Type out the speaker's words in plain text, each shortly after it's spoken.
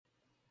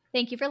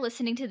Thank you for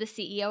listening to the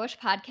CEO-ish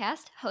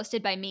podcast,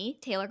 hosted by me,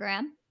 Taylor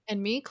Graham.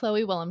 And me,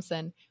 Chloe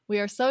Williamson. We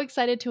are so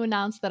excited to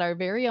announce that our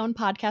very own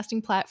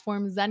podcasting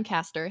platform,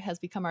 Zencastr, has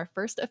become our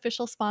first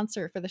official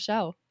sponsor for the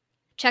show.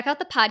 Check out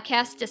the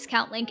podcast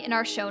discount link in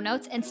our show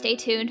notes and stay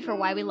tuned for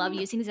why we love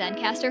using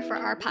Zencastr for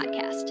our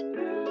podcast.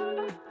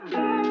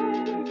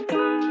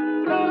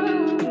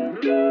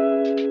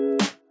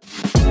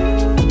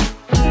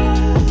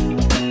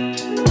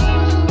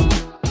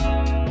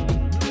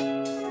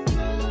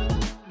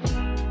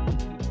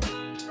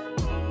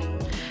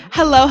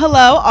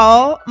 Hello,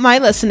 all my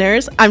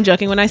listeners. I'm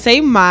joking when I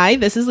say my.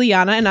 This is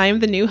Liana, and I am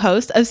the new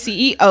host of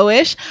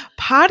CEO-ish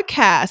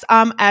podcast.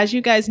 As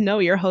you guys know,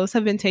 your hosts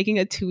have been taking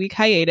a 2-week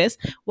hiatus,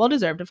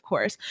 well-deserved, of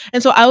course.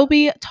 And so I will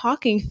be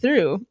talking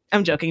through.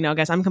 I'm joking, no,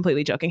 guys. I'm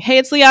completely joking. Hey,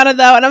 it's Liana,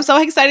 though, and I'm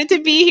so excited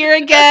to be here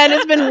again.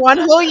 It's been one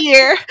whole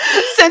year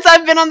since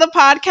I've been on the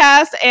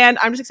podcast, and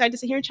I'm just excited to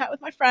sit here and chat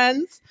with my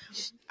friends.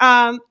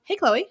 Hey,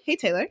 Chloe. Hey,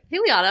 Taylor. Hey,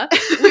 Liana.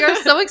 We are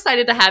so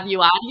excited to have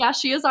you on. Yeah,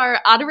 she is our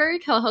honorary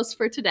co-host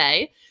for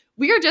today.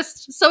 We are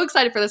just so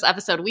excited for this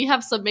episode. We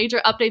have some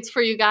major updates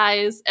for you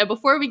guys. And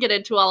before we get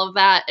into all of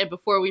that, and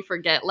before we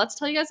forget, let's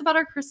tell you guys about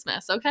our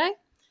Christmas, okay?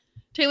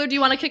 Taylor, do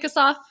you want to kick us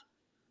off?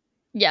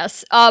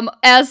 Yes.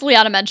 As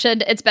Liana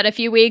mentioned, it's been a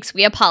few weeks.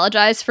 We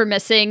apologize for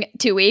missing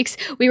 2 weeks.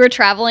 We were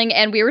traveling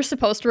and we were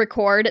supposed to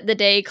record the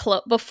day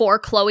before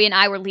Chloe and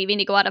I were leaving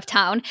to go out of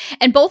town.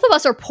 And both of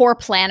us are poor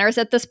planners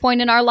at this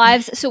point in our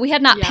lives. So we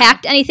had not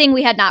packed anything.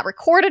 We had not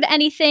recorded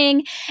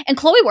anything. And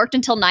Chloe worked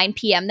until 9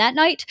 p.m. that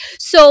night.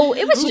 So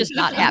it was just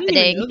not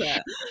happening.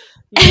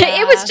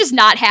 It was just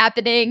not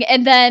happening.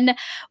 And then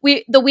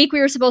the week we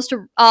were supposed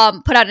to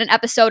put out an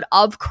episode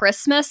of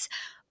Christmas,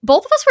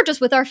 both of us were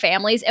just with our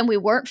families and we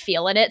weren't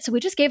feeling it. So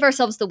we just gave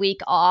ourselves the week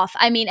off.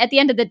 I mean, at the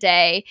end of the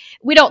day,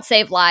 we don't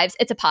save lives.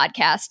 It's a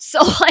podcast. So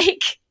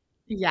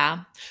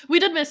yeah, we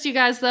did miss you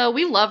guys though.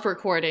 We love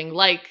recording.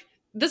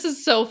 This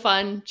is so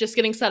fun just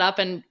getting set up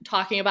and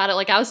talking about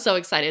it. I was so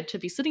excited to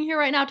be sitting here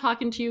right now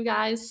talking to you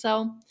guys.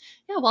 So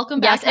yeah, welcome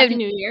back. Happy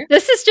New Year.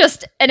 This is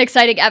just an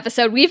exciting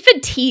episode. We've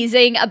been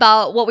teasing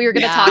about what we were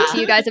going to talk to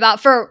you guys about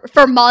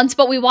for months,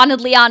 but we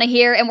wanted Liana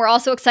here, and we're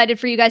also excited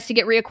for you guys to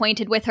get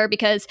reacquainted with her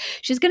because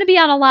she's going to be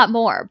on a lot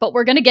more, but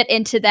we're going to get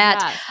into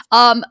that.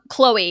 Yes.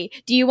 Chloe,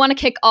 do you want to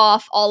kick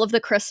off all of the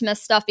Christmas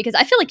stuff? Because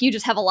I feel like you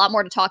just have a lot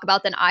more to talk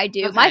about than I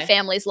do. Okay. My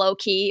family's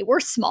low-key. We're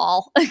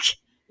small.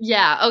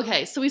 Yeah,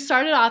 okay. So we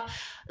started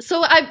off.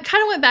 So I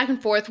kind of went back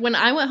and forth. When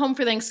I went home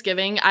for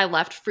Thanksgiving, I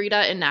left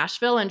Frida in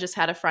Nashville and just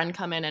had a friend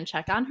come in and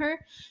check on her.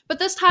 But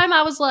this time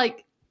I was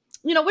like,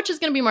 which is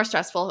going to be more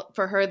stressful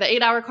for her, the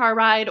 8-hour car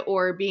ride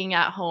or being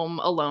at home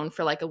alone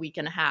for a week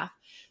and a half.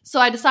 So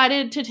I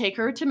decided to take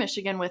her to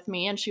Michigan with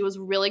me, and she was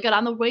really good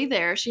on the way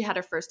there. She had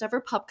her first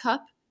ever pup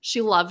cup. She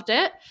loved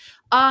it.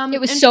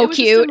 It was so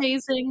cute. Just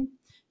amazing.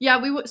 Yeah,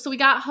 we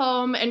got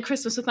home, and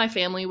Christmas with my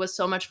family was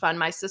so much fun.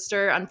 My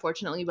sister,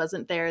 unfortunately,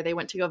 wasn't there. They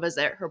went to go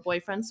visit her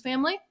boyfriend's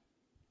family.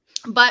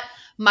 But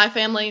my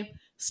family,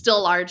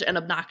 still large and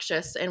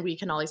obnoxious, and we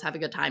can always have a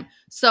good time.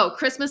 So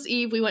Christmas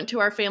Eve, we went to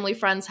our family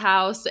friend's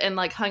house and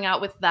hung out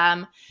with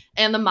them.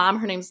 And the mom,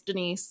 her name's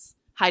Denise.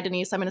 Hi,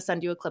 Denise. I'm going to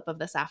send you a clip of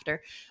this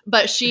after.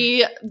 But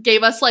she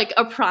gave us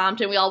a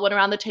prompt, and we all went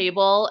around the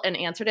table and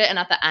answered it. And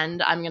at the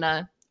end, I'm going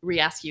to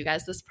re-ask you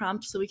guys this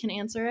prompt so we can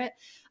answer it.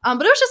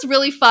 But it was just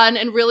really fun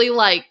and really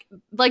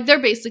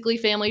they're basically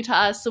family to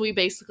us. So we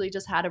basically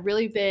just had a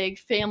really big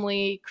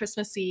family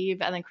Christmas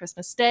Eve, and then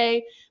Christmas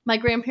Day, my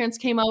grandparents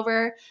came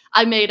over.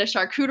 I made a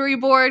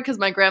charcuterie board because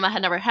my grandma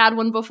had never had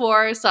one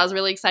before. So I was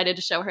really excited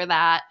to show her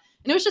that.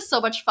 And it was just so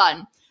much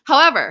fun.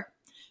 However,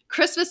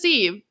 Christmas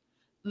Eve,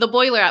 the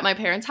boiler at my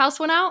parents' house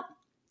went out.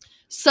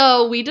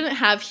 So we didn't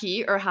have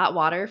heat or hot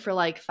water for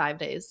 5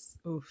 days.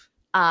 Oof.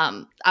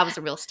 I was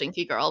a real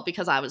stinky girl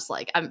because I was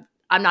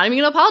I'm not even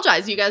going to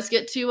apologize. You guys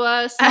get to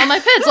smell my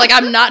pits.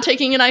 I'm not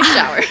taking an ice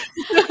shower.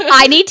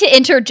 I need to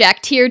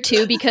interject here,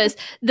 too, because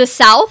the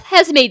South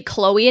has made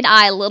Chloe and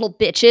I little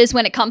bitches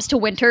when it comes to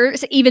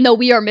winters, even though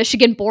we are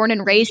Michigan born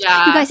and raised.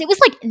 Yeah. You guys, it was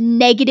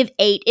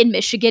 -8 in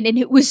Michigan, and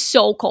it was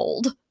so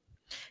cold.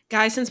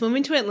 Guys, since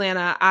moving to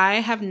Atlanta, I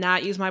have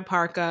not used my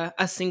parka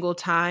a single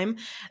time.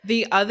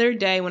 The other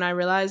day when I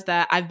realized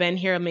that I've been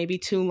here maybe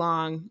too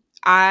long,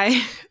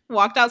 I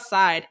walked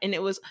outside and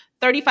it was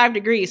 35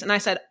 degrees. And I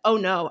said, oh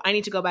no, I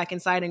need to go back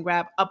inside and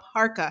grab a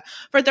parka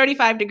for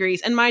 35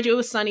 degrees. And mind you, it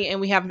was sunny and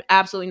we have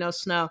absolutely no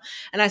snow.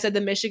 And I said, the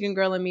Michigan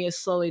girl in me is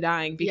slowly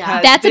dying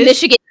because that's a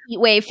Michigan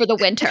heat wave for the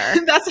winter.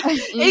 That's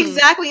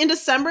exactly. In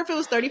December, if it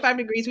was 35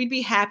 degrees, we'd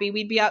be happy.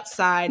 We'd be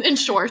outside. In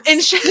shorts.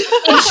 In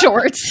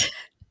shorts.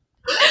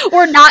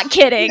 We're not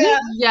kidding.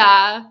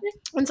 Yeah.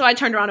 And so I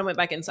turned around and went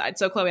back inside.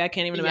 So Chloe, I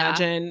can't even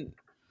imagine.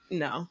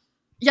 No.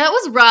 Yeah, it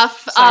was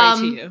rough. Sorry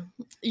to you.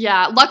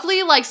 Yeah.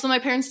 Luckily, so my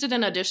parents did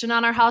an addition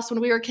on our house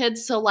when we were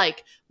kids. So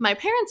my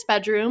parents'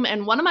 bedroom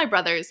and one of my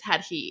brothers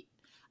had heat.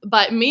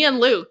 But me and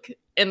Luke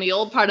in the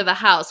old part of the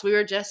house, we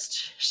were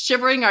just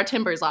shivering our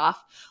timbers off,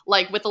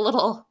 with a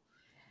little.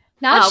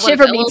 Not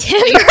shiver me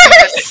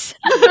timbers.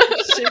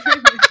 Shiver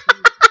me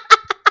timbers.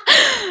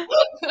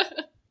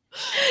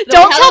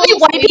 Don't tell me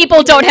white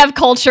people don't have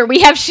culture. We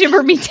have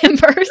Shimmer Me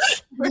Timbers.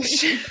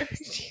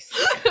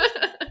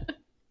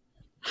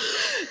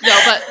 No,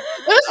 but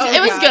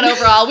it was good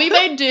overall. We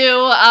made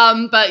do,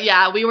 but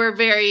yeah, we were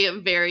very,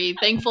 very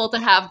thankful to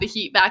have the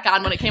heat back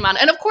on when it came on.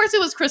 And of course, it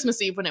was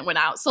Christmas Eve when it went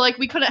out, so like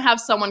we couldn't have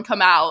someone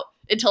come out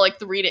until like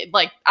 3 days.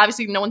 Like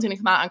obviously, no one's gonna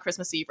come out on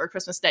Christmas Eve or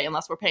Christmas Day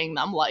unless we're paying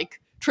them like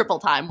triple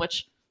time,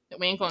 which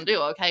we ain't gonna do.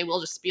 Okay,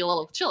 we'll just be a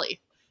little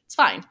chilly. It's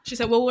fine. She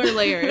said, "We'll wear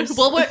layers.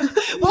 we'll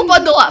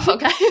bundle up."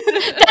 Okay,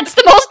 that's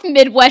the most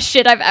Midwest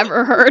shit I've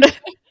ever heard.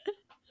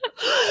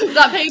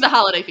 Not paying the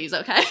holiday fees.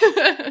 Okay.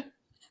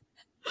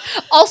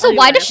 Also,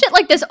 why does shit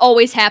like this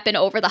always happen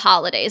over the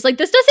holidays? Like,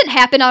 this doesn't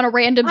happen on a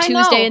random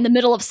Tuesday in the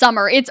middle of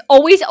summer. It's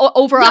always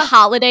over a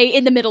holiday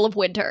in the middle of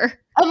winter.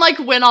 And, like,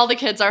 when all the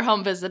kids are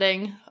home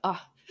visiting.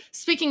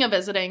 Speaking of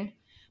visiting,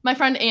 my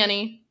friend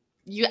Annie,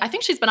 I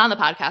think she's been on the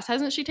podcast,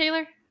 hasn't she,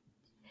 Taylor?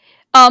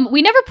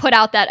 We never put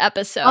out that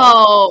episode.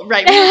 Oh,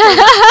 right.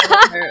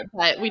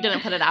 But we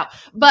didn't put it out.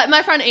 But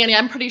my friend Annie,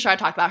 I'm pretty sure I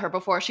talked about her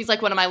before. She's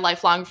like one of my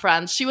lifelong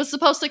friends. She was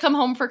supposed to come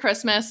home for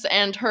Christmas,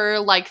 and her,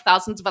 like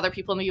thousands of other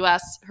people in the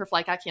US, her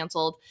flight got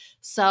canceled.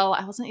 So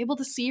I wasn't able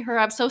to see her.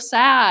 I'm so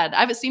sad. I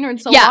haven't seen her in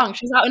so long.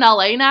 She's out in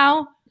LA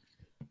now.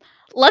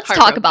 Let's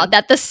talk about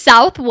that. The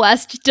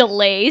Southwest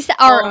delays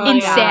are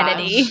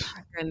insanity.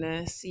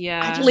 Goodness,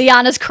 yeah.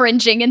 Liana's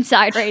cringing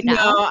inside right now.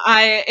 No,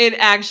 it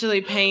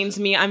actually pains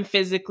me. I'm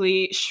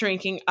physically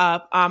shrinking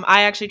up.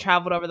 I actually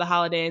traveled over the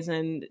holidays,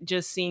 and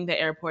just seeing the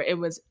airport, it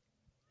was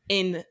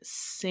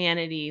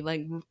insanity.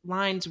 Like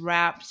lines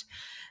wrapped.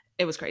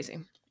 It was crazy.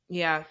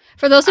 Yeah.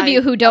 For those of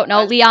you who don't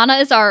know, Liana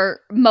is our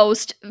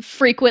most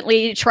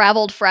frequently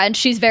traveled friend.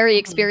 She's very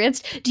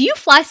experienced. Do you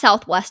fly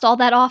Southwest all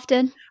that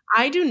often?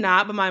 I do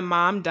not, but my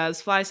mom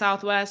does fly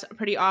Southwest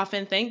pretty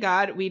often. Thank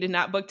God we did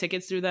not book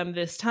tickets through them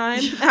this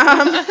time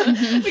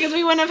because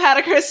we wouldn't have had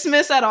a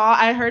Christmas at all.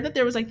 I heard that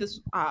there was like this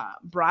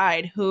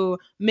bride who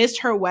missed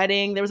her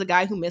wedding. There was a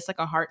guy who missed like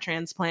a heart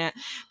transplant.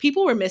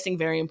 People were missing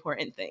very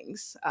important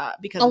things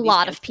because a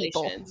lot of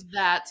people.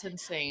 That's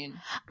insane.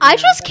 I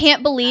just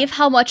can't believe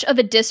how much of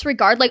a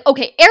disregard. Like,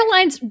 okay,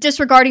 airlines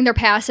disregarding their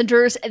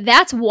passengers,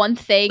 that's one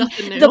thing.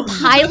 The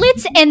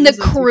pilots and the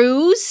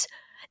crews,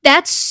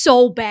 that's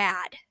so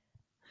bad.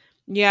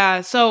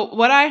 Yeah, so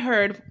what I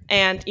heard,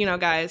 and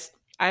guys,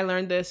 I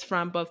learned this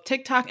from both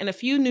TikTok and a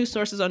few news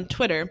sources on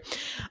Twitter.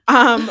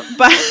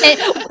 But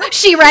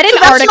she read an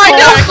article.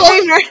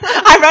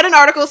 I read an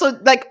article, so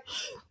like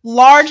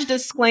large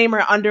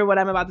disclaimer under what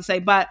I'm about to say,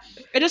 but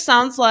it just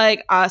sounds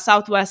like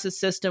Southwest's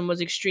system was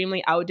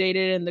extremely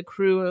outdated, and the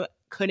crew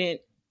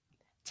couldn't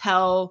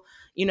tell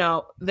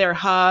their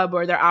hub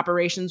or their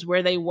operations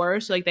where they were.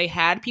 So like they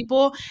had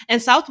people.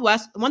 And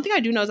Southwest, one thing I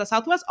do know is that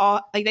Southwest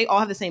they all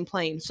have the same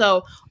plane.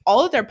 So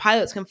all of their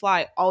pilots can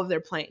fly all of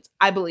their planes,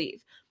 I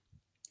believe.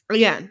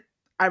 Again,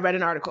 I read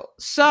an article.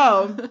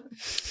 So,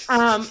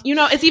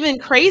 it's even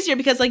crazier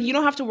because like you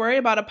don't have to worry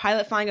about a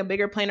pilot flying a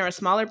bigger plane or a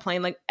smaller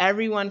plane. Like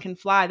everyone can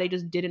fly. They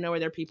just didn't know where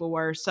their people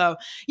were. So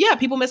yeah,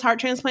 people miss heart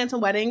transplants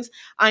and weddings.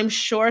 I'm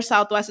sure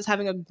Southwest is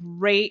having a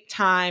great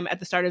time at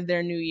the start of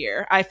their new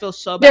year. I feel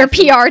so bad.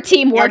 Their PR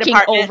team working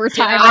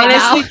overtime right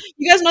now.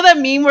 You guys know that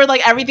meme where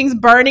like everything's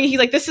burning? He's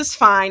like, this is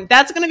fine.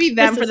 That's going to be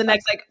them for the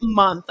next like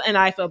month. And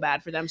I feel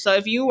bad for them. So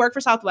if you work for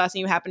Southwest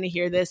and you happen to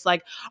hear this,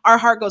 like our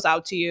heart goes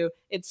out to you.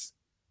 It's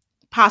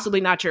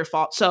possibly not your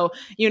fault. So,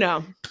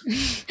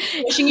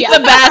 wishing you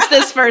the best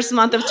this first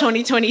month of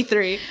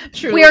 2023.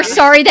 Truly. We are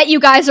sorry that you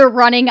guys are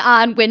running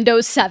on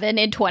Windows 7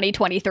 in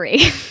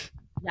 2023.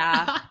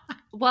 Yeah.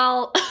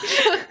 Well,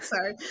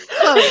 sorry.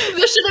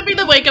 This shouldn't be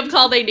the wake-up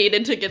call they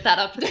needed to get that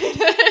updated.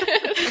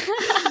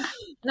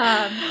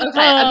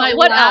 Okay.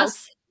 What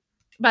else?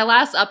 My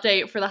last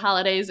update for the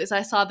holidays is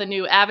I saw the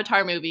new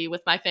Avatar movie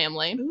with my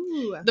family.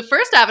 Ooh. The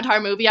first Avatar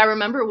movie, I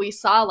remember we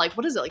saw like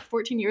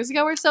 14 years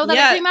ago or so that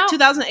it came out?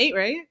 2008,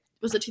 right?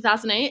 Was it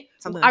 2008?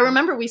 Something I like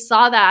remember we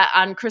saw that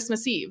on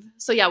Christmas Eve.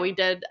 So yeah, we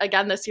did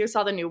again this year,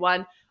 saw the new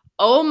one.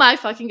 Oh my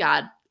fucking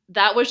God.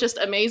 That was just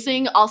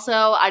amazing. Also,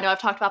 I know I've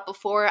talked about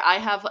before, I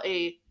have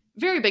a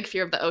very big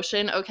fear of the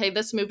ocean. Okay,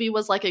 this movie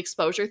was like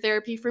exposure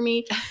therapy for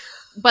me,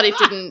 but it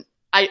didn't.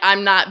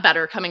 I'm not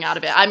better coming out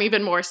of it. I'm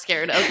even more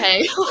scared,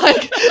 okay?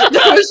 Like,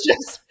 there was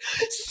just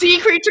sea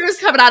creatures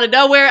coming out of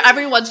nowhere.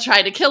 Everyone's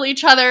trying to kill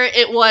each other.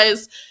 It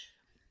was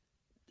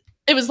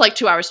like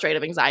 2 hours straight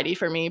of anxiety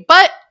for me,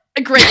 but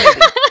a great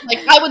movie.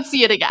 Like, I would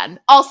see it again.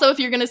 Also, if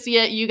you're going to see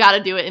it, you got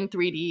to do it in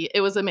 3D.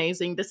 It was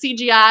amazing. The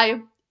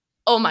CGI,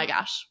 oh my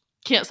gosh.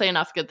 Can't say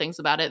enough good things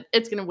about it.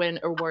 It's going to win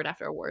award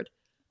after award.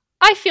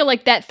 I feel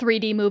like that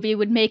 3D movie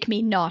would make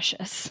me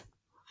nauseous.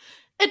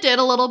 It did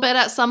a little bit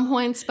at some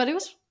points, but it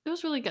was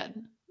really good.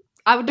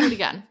 I would do it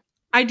again.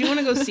 I do want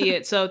to go see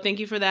it. So thank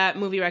you for that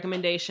movie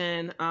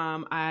recommendation.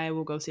 I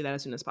will go see that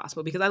as soon as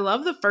possible because I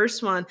love the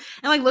first one.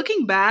 And like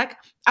looking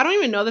back, I don't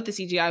even know that the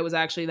CGI was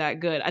actually that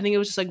good. I think it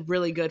was just like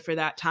really good for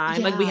that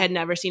time. Yeah. Like we had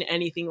never seen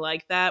anything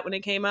like that when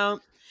it came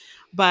out.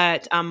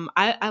 But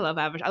I love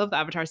Avatar. I love the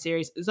Avatar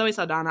series. Zoe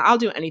Saldana. I'll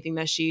do anything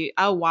that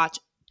I'll watch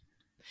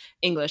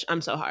English.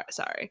 I'm so hard.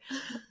 Sorry.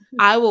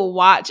 I will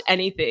watch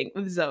anything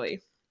with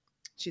Zoe.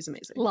 She's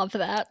amazing. Love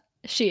that.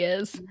 She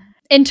is.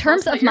 In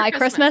terms Tell us of about my your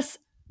Christmas,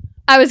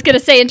 I was going to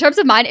say, in terms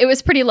of mine, it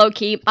was pretty low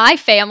key. My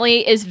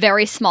family is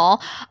very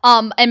small.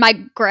 And my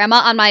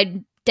grandma on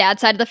my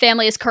dad's side of the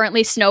family is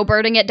currently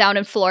snowbirding it down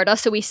in Florida.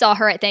 So we saw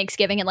her at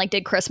Thanksgiving and like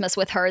did Christmas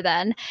with her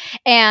then.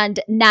 And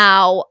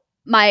now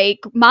my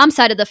mom's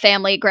side of the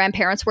family,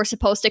 grandparents were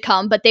supposed to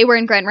come, but they were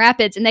in Grand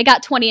Rapids and they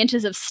got 20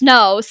 inches of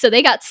snow. So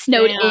they got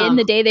snowed in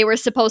the day they were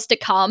supposed to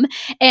come.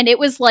 And it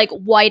was like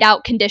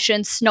whiteout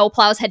conditions.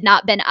 Snowplows had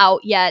not been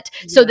out yet.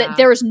 So that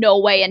there was no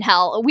way in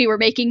hell we were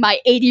making my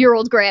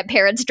 80-year-old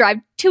grandparents drive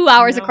 2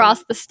 hours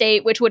across the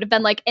state, which would have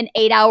been like an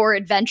 8-hour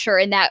adventure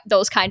in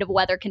those kind of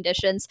weather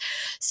conditions.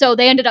 So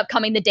they ended up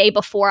coming the day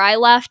before I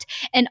left.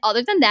 And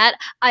other than that,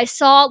 I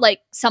saw like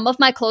some of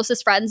my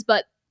closest friends,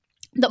 but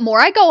the more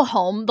I go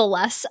home, the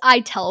less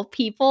I tell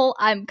people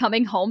I'm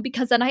coming home,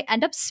 because then I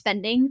end up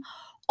spending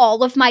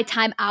all of my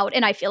time out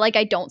and I feel like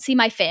I don't see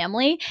my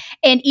family.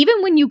 And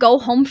even when you go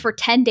home for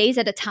 10 days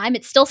at a time,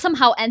 it still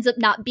somehow ends up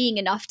not being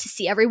enough to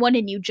see everyone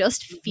and you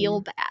just feel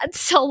bad.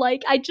 So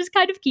like I just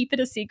kind of keep it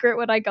a secret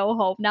when I go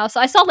home now.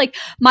 So I saw like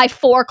my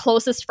 4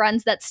 closest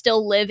friends that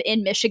still live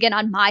in Michigan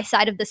on my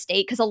side of the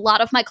state, because a lot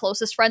of my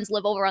closest friends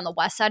live over on the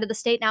west side of the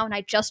state now, and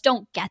I just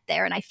don't get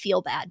there and I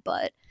feel bad,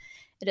 but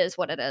it is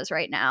what it is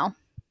right now.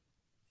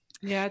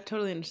 Yeah, I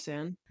totally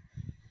understand.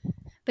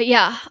 But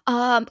yeah,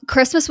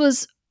 Christmas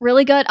was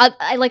really good.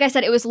 I like I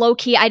said, it was low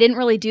key. I didn't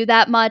really do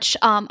that much.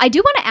 I do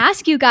want to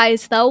ask you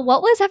guys though,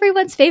 what was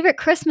everyone's favorite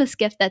Christmas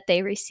gift that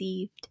they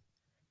received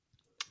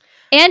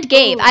and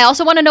gave? I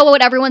also want to know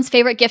what everyone's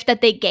favorite gift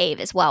that they gave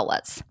as well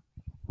was.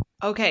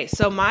 Okay,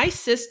 so my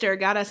sister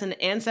got us an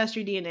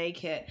Ancestry DNA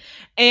kit,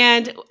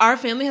 and our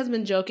family has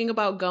been joking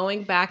about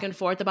going back and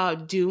forth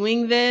about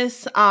doing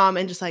this,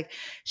 and just like,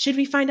 should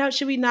we find out,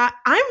 should we not?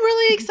 I'm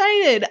really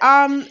excited.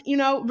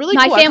 Really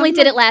My cool. family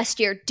did it last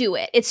year. Do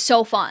it. It's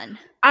so fun.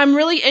 I'm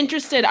really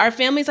interested. Our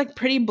family's like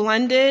pretty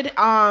blended.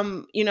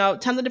 Tons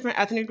of different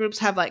ethnic groups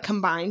have like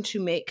combined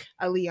to make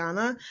a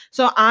Liana.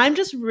 So I'm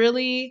just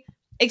really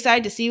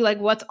excited to see like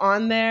what's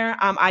on there.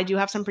 I do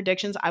have some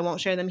predictions. I won't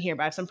share them here,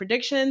 but I have some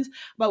predictions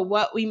about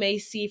what we may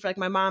see for like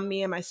my mom,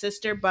 me, and my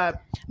sister. But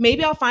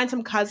maybe I'll find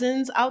some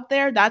cousins out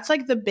there. That's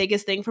like the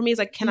biggest thing for me is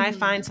like, can I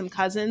find some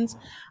cousins?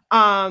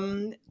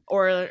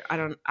 Or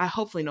I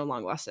hopefully no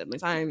long lost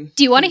siblings.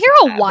 Do you want to hear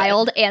a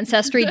wild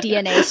Ancestry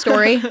DNA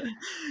story?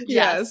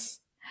 Yes.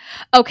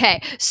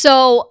 Okay,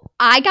 so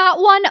I got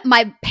one.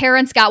 My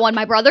parents got one.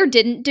 My brother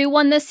didn't do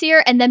one this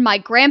year. And then my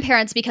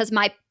grandparents, because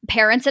my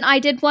parents and I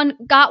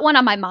got one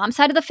on my mom's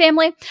side of the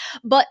family.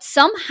 But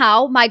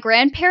somehow my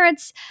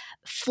grandparents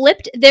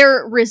flipped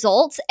their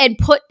results and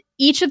put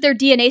each of their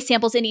DNA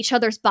samples in each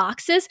other's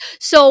boxes.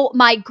 So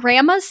my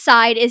grandma's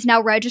side is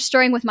now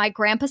registering with my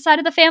grandpa's side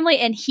of the family,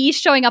 and he's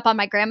showing up on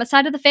my grandma's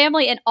side of the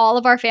family, and all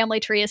of our family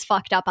tree is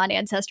fucked up on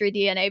Ancestry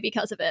DNA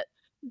because of it.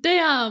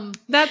 Damn,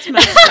 that's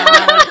messed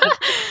up.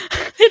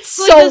 It's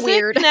so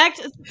weird.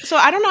 So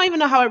I don't even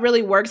know how it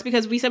really works,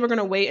 because we said we're going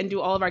to wait and do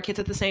all of our kits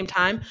at the same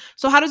time.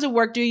 So how does it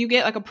work? Do you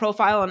get like a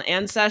profile on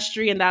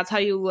Ancestry and that's how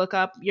you look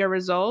up your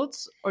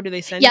results, or do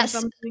they send you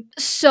something?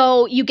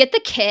 So you get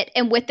the kit,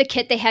 and with the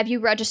kit they have you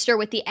register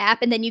with the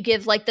app, and then you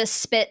give like the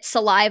spit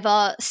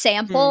saliva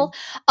sample.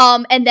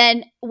 And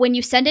then when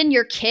you send in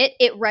your kit,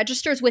 it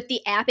registers with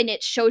the app and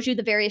it shows you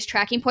the various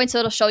tracking points. So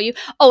it'll show you,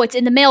 oh, it's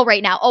in the mail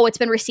right now. Oh, it's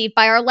been received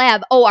by our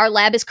lab. Oh, our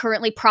lab is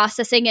currently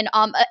processing and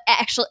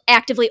actually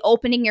actively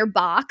opening your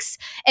box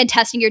and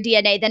testing your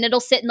DNA. Then it'll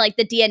sit in like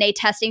the DNA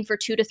testing for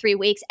 2 to 3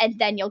 weeks, and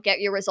then you'll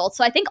get your results.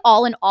 So I think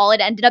all in all, it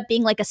ended up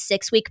being like a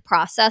 6-week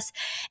process.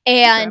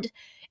 And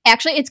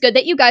actually, it's good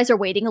that you guys are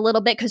waiting a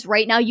little bit, because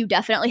right now you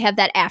definitely have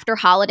that after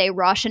holiday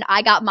rush, and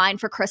I got mine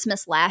for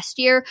Christmas last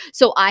year.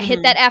 So I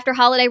hit that after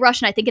holiday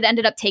rush, and I think it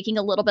ended up taking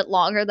a little bit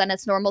longer than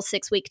its normal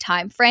 6-week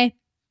time frame.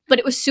 But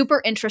it was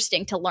super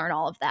interesting to learn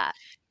all of that.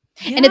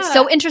 Yeah. And it's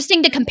so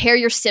interesting to compare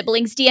your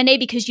siblings' DNA,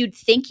 because you'd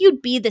think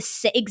you'd be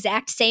the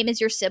exact same as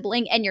your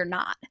sibling, and you're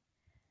not.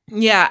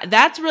 Yeah,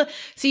 that's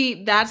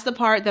the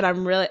part that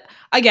I'm really,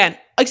 again,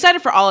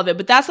 excited for all of it,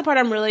 but that's the part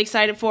I'm really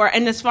excited for.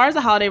 And as far as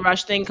the holiday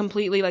rush thing,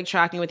 completely like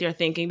tracking with your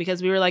thinking,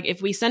 because we were like,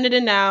 if we send it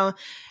in now,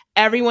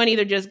 everyone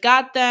either just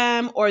got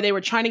them or they were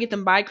trying to get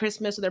them by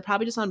Christmas, so they're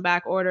probably just on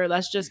back order.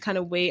 Let's just kind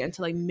of wait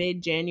until like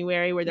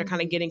mid-January where they're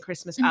kind of getting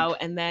Christmas out,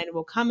 and then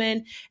we'll come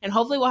in and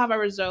hopefully we'll have our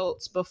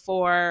results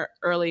before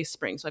early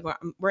spring. So like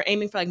we're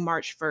aiming for like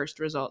March 1st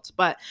results.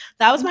 But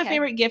that was my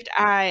favorite gift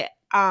I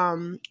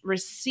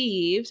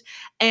received,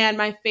 and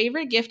my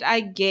favorite gift I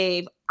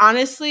gave,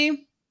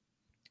 honestly,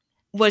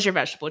 was your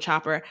vegetable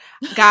chopper.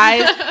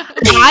 Guys,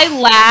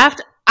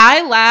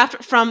 I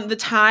laughed from the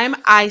time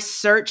I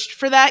searched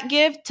for that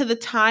gift to the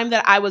time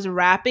that I was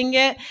wrapping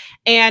it.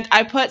 And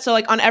I put, so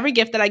like on every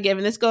gift that I give,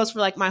 and this goes for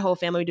like my whole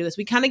family, we do this,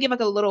 we kind of give like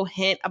a little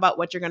hint about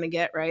what you're going to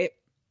get, right?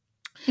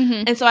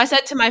 And so I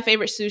said to my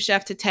favorite sous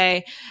chef,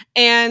 Tate,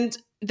 and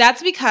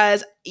That's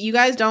because you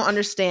guys don't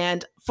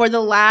understand. For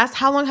the last,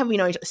 how long have we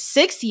known each other?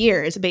 6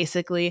 years,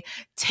 basically.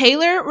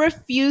 Taylor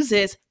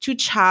refuses to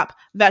chop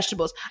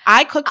vegetables.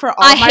 I cook for all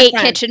my friends. I hate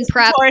kitchen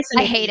prep.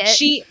 I hate it.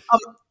 She,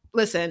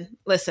 listen.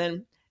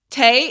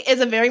 Tay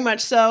is a very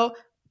much so,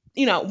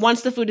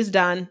 once the food is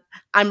done,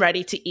 I'm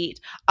ready to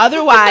eat.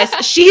 Otherwise,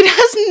 she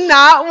does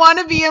not want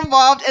to be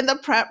involved in the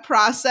prep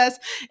process.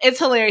 It's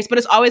hilarious, but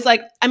it's always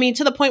like,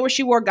 to the point where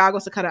she wore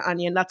goggles to cut an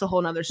onion. That's a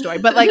whole nother story.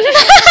 But like,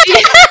 she's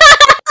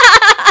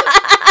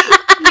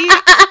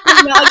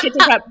not a kitchen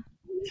prep.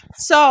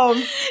 So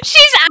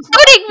she's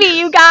outing me,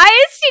 you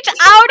guys. She's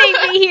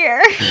outing me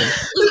here.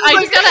 I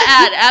just gotta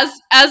add,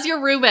 as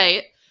your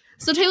roommate,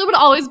 so Taylor would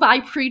always buy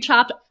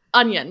pre-chopped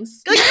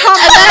onions. And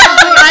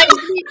that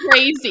drives me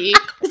crazy.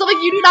 Because I'm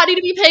like, you do not need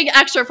to be paying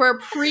extra for a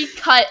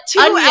pre-cut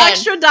onion. $2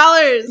 extra.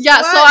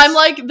 Yeah, what? So I'm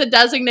like the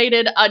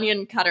designated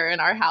onion cutter in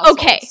our house.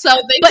 Okay. So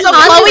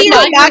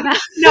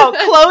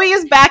Chloe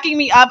is backing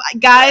me up.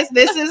 Guys,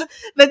 this is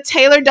the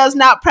Taylor does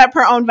not prep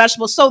her own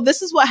vegetables. So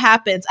this is what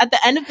happens. At the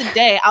end of the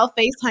day, I'll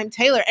FaceTime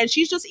Taylor and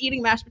she's just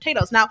eating mashed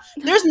potatoes. Now,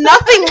 there's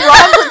nothing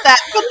wrong with that,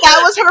 but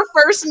that was her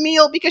first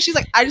meal because she's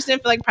like, I just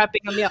didn't feel like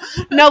prepping a meal.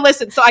 No,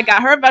 listen. So I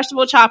got her a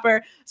vegetable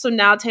chopper. So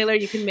now, Taylor,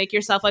 you can make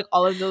yourself like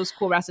all of those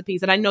cool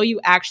recipes that I know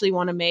you actually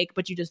want to make,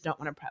 but you just don't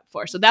want to prep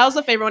for. So that was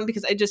the favorite one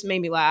because it just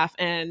made me laugh.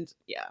 And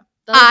yeah.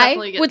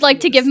 I would like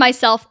to give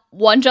myself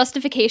one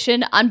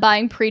justification on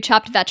buying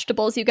pre-chopped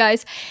vegetables, you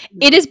guys.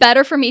 It is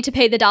better for me to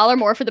pay the $1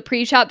 more for the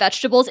pre-chopped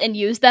vegetables and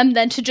use them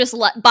than to just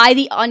buy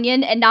the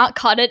onion and not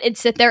cut it and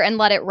sit there and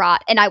let it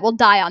rot. And I will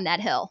die on that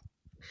hill.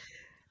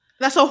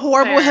 That's a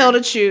horrible hill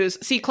to choose.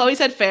 See, Chloe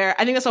said fair.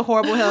 I think that's a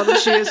horrible hill to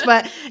choose.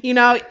 But,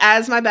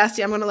 as my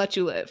bestie, I'm going to let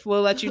you live.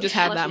 We'll let you just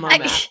have that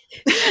moment.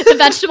 The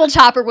vegetable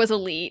chopper was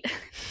elite.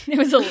 It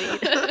was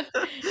elite.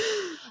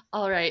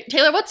 All right.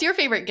 Taylor, what's your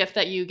favorite gift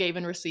that you gave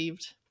and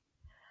received?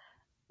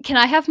 Can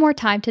I have more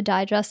time to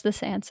digest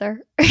this answer?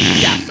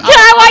 Yes.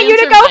 I want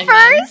you to go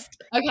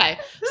first. Okay.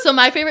 So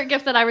my favorite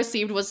gift that I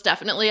received was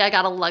definitely I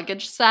got a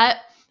luggage set.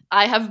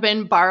 I have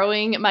been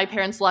borrowing my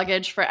parents'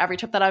 luggage for every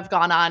trip that I've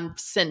gone on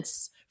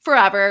since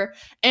forever.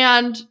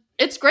 And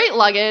it's great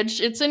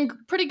luggage. It's in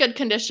pretty good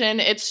condition.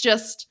 It's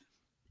just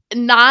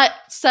not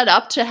set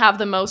up to have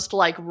the most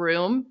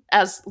room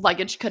as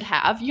luggage could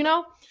have,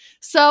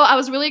 So I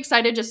was really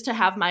excited just to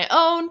have my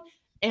own.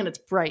 And it's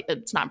bright.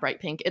 It's not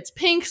bright pink. It's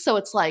pink. So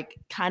it's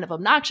kind of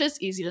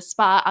obnoxious, easy to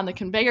spot on the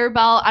conveyor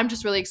belt. I'm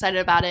just really excited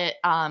about it.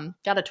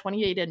 Got a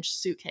 28-inch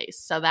suitcase.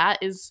 So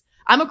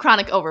I'm a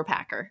chronic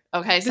overpacker.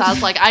 Okay. So I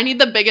was like, I need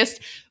the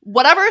biggest,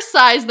 whatever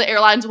size the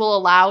airlines will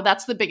allow.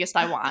 That's the biggest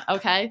I want.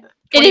 Okay.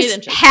 It is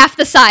inches. Half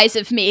the size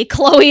of me.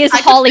 Chloe is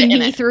hauling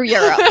me through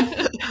Europe.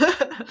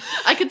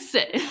 I could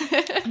sit.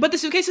 But the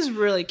suitcase is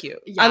really cute.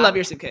 Yeah. I love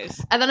your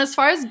suitcase. And then as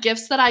far as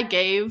gifts that I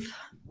gave,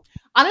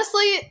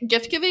 honestly,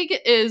 gift giving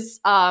is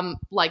the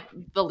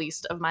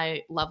least of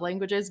my love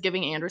languages,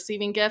 giving and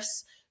receiving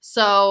gifts.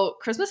 So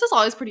Christmas is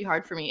always pretty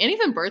hard for me. And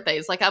even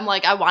birthdays.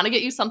 I want to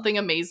get you something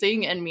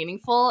amazing and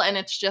meaningful. And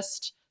it's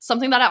just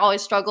something that I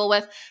always struggle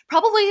with.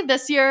 Probably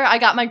this year I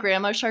got my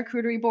grandma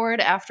charcuterie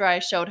board after I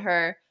showed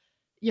her,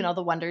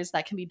 the wonders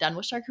that can be done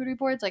with charcuterie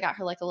boards. I got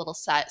her a little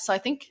set. So I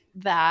think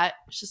that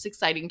it's just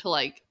exciting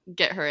to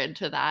get her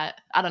into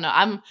that. I don't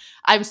know.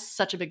 I'm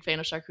such a big fan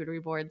of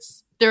charcuterie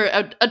boards.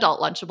 They're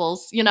adult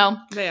Lunchables,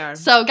 They are.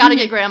 So got to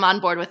get grandma on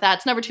board with that.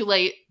 It's never too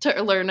late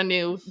to learn a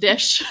new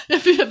dish,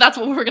 if that's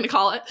what we're going to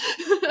call it.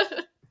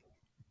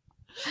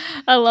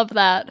 I love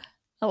that.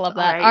 All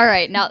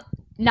right.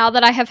 Now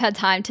that I have had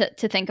time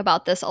to think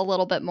about this a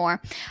little bit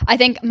more, I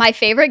think my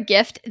favorite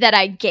gift that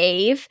I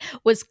gave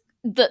was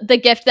the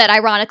gift that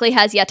ironically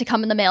has yet to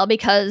come in the mail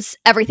because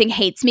everything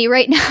hates me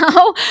right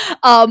now.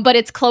 But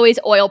it's Chloe's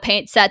oil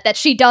paint set that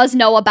she does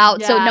know about.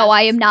 Yes. So no,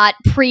 I am not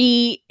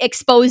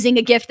pre-exposing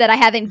a gift that I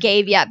haven't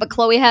gave yet. But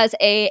Chloe has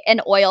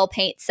an oil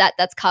paint set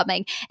that's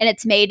coming, and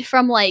it's made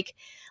from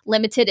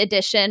limited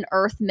edition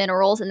earth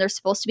minerals, and they're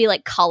supposed to be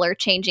color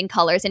changing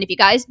colors. And if you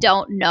guys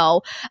don't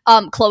know,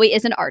 Chloe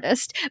is an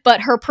artist,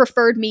 but her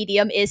preferred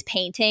medium is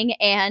painting,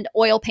 and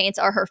oil paints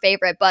are her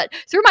favorite. But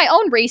through my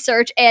own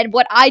research and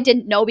what I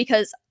didn't know,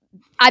 because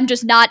I'm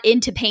just not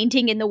into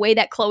painting in the way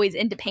that Chloe's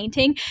into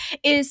painting,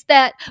 is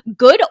that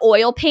good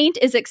oil paint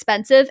is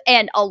expensive,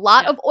 and a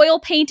lot of oil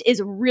paint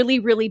is really,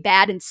 really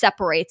bad and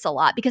separates a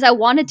lot. Because I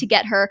wanted to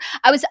get her,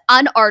 I was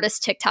on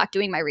artist TikTok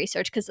doing my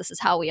research, because this is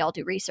how we all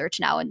do research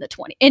now in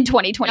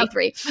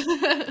 2023.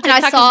 Yep. And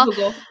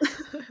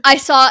I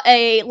saw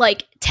a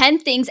 10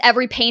 things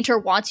every painter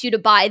wants you to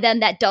buy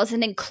them that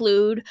doesn't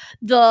include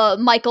the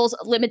Michaels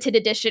limited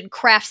edition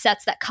craft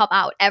sets that come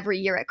out every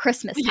year at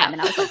Christmas time. Yeah.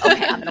 And I was like,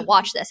 okay, I'm going to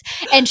watch this.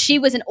 And she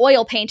was an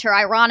oil painter,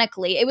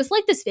 ironically. It was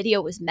this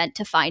video was meant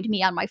to find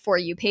me on my For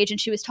You page, and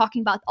she was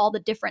talking about all the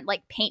different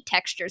paint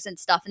textures and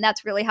stuff. And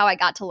that's really how I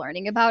got to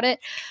learning about it.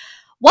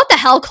 What the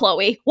hell,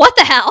 Chloe? What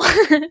the hell?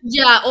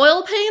 Yeah,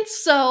 oil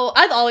paints. So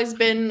I've always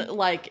been an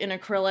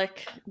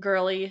acrylic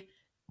girly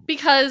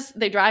because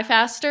they dry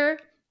faster.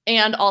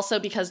 and also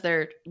because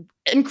they're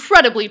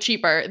incredibly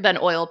cheaper than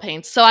oil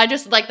paints. So I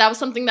just like that was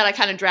something that I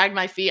kind of dragged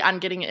my feet on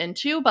getting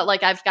into, but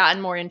like I've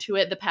gotten more into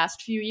it the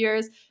past few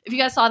years. If you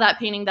guys saw that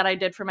painting that I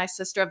did for my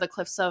sister of the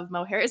Cliffs of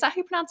Moher, is that how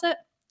you pronounce it?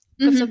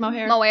 Cliffs of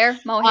Moher?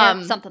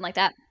 Moher, something like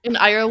that. In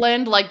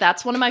Ireland, like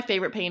that's one of my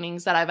favorite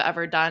paintings that I've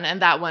ever done,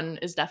 and that one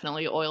is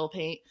definitely oil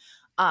paint.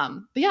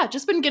 But yeah,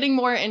 just been getting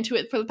more into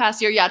it for the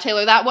past year. Yeah,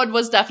 Taylor, that one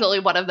was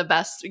definitely one of the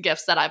best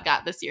gifts that I've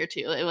got this year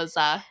too. It was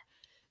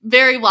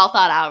very well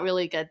thought out,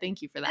 really good.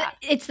 Thank you for that.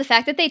 It's the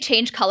fact that they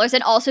change colors,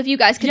 and also if you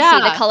guys could see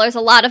the colors,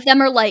 a lot of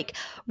them are like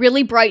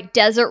really bright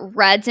desert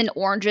reds and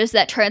oranges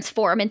that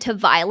transform into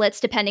violets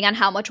depending on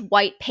how much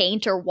white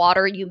paint or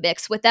water you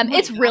mix with them.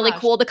 It's really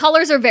cool. The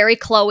colors are very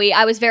Chloe.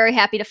 I was very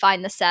happy to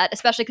find the set,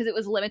 especially because it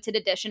was limited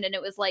edition and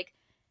it was like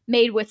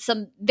made with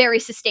some very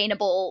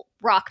sustainable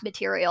rock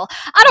material.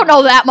 I don't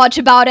know that much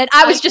about it.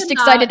 I was just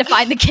excited to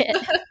find the kit.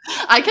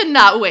 I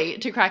cannot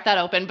wait to crack that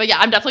open. But yeah,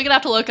 I'm definitely gonna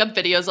have to look up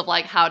videos of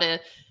like how to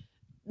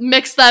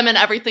mix them and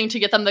everything to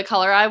get them the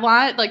color I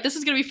want. Like this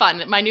is gonna be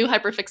fun. My new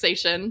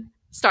hyperfixation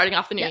starting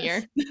off the new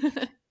year.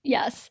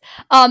 Yes.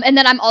 And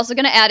then I'm also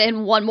going to add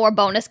in one more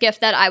bonus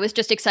gift that I was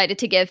just excited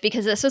to give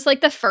because this was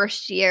like the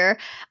first year.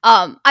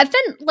 I've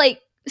been like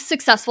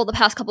successful the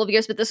past couple of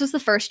years, but this was the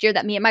first year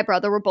that me and my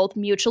brother were both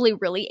mutually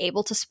really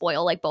able to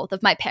spoil like both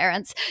of my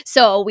parents.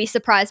 So we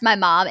surprised my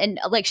mom, and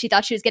like she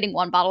thought she was getting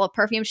one bottle of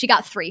perfume. She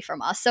got 3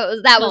 from us.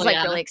 So that was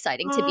like really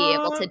exciting to be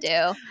able to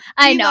do.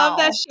 I know. Love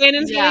that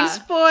Shannon's getting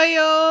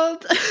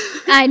spoiled.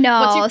 I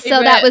know.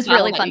 So that was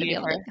really fun to be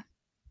able to do.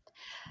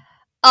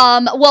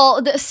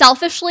 Well,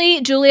 selfishly,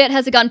 Juliet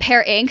has a gun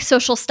Pear Ink, so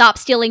she'll stop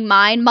stealing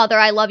mine. Mother,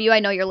 I love you. I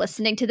know you're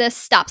listening to this.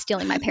 Stop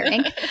stealing my Pear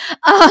Ink.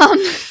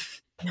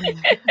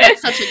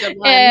 That's such a good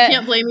one. You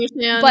can't blame you,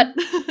 Shan.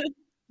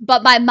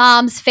 But my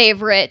mom's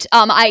favorite,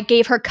 I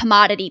gave her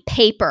Commodity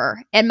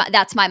Paper, and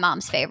that's my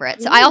mom's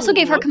favorite. So I also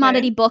gave her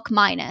Commodity Book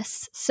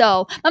Minus.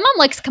 So my mom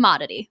likes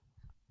Commodity.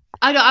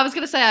 I know. I was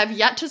gonna say I've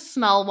yet to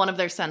smell one of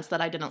their scents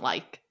that I didn't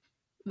like.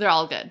 They're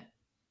all good.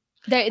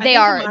 They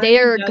are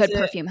a good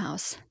perfume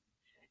house.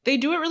 They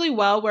do it really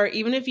well where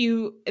even if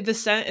the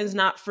scent is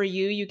not for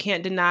you, you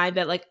can't deny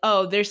that like,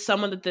 oh, there's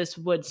someone that this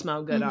would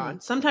smell good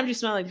on. Sometimes you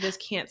smell like this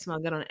can't smell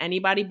good on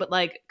anybody, but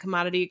like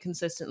Commodity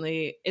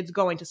consistently, it's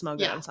going to smell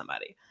good on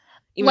somebody.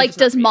 Like,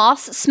 does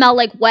moss smell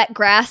like wet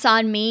grass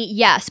on me?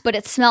 Yes, but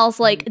it smells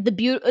like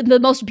the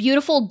most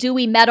beautiful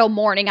dewy meadow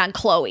morning on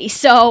Chloe.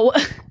 So,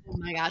 oh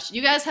my gosh,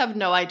 you guys have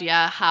no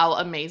idea how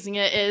amazing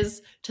it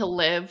is to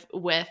live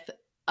with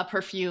a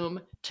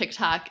perfume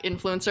TikTok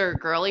influencer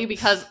girly,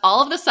 because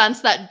all of the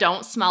scents that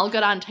don't smell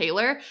good on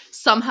Taylor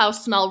somehow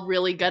smell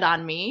really good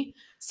on me.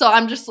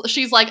 So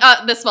she's like,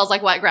 this smells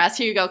like wet grass.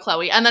 Here you go,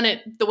 Chloe. And then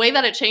the way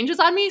that it changes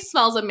on me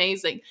smells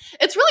amazing.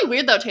 It's really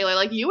weird though, Taylor.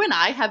 Like you and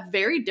I have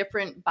very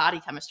different body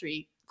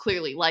chemistry,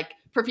 clearly. Like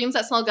perfumes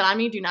that smell good on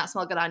me do not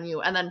smell good on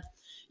you. And then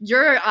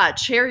your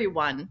cherry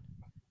one,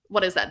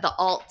 what is that? The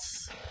alt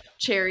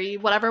cherry,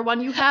 whatever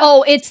one you have.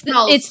 Oh, it's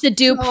the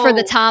dupe for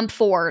the Tom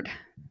Ford.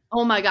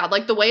 Oh my God.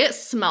 Like the way it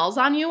smells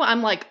on you,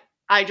 I'm like,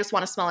 I just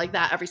want to smell like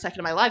that every second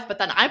of my life. But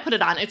then I put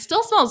it on. It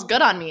still smells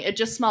good on me. It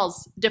just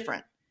smells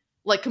different.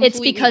 Like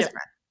completely different. It's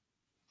because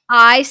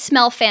I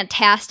smell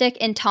fantastic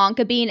in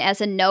tonka bean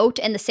as a note,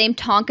 and the same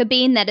tonka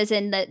bean that is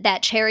in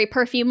that cherry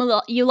perfume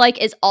you like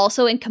is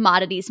also in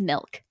Commodity's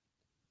milk.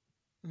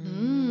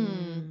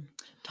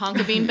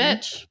 Tonka bean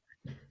bitch.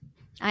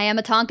 I am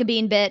a tonka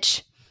bean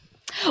bitch.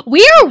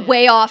 We are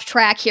way off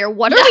track here.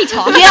 What are we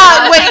talking about?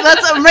 Yeah, wait,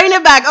 let's rein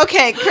it back.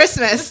 Okay,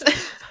 Christmas.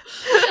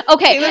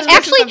 Okay,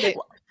 actually,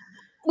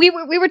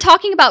 we were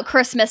talking about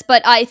Christmas,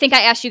 but I think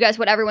I asked you guys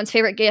what everyone's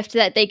favorite gift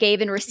that they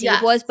gave and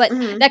received was, but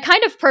that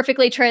kind of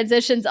perfectly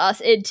transitions us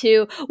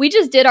into, we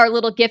just did our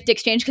little gift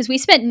exchange because we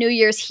spent New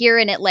Year's here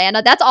in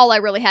Atlanta. That's all I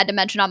really had to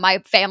mention on my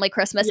family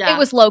Christmas. Yeah. It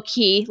was low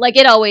key, like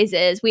it always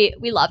is. We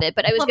love it,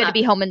 but it was good to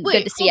be home and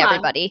good to see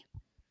everybody.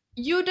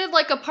 You did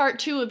like a part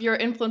 2 of your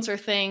influencer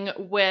thing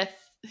with,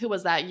 who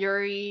was that?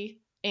 Yuri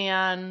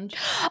and...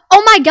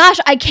 Oh my gosh,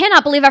 I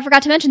cannot believe I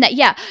forgot to mention that.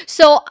 Yeah.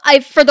 So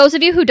for those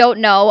of you who don't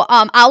know,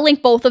 I'll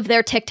link both of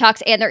their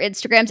TikToks and their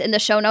Instagrams in the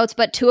show notes,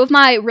 but 2 of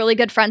my really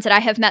good friends that I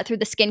have met through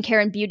the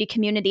skincare and beauty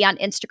community on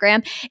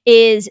Instagram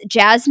is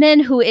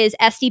Jasmine, who is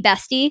Esty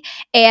Bestie,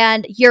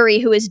 and Yuri,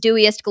 who is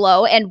Dewiest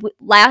Glow. And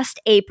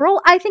last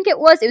April, I think it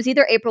was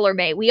either April or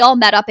May, we all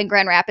met up in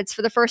Grand Rapids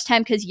for the first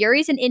time because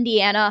Yuri's in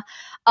Indiana,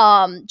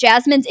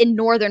 Jasmine's in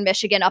northern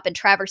Michigan up in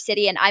Traverse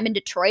City, and I'm in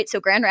Detroit, so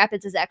Grand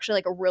Rapids is actually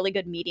like a really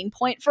good meeting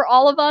point for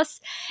all of us.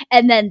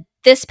 And then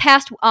this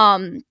past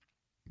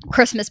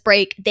Christmas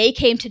break, they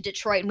came to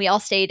Detroit and we all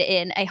stayed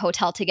in a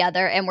hotel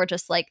together and we're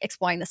just like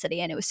exploring the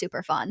city, and it was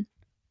super fun.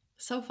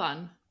 So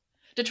fun.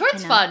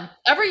 Detroit's fun.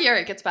 Every year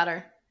it gets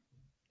better.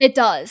 It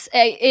does.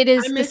 It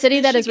is the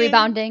city that is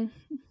rebounding.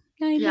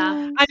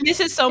 I miss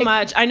it so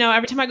much. I know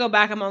every time I go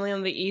back, I'm only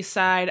on the east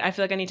side. I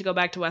feel like I need to go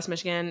back to West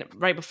Michigan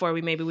right before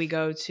we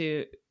go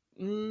to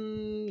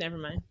never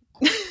mind.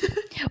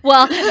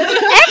 Well,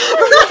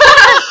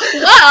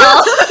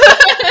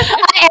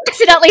 I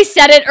accidentally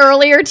said it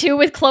earlier too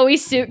with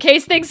Chloe's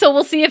suitcase thing, so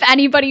we'll see if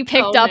anybody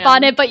picked up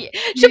on it. But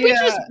should we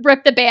just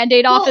rip the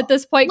Band-Aid off at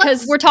this point?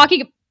 Because we're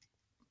talking...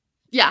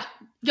 Yeah.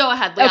 Go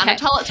ahead, Liana. Okay.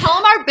 Tell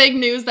them our big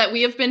news that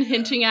we have been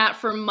hinting at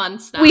for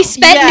months now. We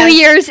spent New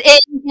Year's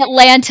in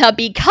Atlanta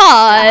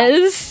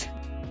because...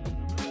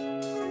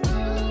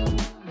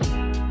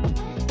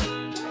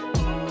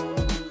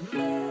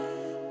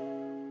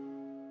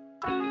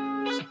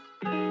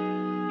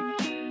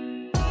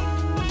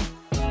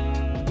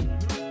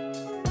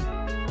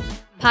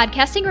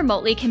 Podcasting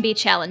remotely can be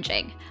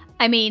challenging.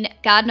 I mean,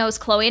 God knows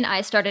Chloe and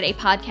I started a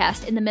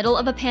podcast in the middle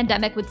of a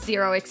pandemic with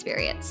zero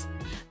experience.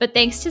 But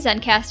thanks to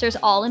Zencastr's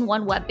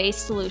all-in-one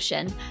web-based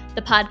solution,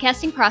 the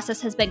podcasting process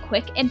has been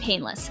quick and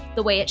painless,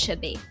 the way it should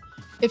be.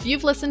 If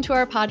you've listened to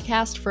our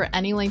podcast for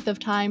any length of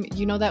time,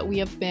 you know that we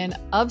have been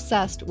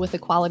obsessed with the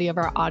quality of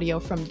our audio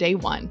from day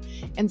one,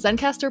 and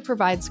Zencastr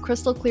provides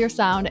crystal clear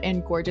sound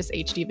and gorgeous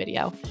HD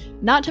video.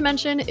 Not to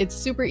mention, it's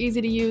super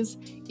easy to use,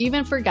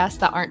 even for guests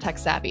that aren't tech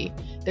savvy.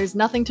 There's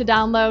nothing to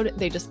download,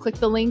 they just click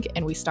the link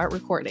and we start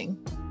recording.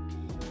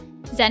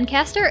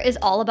 Zencastr is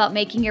all about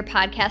making your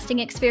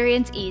podcasting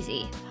experience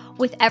easy.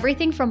 With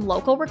everything from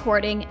local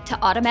recording to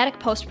automatic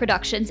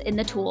post-productions in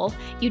the tool,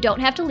 you don't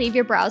have to leave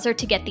your browser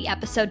to get the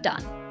episode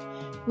done.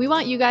 We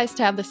want you guys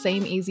to have the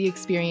same easy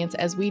experience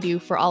as we do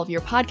for all of your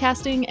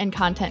podcasting and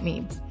content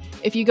needs.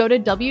 If you go to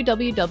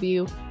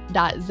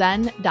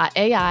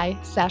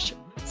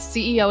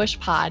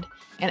www.zen.ai/CEOishPod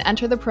and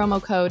enter the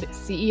promo code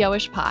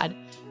CEOishPod,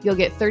 you'll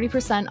get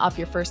 30% off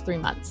your first 3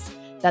 months.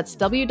 That's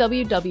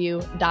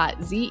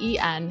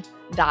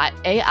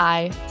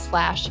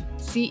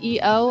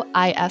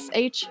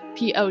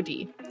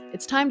www.zen.ai/CEOishPod.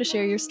 It's time to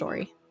share your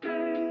story.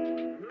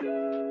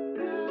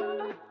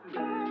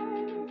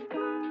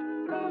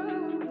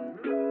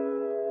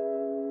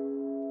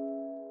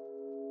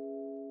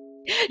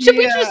 Should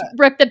we just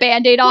rip the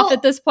Band-Aid off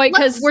at this point?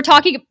 Because we're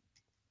talking...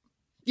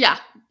 Yeah.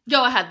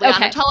 Go ahead, Liana.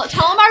 Okay. Tell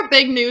them our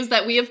big news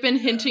that we have been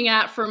hinting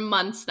at for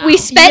months now. We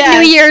spent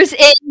New Year's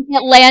in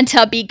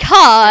Atlanta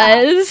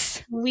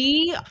because...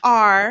 We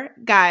are,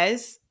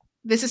 guys,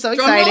 this is so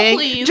Drum exciting. Roll,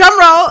 please. Drum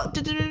roll.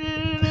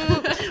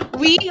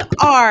 We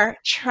are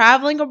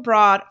traveling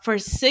abroad for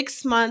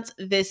 6 months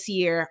this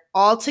year.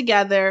 All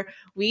together,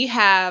 we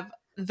have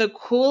the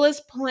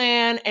coolest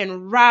plan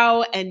and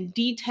route and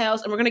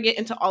details, and we're going to get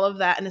into all of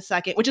that in a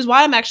second, which is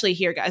why I'm actually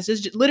here, guys.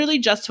 It's literally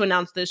just to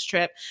announce this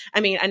trip.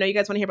 I mean, I know you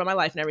guys want to hear about my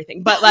life and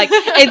everything, but like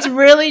it's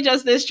really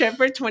just this trip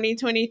for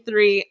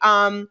 2023.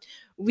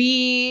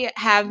 We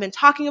have been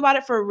talking about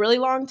it for a really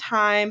long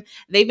time.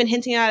 They've been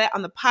hinting at it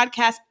on the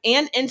podcast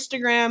and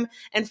Instagram,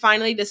 and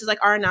finally this is like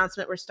our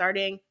announcement. We're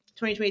starting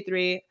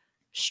 2023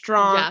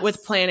 strong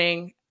with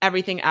planning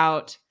everything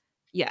out.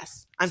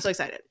 Yes, I'm so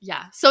excited.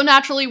 Yeah. So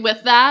naturally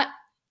with that,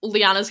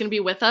 Liana's going to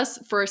be with us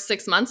for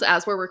 6 months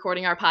as we're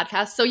recording our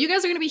podcast. So you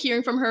guys are going to be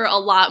hearing from her a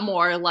lot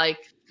more. Like,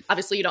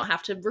 obviously you don't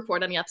have to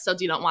record any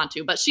episodes you don't want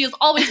to, but she is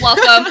always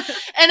welcome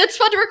and it's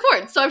fun to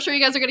record. So I'm sure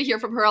you guys are going to hear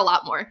from her a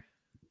lot more.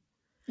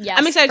 Yes,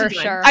 I'm excited for to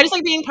join. sure. I just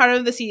like being part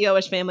of the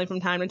CEO-ish family from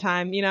time to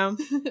time, you know?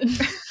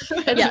 It's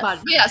fun.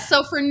 But yeah,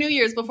 so for New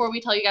Year's, before we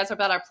tell you guys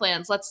about our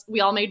plans, we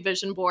all made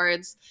vision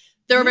boards.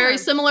 They're very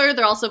similar.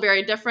 They're also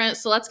very different.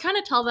 So let's kind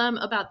of tell them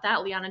about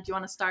that. Liana, do you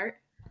want to start?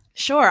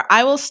 Sure,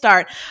 I will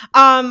start.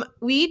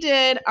 We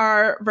did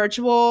our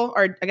virtual,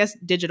 or I guess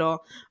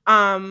digital,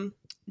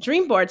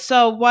 dream board.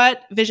 So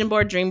what vision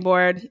board, dream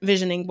board,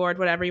 visioning board,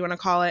 whatever you want to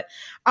call it.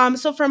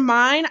 So for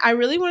mine, I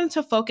really wanted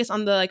to focus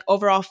on the like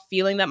overall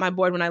feeling that my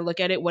board, when I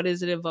look at it, what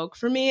does it evoke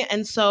for me?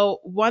 And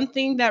so one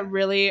thing that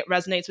really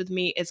resonates with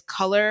me is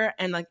color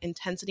and like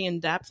intensity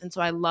and depth. And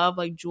so I love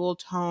like jewel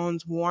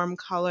tones, warm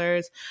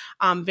colors,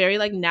 very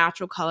like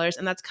natural colors.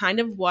 And that's kind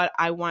of what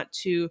I want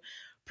to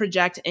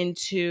project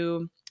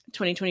into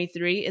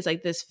 2023 is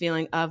like this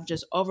feeling of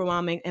just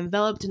overwhelming,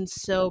 enveloped in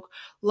silk,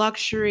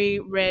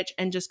 luxury, rich,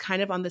 and just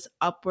kind of on this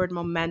upward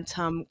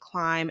momentum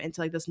climb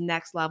into like this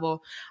next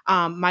level.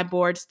 My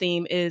board's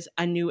theme is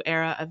a new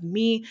era of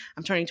me.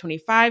 I'm turning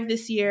 25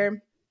 this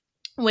year,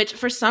 which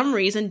for some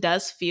reason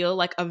does feel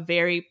like a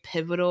very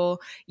pivotal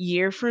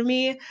year for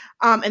me.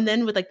 And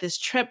then with like this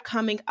trip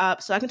coming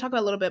up, so I can talk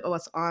about a little bit about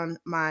what's on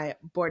my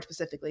board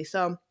specifically.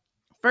 So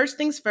first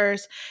things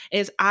first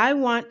is I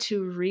want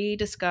to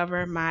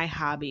rediscover my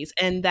hobbies.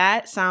 And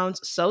that sounds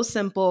so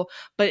simple,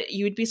 but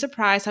you'd be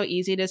surprised how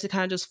easy it is to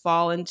kind of just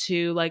fall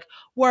into like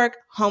work,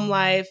 home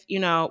life,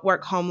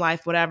 work, home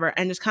life, whatever,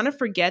 and just kind of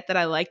forget that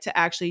I like to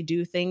actually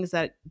do things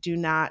that do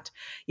not,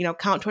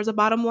 count towards the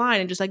bottom line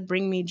and just like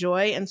bring me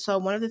joy. And so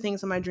one of the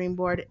things on my dream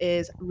board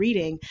is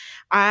reading.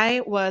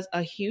 I was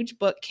a huge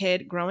book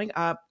kid growing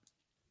up.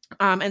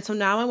 And so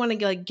now I want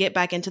to get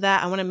back into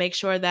that. I want to make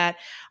sure that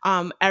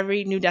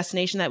every new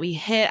destination that we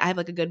hit, I have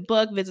like a good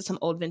book, visit some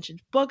old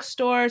vintage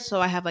bookstores.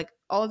 So I have like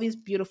all of these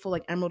beautiful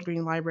like emerald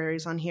green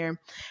libraries on here.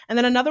 And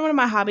then another one of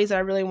my hobbies that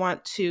I really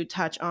want to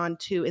touch on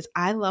too is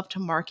I love to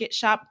market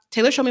shop.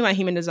 Taylor showed me my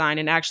human design,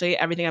 and actually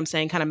everything I'm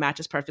saying kind of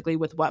matches perfectly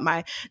with what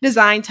my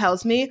design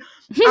tells me.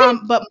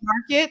 But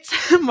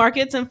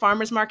markets and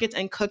farmers markets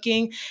and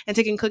cooking and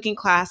taking cooking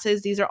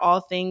classes, these are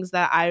all things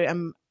that I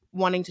am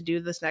wanting to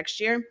do this next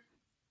year.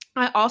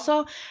 I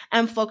also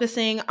am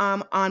focusing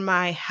on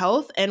my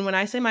health. And when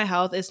I say my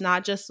health, it's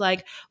not just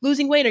like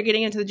losing weight or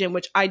getting into the gym,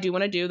 which I do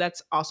want to do.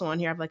 That's also on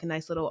here. I have like a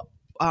nice little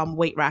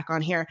weight rack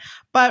on here,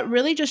 but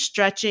really just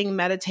stretching,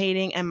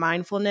 meditating, and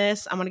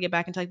mindfulness. I want to get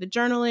back into like the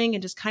journaling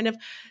and just kind of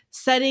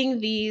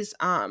setting these,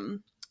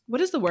 what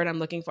is the word I'm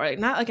looking for? Like,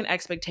 not like an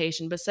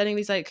expectation, but setting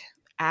these like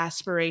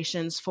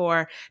aspirations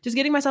for just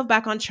getting myself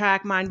back on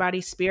track, mind,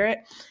 body, spirit.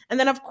 And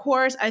then of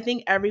course, I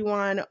think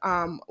everyone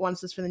wants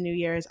this for the New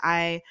Year's.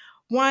 I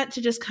want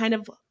to just kind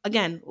of,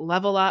 again,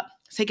 level up,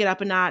 take it up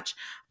a notch.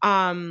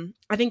 I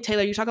think,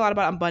 Taylor, you talk a lot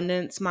about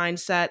abundance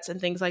mindsets and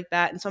things like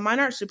that. And so mine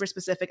aren't super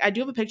specific. I do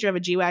have a picture of a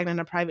G-Wagon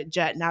and a private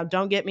jet. Now,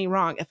 don't get me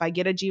wrong. If I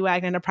get a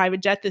G-Wagon and a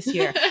private jet this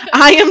year,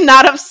 I am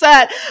not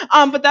upset.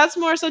 But that's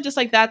more so just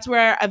like that's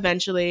where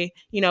eventually,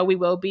 we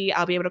will be.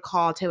 I'll be able to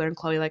call Taylor and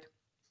Chloe like,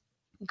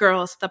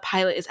 girls, the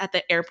pilot is at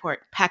the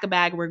airport. Pack a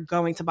bag. We're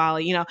going to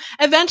Bali.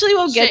 Eventually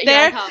we'll get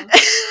there.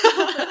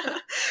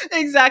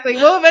 Exactly.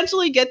 We'll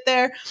eventually get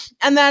there.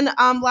 And then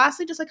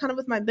lastly, just like kind of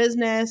with my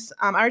business,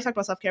 I already talked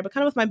about self-care, but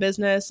kind of with my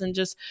business and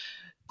just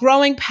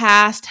growing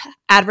past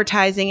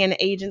advertising and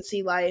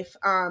agency life.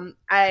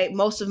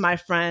 Most of my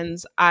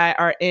friends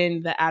are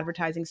in the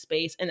advertising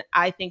space, and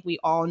I think we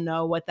all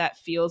know what that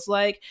feels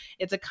like.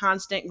 It's a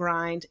constant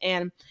grind.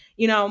 And,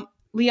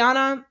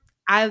 Liana,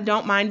 I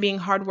don't mind being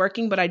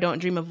hardworking, but I don't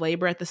dream of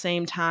labor at the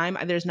same time.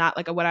 There's not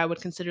like what I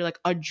would consider like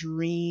a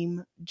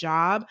dream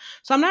job.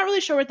 So I'm not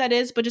really sure what that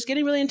is, but just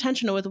getting really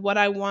intentional with what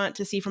I want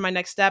to see for my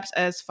next steps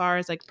as far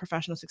as like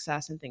professional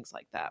success and things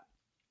like that.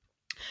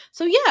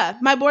 So yeah,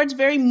 my board's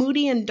very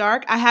moody and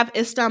dark. I have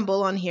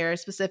Istanbul on here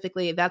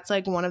specifically. That's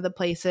like one of the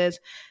places.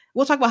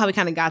 We'll talk about how we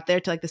kind of got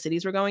there to like the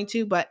cities we're going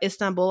to, but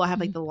Istanbul, I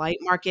have like the light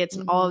markets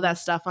and all of that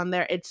stuff on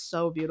there. It's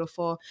so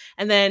beautiful.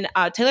 And then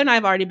Taylor and I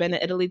have already been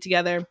to Italy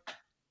together.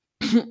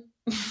 We've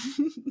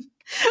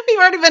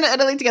already been to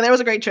Italy together. It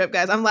was a great trip,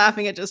 guys. I'm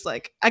laughing at just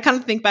like, I kind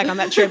of think back on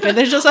that trip and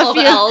there's just a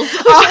few L's.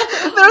 There's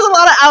a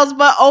lot of L's,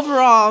 but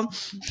overall,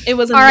 it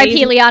was amazing.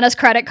 R.I.P. Liana's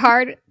credit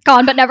card.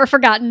 Gone but never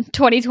forgotten.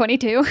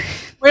 2022.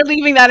 We're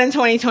leaving that in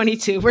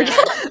 2022. We're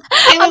just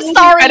I'm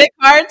sorry. Credit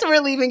cards.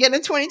 We're leaving it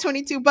in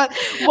 2022. But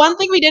one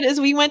thing we did is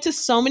we went to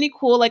so many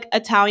cool like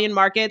Italian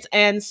markets.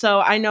 And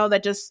so I know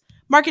that just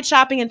market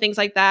shopping and things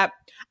like that,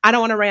 I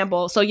don't want to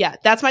ramble. So yeah,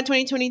 that's my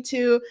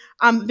 2022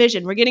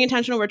 vision. We're getting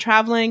intentional, we're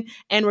traveling,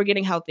 and we're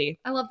getting healthy.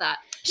 I love that.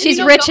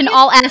 She's rich in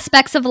all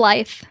aspects of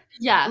life.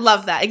 Yeah.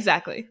 Love that.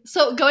 Exactly.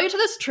 So going to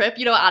this trip,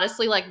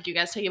 honestly, like, do you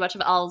guys take a bunch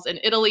of L's in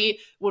Italy?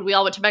 When we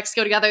all went to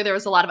Mexico together, there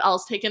was a lot of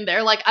L's taken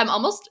there. Like, I'm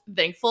almost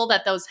thankful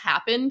that those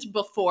happened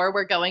before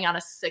we're going on a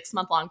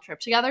 6-month-long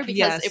trip together.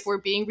 Because if we're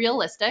being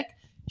realistic,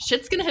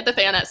 shit's going to hit the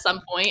fan at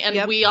some point.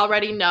 And we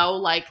already know,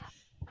 like,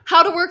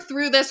 how to work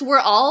through this. We're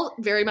all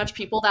very much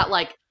people that,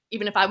 like,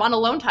 even if I want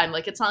alone time,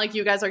 like, it's not like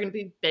you guys are going to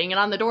be banging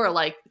on the door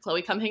like,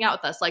 Chloe, come hang out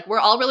with us. Like, we're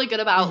all really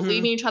good about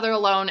leaving each other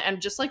alone and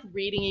just, like,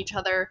 reading each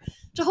other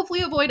to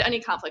hopefully avoid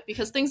any conflict,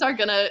 because things are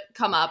going to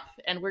come up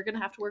and we're going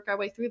to have to work our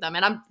way through them.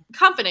 And I'm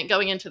confident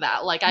going into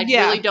that. Like, I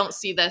really don't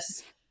see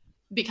this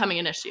becoming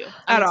an issue.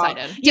 I'm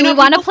excited. Do we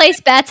want to place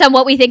bets on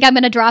what we think I'm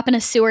going to drop in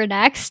a sewer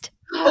next?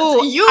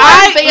 Oh, you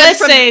are banned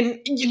from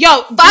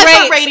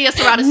 5-foot radius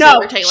around a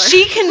sewer, Taylor.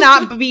 She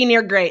cannot be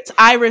near grates.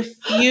 I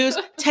refuse.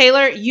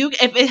 Taylor,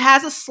 if it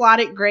has a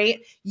slotted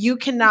grate, you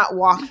cannot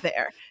walk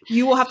there.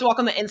 You will have to walk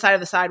on the inside of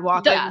the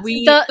sidewalk.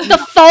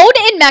 The phone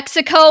in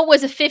Mexico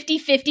was a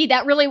 50-50.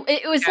 That really,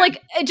 it was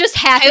like, it just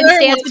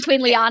happenstance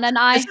between Liana and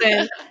I.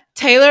 Listen,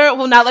 Taylor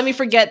will not let me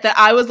forget that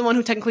I was the one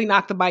who technically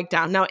knocked the bike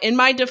down. Now, in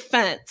my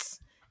defense,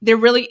 there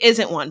really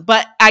isn't one,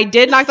 but I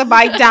did knock the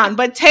bike down.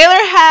 But Taylor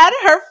had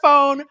her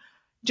phone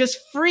just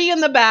free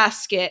in the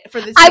basket for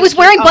this. I was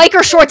wearing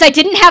biker shorts. I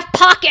didn't have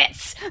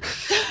pockets.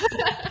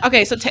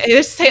 Okay, so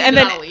and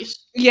then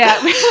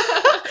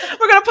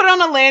we're gonna put it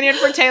on a lanyard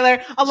for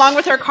Taylor along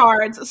with her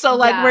cards. So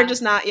we're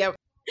just not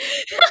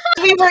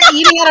we were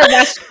eating at a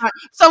restaurant.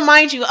 So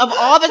mind you, of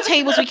all the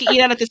tables we could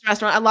eat at this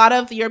restaurant, a lot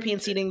of European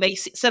seating, they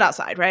sit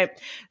outside, right?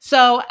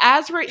 So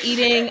as we're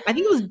eating, I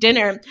think it was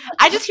dinner,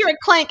 I just hear a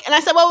clank and I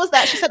said, what was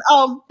that? She said,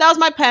 oh, that was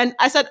my pen.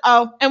 I said,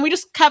 oh, and we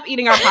just kept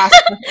eating our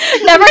pasta.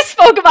 Never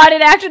spoke about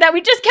it after that.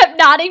 We just kept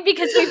nodding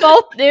because we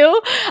both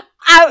knew.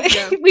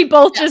 We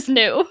both just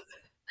knew.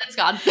 It's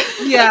gone.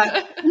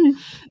 Yeah.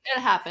 It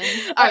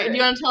happens. All right. Do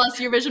you want to tell us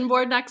your vision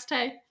board next,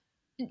 Tay?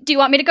 Do you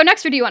want me to go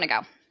next or do you want to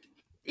go?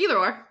 Either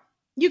or.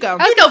 You go.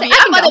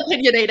 I'm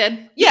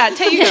unopinionated. Yeah,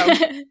 Tay, you go.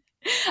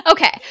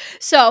 Okay,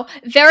 so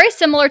very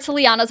similar to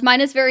Liana's.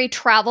 Mine is very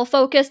travel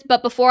focused,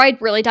 but before I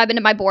really dive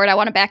into my board, I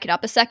want to back it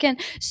up a second.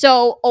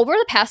 So over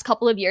the past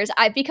couple of years,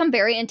 I've become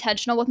very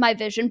intentional with my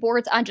vision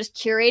boards on just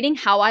curating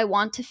how I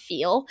want to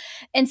feel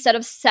instead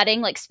of setting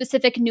like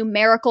specific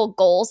numerical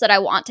goals that I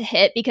want to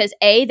hit, because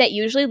A, that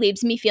usually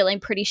leaves me feeling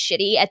pretty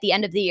shitty at the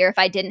end of the year if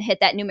I didn't hit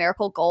that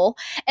numerical goal.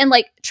 And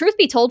like, truth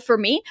be told, for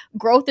me,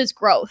 growth is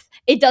growth.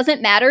 It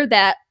doesn't matter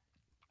that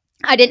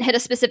I didn't hit a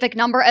specific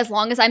number as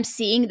long as I'm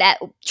seeing that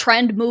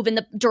trend move in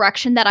the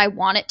direction that I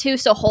want it to.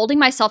 So holding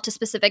myself to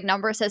specific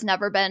numbers has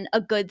never been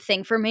a good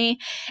thing for me.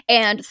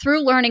 And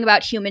through learning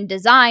about human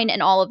design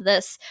and all of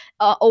this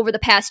over the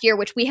past year,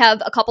 which we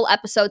have a couple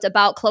episodes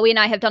about, Chloe and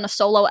I have done a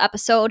solo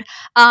episode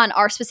on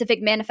our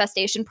specific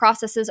manifestation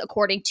processes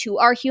according to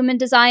our human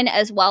design,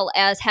 as well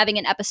as having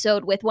an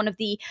episode with one of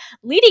the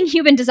leading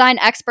human design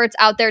experts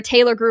out there,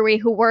 Taylor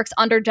Gruey, who works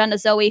under Jenna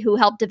Zoe, who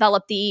helped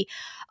develop the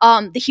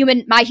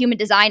My Human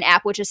Design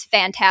app, which is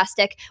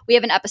fantastic. We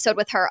have an episode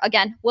with her.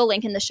 Again, we'll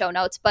link in the show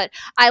notes, but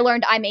I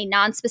learned I'm a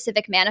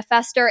non-specific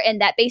manifester, and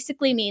that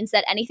basically means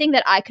that anything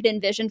that I could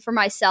envision for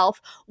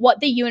myself, what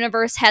the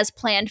universe has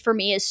planned for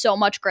me is so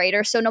much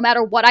greater. So no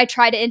matter what I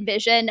try to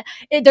envision,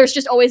 there's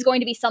just always going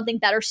to be something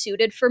better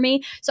suited for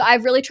me. So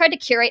I've really tried to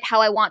curate how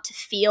I want to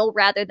feel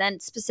rather than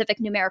specific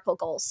numerical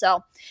goals.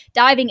 So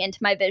diving into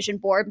my vision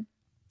board,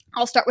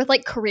 I'll start with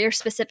like career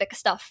specific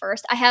stuff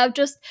first. I have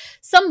just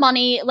some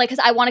money, like,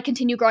 because I want to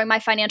continue growing my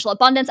financial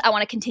abundance. I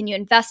want to continue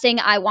investing.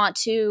 I want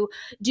to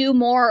do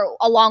more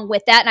along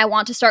with that. And I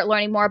want to start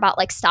learning more about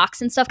like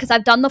stocks and stuff, because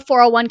I've done the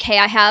 401k.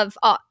 I have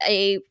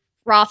a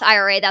Roth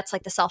IRA. That's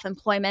like the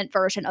self-employment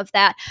version of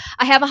that.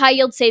 I have a high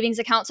yield savings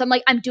account. So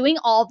I'm doing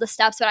all of the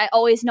steps, but I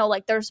always know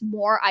like there's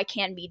more I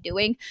can be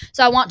doing.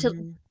 So I want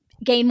to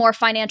gain more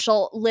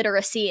financial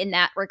literacy in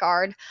that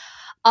regard.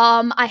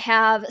 I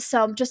have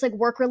some just like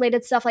work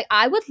related stuff. Like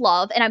I would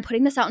love, and I'm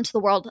putting this out into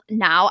the world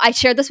now. I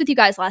shared this with you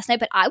guys last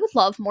night, but I would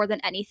love more than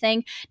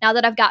anything, now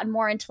that I've gotten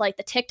more into like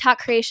the TikTok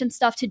creation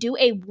stuff, to do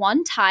a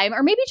one time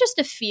or maybe just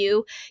a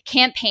few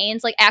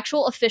campaigns, like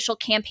actual official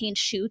campaign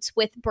shoots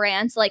with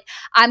brands. Like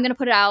I'm going to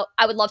put it out.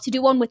 I would love to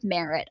do one with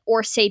Merit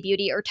or Say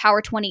Beauty or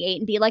Tower 28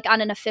 and be like on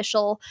an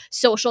official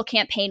social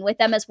campaign with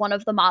them as one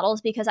of the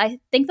models, because I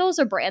think those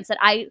are brands that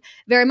I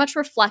very much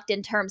reflect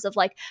in terms of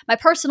like my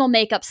personal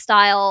makeup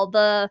style,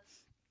 the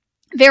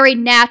very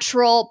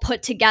natural,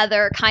 put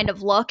together kind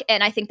of look.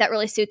 And I think that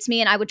really suits me.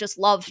 And I would just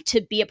love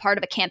to be a part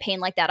of a campaign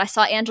like that. I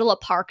saw Angela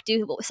Park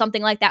do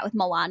something like that with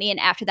Milani.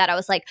 And after that, I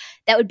was like,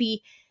 that would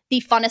be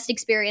the funnest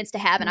experience to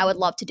have, and I would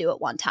love to do it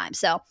one time.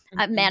 So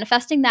I'm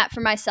manifesting that for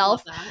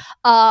myself.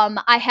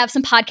 I have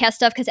some podcast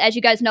stuff because, as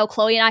you guys know,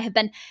 Chloe and I have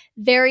been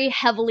very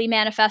heavily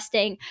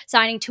manifesting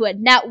signing to a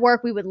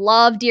network. We would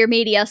love Dear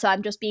Media, so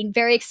I'm just being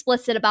very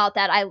explicit about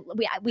that.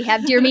 We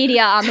have Dear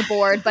Media on the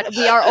board, but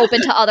we are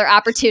open to other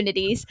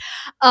opportunities.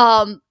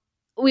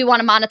 We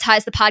want to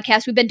monetize the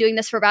podcast. We've been doing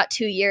this for about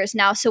 2 years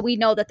now, so we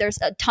know that there's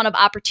a ton of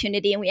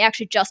opportunity, and we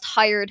actually just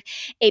hired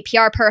a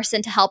PR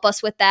person to help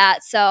us with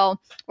that. So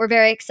we're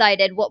very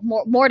excited.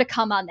 More to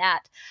come on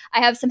that.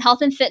 I have some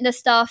health and fitness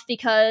stuff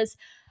because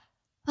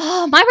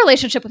my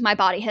relationship with my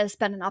body has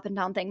been an up and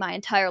down thing my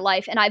entire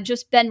life, and I've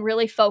just been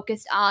really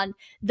focused on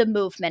the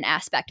movement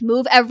aspect.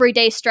 Move every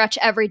day, stretch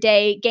every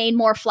day, gain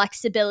more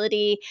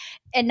flexibility,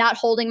 and not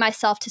holding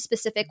myself to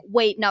specific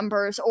weight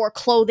numbers or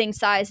clothing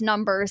size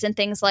numbers and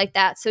things like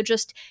that. So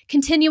just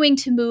continuing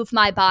to move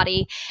my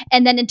body.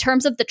 And then in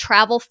terms of the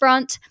travel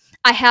front,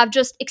 I have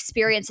just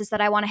experiences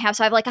that I want to have.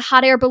 So I have like a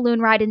hot air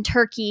balloon ride in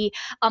Turkey.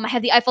 I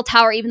have the Eiffel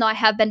Tower, even though I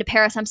have been to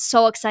Paris. I'm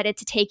so excited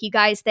to take you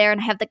guys there.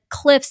 And I have the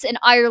cliffs in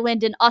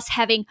Ireland, and us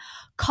having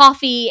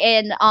coffee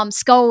and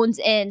scones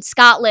in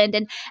Scotland,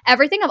 and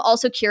everything I've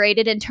also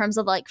curated in terms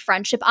of like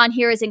friendship on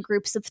here is in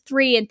groups of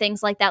 3 and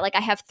things like that. Like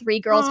I have 3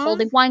 girls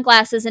holding wine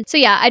glasses. And so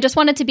yeah, I just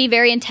wanted to be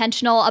very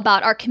intentional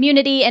about our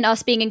community and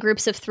us being in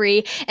groups of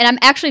 3. And I'm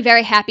actually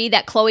very happy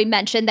that Chloe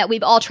mentioned that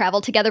we've all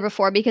traveled together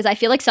before, because I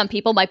feel like some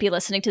people might be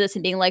listening to this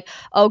and being like,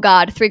 oh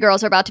God, 3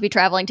 girls are about to be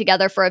traveling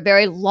together for a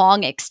very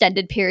long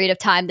extended period of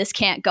time. This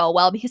can't go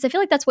well, because I feel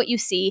like that's what you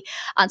see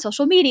on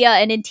social media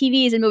and in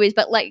TVs and movies.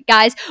 But like,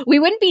 guys, we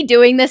wouldn't be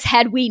doing this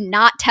had we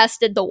not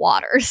tested the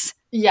waters.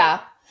 Yeah.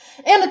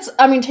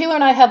 And Taylor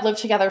and I have lived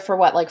together for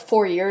like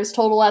 4 years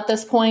total at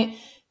this point.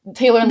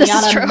 Taylor and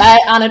Liana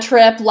met on a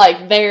trip.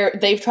 Like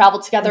they've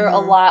traveled together a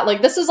lot.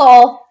 Like this is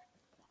all,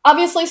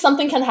 obviously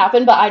something can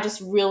happen, but I just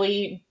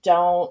really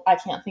I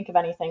can't think of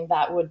anything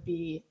that would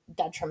be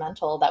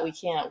detrimental that we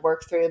can't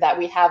work through, that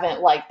we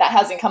haven't that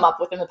hasn't come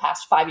up within the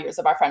past 5 years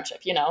of our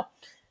friendship, you know?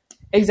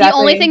 Exactly. The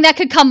only thing that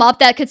could come up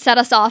that could set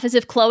us off is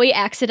if Chloe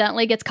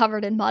accidentally gets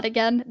covered in mud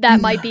again. That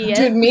might be it.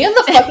 Dude, me in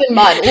the fucking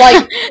mud.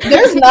 Like,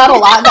 there's not a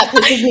lot that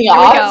pisses me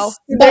off.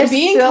 But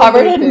being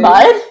covered in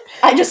mud,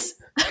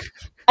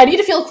 I need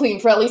to feel clean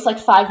for at least like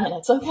 5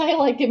 minutes, okay?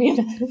 Like, give me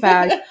a minute.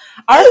 Fact.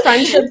 Our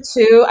friendship,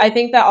 too, I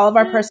think that all of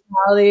our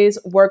personalities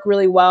work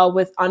really well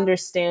with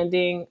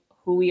understanding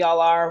who we all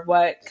are,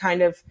 what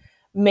kind of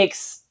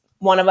makes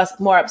one of us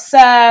more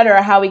upset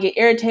or how we get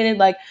irritated.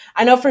 Like,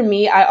 I know for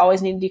me, I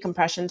always need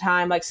decompression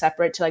time, like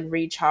separate to like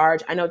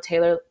recharge. I know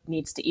Taylor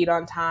needs to eat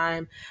on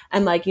time,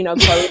 and like, you know,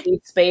 Chloe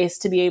needs space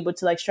to be able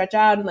to like stretch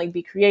out and like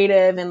be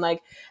creative and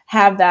like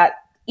have that,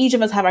 each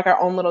of us have like our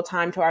own little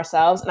time to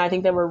ourselves. And I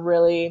think that we're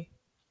really,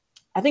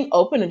 I think,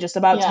 open and just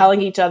about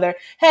telling each other,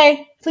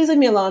 hey, please leave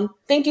me alone.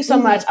 Thank you so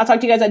much. I'll talk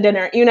to you guys at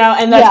dinner, you know,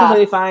 and that's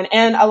completely fine.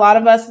 And a lot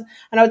of us,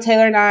 I know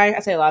Taylor and I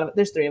say a lot of,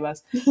 there's 3 of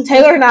us.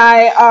 Taylor and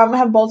I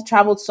have both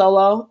traveled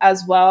solo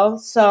as well.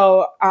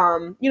 So,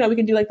 you know, we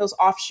can do like those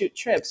offshoot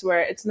trips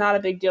where it's not a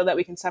big deal that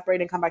we can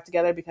separate and come back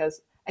together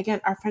because,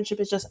 again, our friendship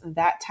is just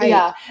that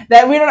tight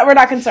that we're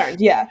not concerned.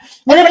 Yeah.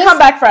 We're going to come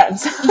back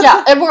friends.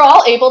 And we're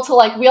all able to,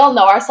 like, we all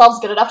know ourselves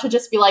good enough to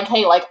just be like,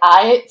 hey, like,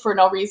 I, for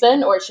no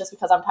reason, or it's just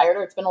because I'm tired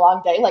or it's been a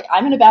long day, like,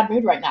 I'm in a bad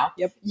mood right now.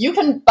 Yep. You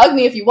can bug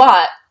me if you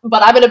want,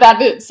 but I'm in a bad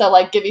mood. So,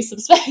 like, give me some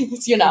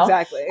space, you know?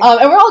 Exactly.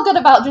 And we're all good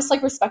about just,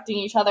 like, respecting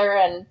each other.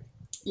 And,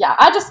 yeah,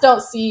 I just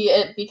don't see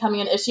it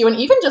becoming an issue. And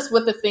even just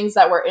with the things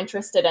that we're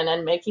interested in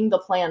and making the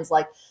plans,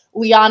 like,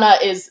 Liana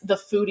is the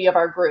foodie of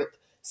our group.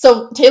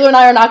 So Taylor and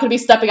I are not going to be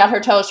stepping on her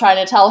toes trying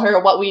to tell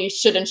her what we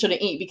should and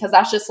shouldn't eat, because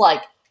that's just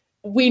like,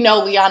 we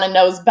know Liana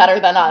knows better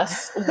than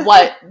us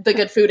what the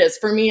good food is.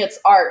 For me, it's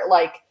art.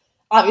 Like,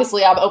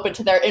 obviously I'm open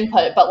to their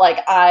input, but like,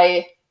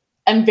 I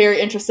am very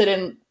interested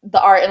in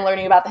the art and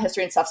learning about the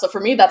history and stuff. So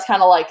for me, that's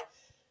kind of like,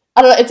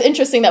 I don't know, it's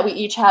interesting that we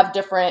each have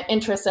different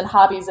interests and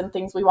hobbies and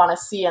things we want to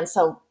see. And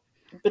so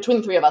between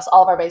the 3 of us,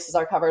 all of our bases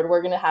are covered.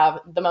 We're going to have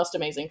the most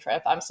amazing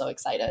trip. I'm so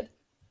excited.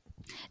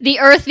 The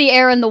earth, the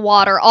air, and the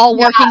water all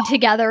working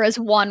together as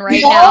one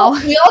now.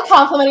 We all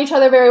complement each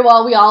other very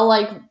well. We all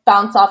like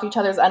bounce off each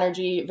other's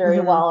energy very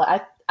well.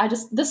 I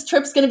just, this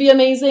trip's going to be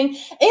amazing.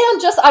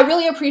 And just, I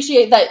really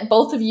appreciate that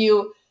both of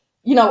you,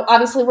 you know,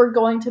 obviously we're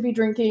going to be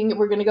drinking.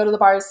 We're going to go to the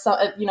bars,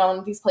 you know,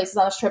 in these places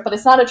on this trip, but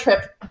it's not a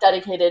trip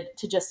dedicated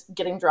to just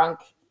getting drunk.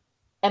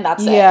 And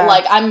that's it.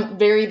 Like, I'm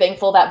very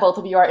thankful that both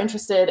of you are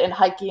interested in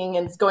hiking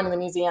and going to the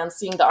museum,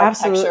 seeing the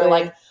architecture,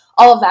 like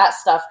all of that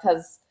stuff.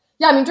 Because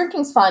yeah, I mean,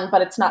 drinking's fun,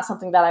 but it's not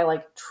something that I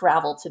like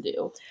travel to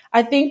do.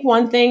 I think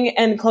one thing,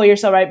 and Chloe, you're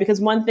so right,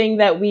 because one thing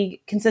that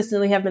we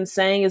consistently have been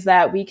saying is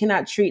that we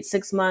cannot treat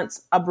 6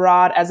 months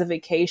abroad as a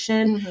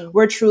vacation.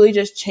 We're truly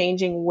just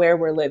changing where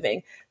we're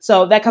living.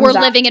 So that comes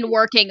We're living and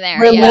working there.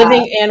 We're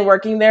living and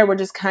working there. We're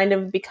just kind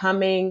of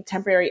becoming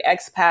temporary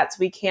expats.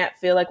 We can't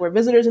feel like we're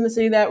visitors in the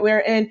city that we're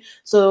in.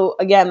 So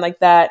again, like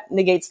that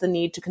negates the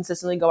need to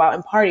consistently go out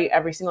and party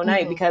every single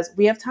night because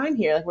we have time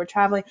here. Like, we're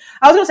traveling.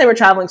 I was going to say we're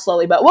traveling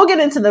slowly, but we'll get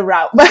into the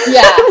route. But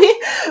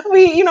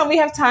we you know, we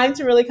have time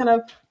to really kind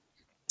of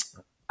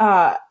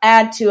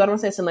add to, I don't want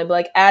to say assimilar, but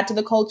like add to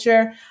the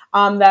culture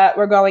that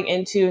we're going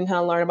into and kind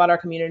of learn about our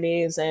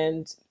communities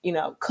and, you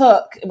know,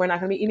 cook. We're not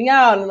going to be eating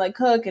out and like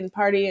cook and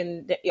party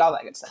and all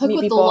that good stuff. Cook Meet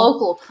with people. the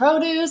local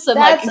produce and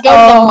That's, like go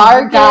to the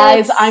markets.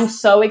 Guys, I'm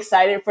so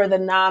excited for the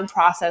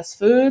non-processed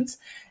foods.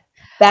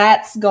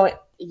 That's going...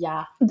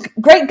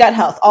 Great gut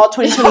health, all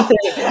 2023.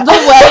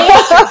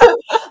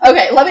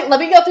 Okay, let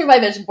me go through my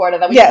vision board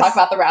and then we can talk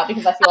about the route,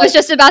 because I feel I was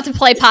just about to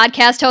play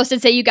podcast host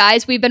and say, you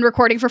guys, we've been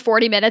recording for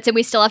 40 minutes and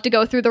we still have to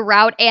go through the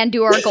route and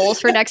do our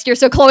goals for next year.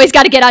 So Chloe's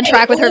got to get on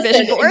track with her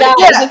vision board.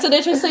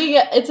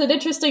 It's an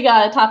interesting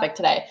topic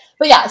today.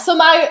 But yeah, so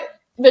my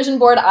vision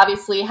board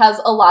obviously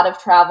has a lot of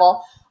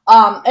travel.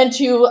 And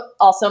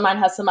also mine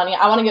has some money.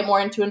 I want to get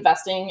more into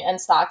investing and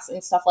stocks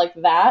and stuff like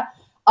that.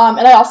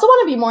 And I also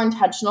want to be more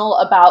intentional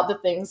about the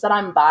things that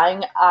I'm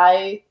buying.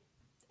 I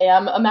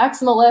am a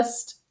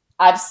maximalist.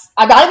 I'm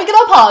not even going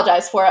to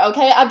apologize for it,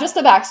 okay? I'm just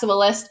a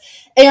maximalist.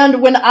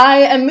 And when I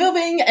am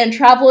moving and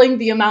traveling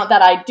the amount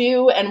that I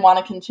do and want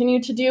to continue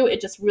to do,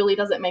 it just really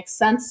doesn't make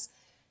sense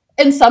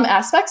in some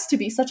aspects to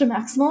be such a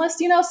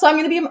maximalist, you know? So I'm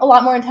going to be a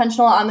lot more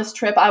intentional on this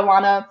trip.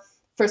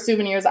 For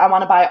souvenirs, I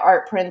want to buy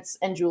art prints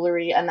and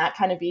jewelry, and that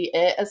kind of be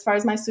it as far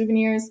as my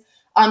souvenirs.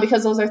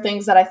 Because those are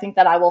things that I think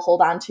that I will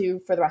hold on to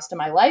for the rest of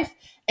my life.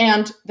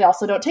 And they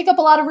also don't take up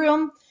a lot of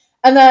room.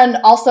 And then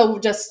also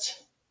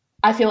just,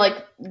 I feel like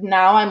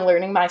now I'm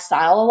learning my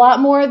style a lot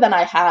more than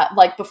I had.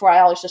 Like, before, I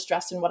always just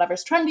dressed in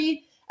whatever's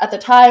trendy at the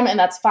time, and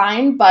that's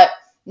fine. But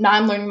now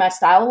I'm learning my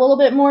style a little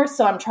bit more.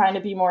 So I'm trying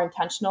to be more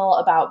intentional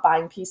about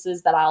buying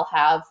pieces that I'll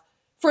have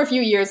for a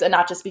few years, and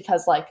not just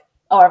because like,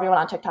 oh, everyone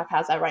on TikTok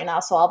has that right now,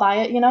 so I'll buy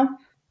it, you know?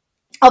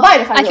 I'll buy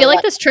it if I feel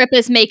like this trip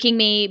is making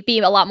me be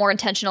a lot more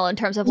intentional in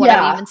terms of what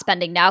I'm even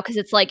spending now, because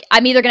it's like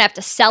I'm either going to have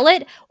to sell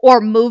it or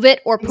move it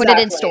or put it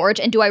in storage,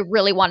 and do I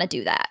really want to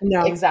do that?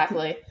 No.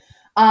 Exactly.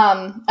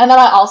 And then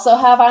I also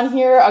have on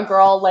here a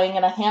girl laying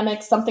in a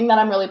hammock. Something that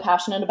I'm really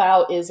passionate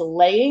about is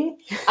laying.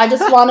 I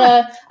don't want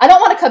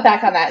to cut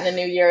back on that in the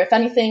new year. If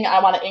anything,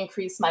 I want to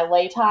increase my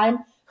lay time,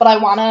 but I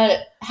want to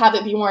have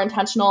it be more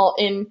intentional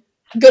in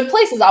good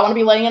places. I want to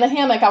be laying in a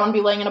hammock. I want to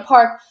be laying in a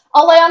park.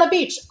 I'll lay on a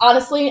beach.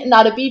 Honestly,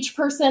 not a beach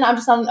person. I'm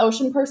just not an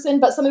ocean person.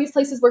 But some of these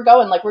places we're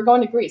going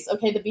to Greece.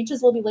 Okay, the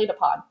beaches will be laid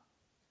upon.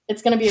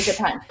 It's going to be a good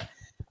time.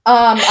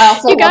 I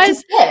also you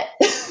guys,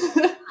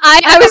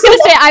 I was going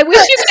to say, I wish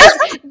you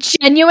guys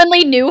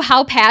genuinely knew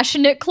how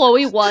passionate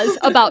Chloe was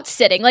about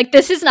sitting. Like,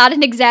 this is not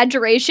an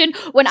exaggeration.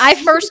 When I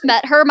first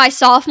met her, my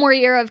sophomore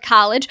year of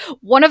college,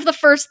 one of the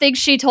first things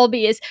she told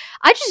me is,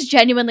 I just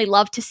genuinely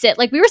love to sit.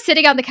 Like, we were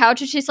sitting on the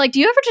couch and she's like, do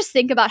you ever just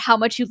think about how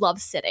much you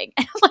love sitting?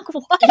 And I'm like,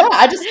 what? Yeah,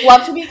 I just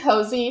love to be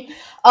cozy.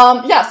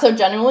 So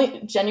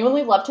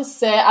genuinely love to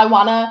sit. I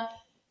want to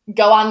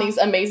go on these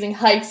amazing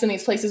hikes in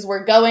these places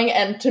we're going.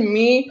 And to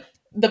me,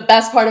 the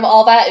best part of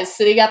all that is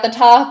sitting at the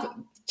top,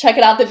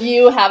 checking out the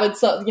view, having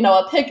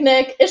a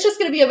picnic. It's just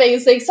going to be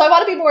amazing. So I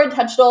want to be more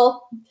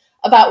intentional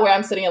about where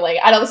I'm sitting and laying.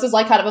 I know this is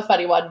like kind of a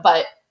funny one,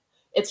 but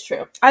it's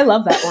true. I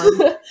love that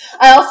one.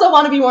 I also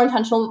want to be more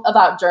intentional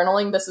about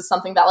journaling. This is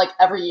something that like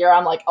every year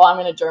I'm like, oh, I'm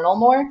going to journal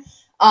more.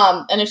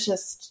 And it's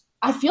just,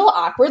 I feel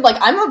awkward. Like,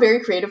 I'm a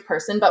very creative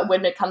person, but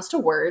when it comes to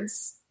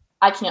words,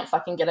 I can't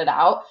fucking get it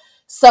out.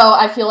 So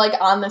I feel like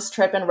on this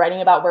trip and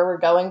writing about where we're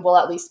going will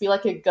at least be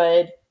like a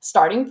good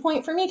starting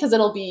point for me, because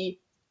it'll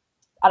be,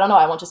 I don't know,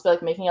 I won't just be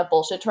like making up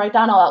bullshit to write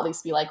down. I'll at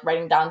least be like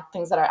writing down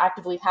things that are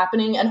actively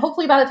happening. And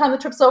hopefully by the time the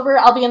trip's over,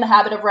 I'll be in the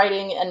habit of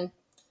writing and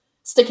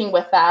sticking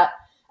with that.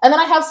 And then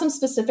I have some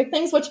specific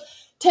things, which,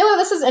 Taylor,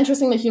 this is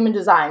interesting, the human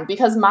design,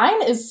 because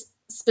mine is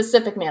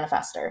specific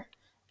manifester.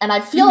 And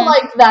I feel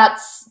like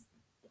that's,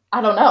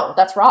 I don't know,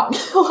 that's wrong.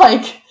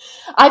 Like,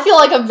 I feel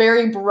like a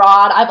very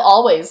broad, I've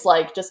always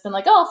like just been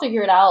like, oh, I'll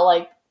figure it out.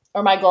 Like,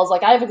 or my goals,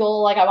 like I have a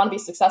goal, like I want to be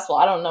successful.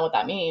 I don't know what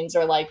that means.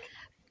 Or like,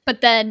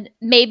 but then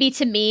maybe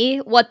to me,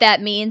 what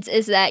that means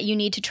is that you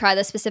need to try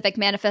the specific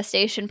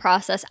manifestation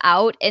process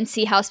out and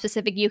see how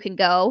specific you can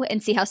go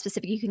and see how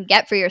specific you can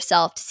get for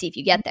yourself to see if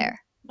you get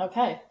there.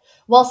 Okay.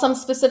 Well, some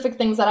specific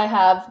things that I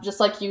have, just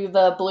like you,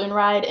 the balloon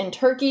ride in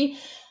Turkey.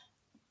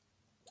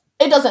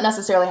 It doesn't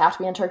necessarily have to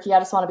be in Turkey. I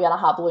just want to be on a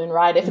hot balloon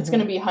ride. If it's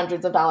going to be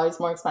hundreds of dollars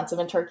more expensive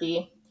in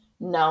Turkey,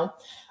 no.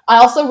 I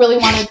also really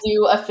want to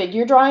do a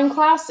figure drawing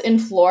class in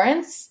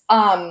Florence.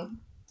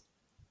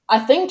 I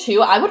think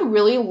too, I would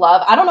really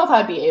love, I don't know if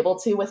I'd be able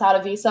to without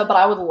a visa, but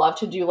I would love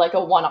to do like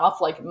a one-off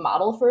like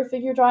model for a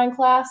figure drawing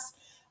class.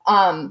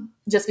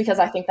 Just because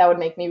I think that would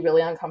make me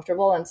really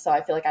uncomfortable. And so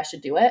I feel like I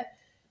should do it.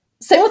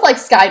 Same with like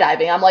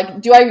skydiving. I'm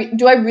like, do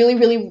I really,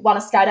 really want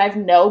to skydive?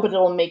 No, but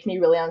it'll make me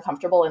really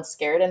uncomfortable and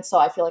scared. And so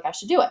I feel like I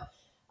should do it.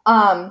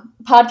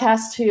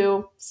 Podcast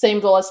too,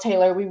 same goal as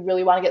Taylor. We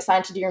really want to get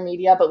signed to Dear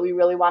Media, but we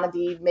really want to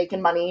be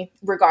making money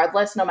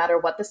regardless, no matter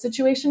what the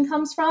situation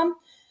comes from.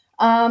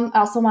 I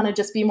also want to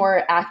just be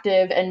more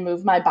active and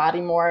move my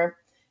body more.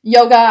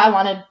 Yoga, I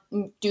want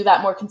to do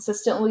that more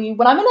consistently.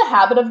 When I'm in a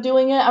habit of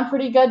doing it, I'm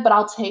pretty good, but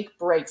I'll take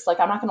breaks. Like,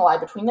 I'm not going to lie,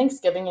 between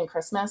Thanksgiving and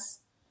Christmas,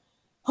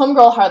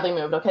 homegirl hardly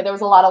moved, okay? There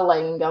was a lot of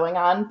laying going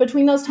on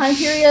between those time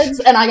periods,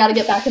 and I got to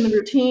get back in the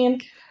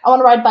routine. I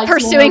want to ride bikes.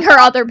 Pursuing her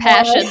other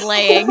passion,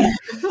 laying.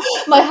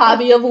 My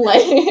hobby of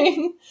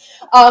laying.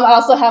 I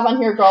also have on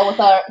here, girl with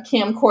a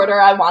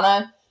camcorder. I want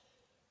to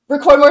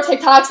record more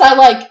TikToks. I,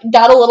 like,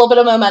 got a little bit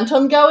of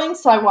momentum going,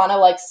 so I want to,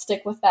 like,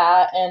 stick with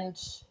that and,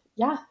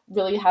 yeah,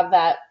 really have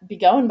that be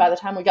going by the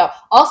time we go.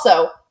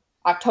 Also,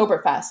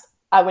 Oktoberfest.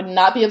 I would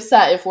not be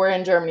upset if we're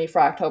in Germany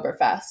for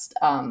Oktoberfest.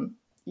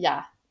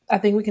 Yeah. I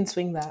think we can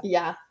swing that.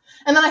 Yeah.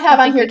 And then I have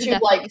on here too,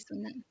 like,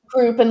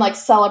 group and like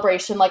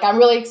celebration. Like, I'm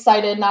really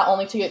excited not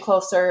only to get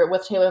closer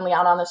with Taylor and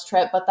Liana on this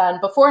trip, but then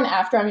before and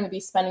after, I'm going to be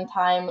spending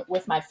time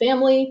with my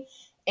family.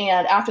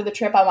 And after the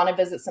trip, I want to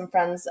visit some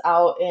friends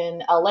out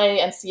in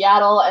LA and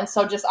Seattle. And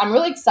so just, I'm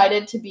really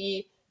excited to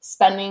be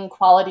spending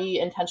quality,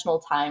 intentional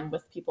time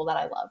with people that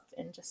I love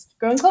and just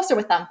growing closer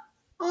with them.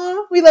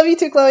 Oh, we love you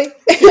too, Chloe.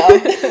 Yeah.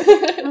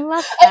 I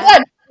love that. I'm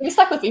glad you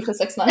stuck with me for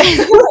 6 months.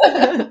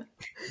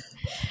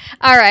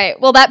 All right.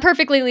 Well, that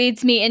perfectly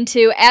leads me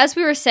into, as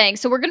we were saying,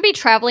 so we're going to be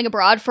traveling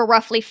abroad for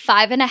roughly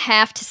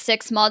 5.5 to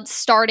 6 months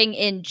starting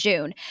in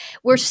June.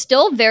 We're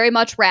still very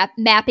much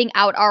mapping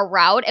out our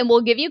route, and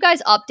we'll give you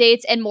guys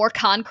updates and more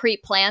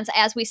concrete plans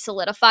as we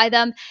solidify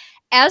them.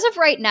 As of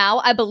right now,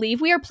 I believe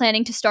we are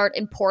planning to start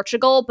in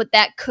Portugal, but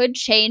that could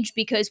change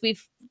because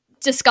we've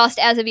discussed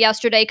as of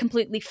yesterday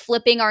completely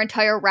flipping our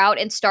entire route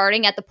and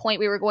starting at the point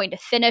we were going to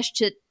finish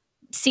to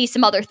see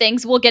some other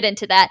things. We'll get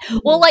into that. Mm-hmm.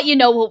 We'll let you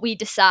know what we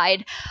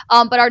decide.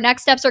 But our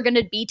next steps are going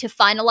to be to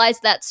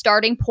finalize that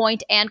starting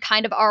point and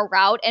kind of our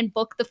route and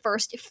book the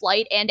first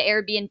flight and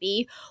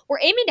Airbnb. We're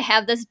aiming to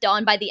have this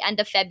done by the end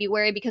of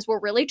February because we're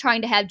really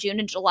trying to have June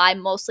and July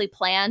mostly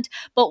planned,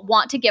 but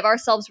want to give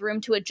ourselves room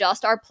to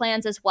adjust our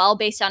plans as well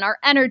based on our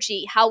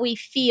energy, how we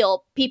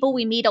feel, people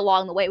we meet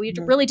along the way. We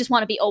really just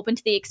want to be open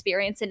to the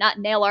experience and not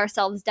nail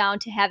ourselves down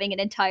to having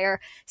an entire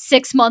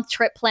 6-month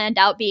trip planned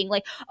out being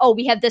like, oh,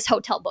 we have this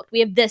hotel booked.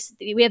 We have this.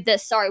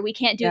 Sorry, we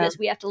can't do this.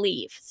 We have to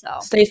leave. So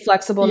stay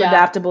flexible and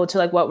adaptable to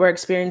like what we're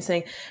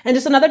experiencing. And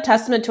just another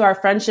testament to our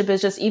friendship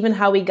is just even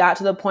how we got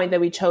to the point that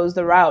we chose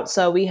the route.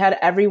 So we had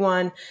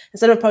everyone,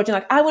 instead of approaching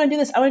like, I want to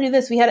do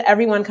this, we had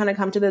everyone kind of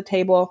come to the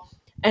table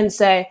and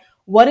say,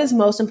 what is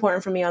most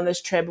important for me on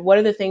this trip? What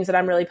are the things that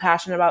I'm really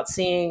passionate about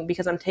seeing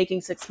because I'm taking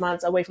 6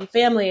 months away from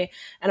family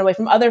and away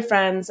from other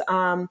friends,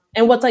 and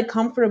what's like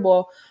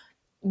comfortable.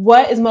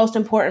 what is most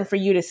important for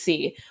you to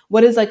see?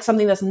 What is like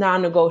something that's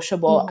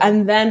non-negotiable?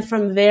 And then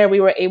from there, we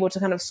were able to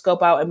kind of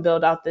scope out and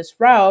build out this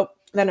route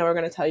that we're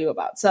going to tell you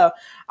about. So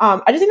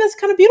I just think that's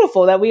kind of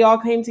beautiful that we all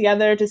came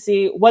together to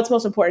see what's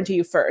most important to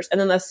you first. And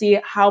then let's see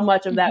how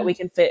much of that we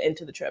can fit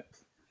into the trip.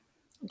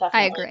 Definitely.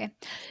 I agree.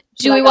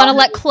 Do we want to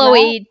let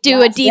Chloe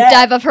do a deep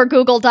dive of her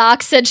Google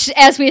Docs? Since,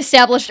 as we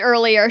established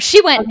earlier,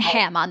 she went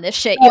ham on this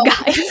shit, you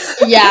guys.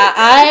 Yeah,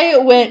 I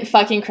went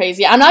fucking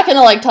crazy. I'm not going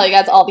to like tell you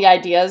guys all the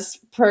ideas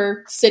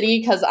per city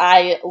because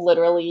I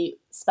literally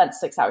spent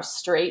 6 hours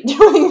straight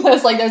doing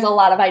this. Like, there's a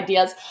lot of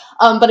ideas.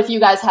 But if you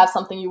guys have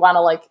something you want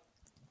to like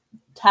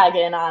tag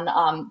in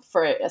on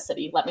for a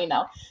city, let me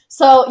know.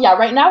 So yeah,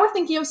 right now we're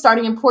thinking of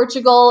starting in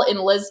Portugal, in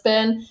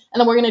Lisbon, and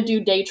then we're going to do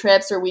day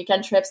trips or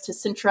weekend trips to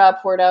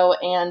Sintra, Porto,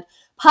 and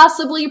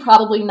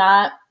probably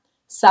not,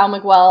 São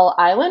Miguel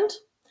Island.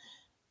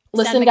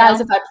 Listen,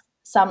 guys,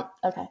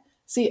 okay.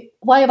 See,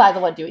 why am I the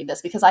one doing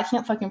this? Because I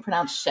can't fucking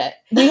pronounce shit.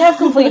 We have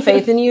complete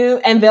faith in you,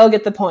 and they'll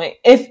get the point.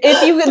 If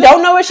you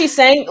don't know what she's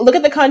saying, look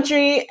at the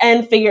country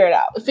and figure it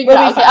out. Okay.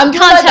 I'm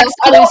context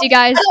clues, you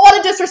guys. I don't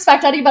want to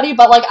disrespect anybody,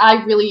 but like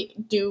I really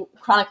do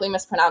chronically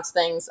mispronounce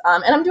things,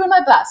 and I'm doing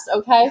my best.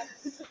 Okay.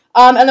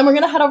 And then we're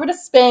gonna head over to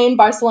Spain,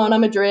 Barcelona,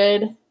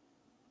 Madrid,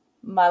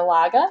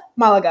 Malaga,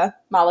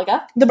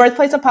 the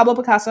birthplace of Pablo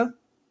Picasso.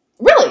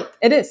 Really?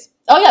 It is.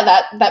 Oh yeah,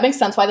 that makes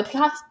sense why the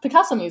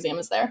Picasso Museum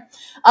is there.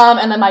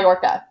 And then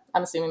Mallorca.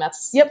 I'm assuming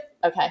that's... Yep.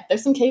 Okay.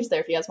 There's some caves there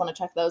if you guys want to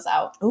check those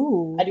out.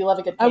 Ooh. I do love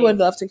a good cave. I would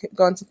love to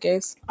go on some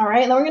caves. All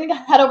right, and then we're going to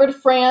head over to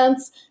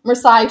France,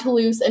 Marseille,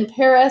 Toulouse, and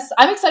Paris.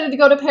 I'm excited to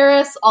go to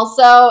Paris.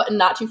 Also,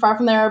 not too far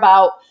from there,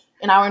 about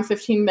an hour and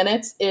 15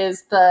 minutes,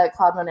 is the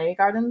Claude Monet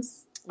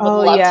Gardens. Would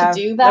love to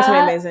do that. That's going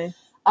to be amazing.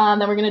 Then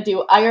we're going to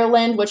do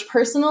Ireland, which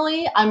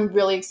personally I'm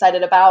really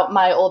excited about.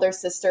 My older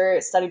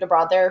sister studied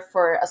abroad there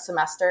for a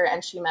semester,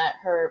 and she met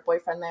her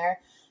boyfriend there,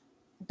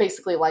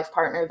 basically life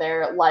partner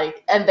there,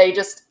 and they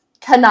just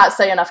cannot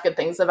say enough good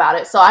things about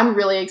it. So I'm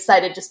really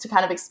excited just to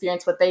kind of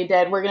experience what they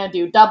did. We're going to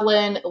do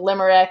Dublin,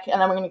 Limerick,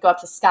 and then we're going to go up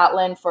to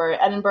Scotland for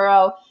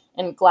Edinburgh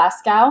and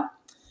Glasgow.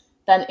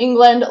 Then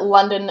England,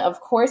 London,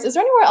 of course. Is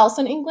there anywhere else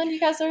in England you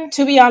guys are?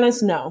 To be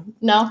honest, no.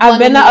 No? I've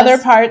been to other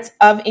parts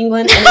of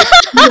England. And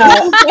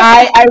no,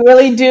 I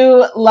really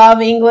do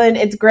love England.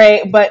 It's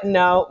great. But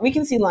no, we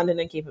can see London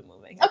and keep it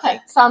moving.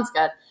 Okay, sounds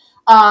good.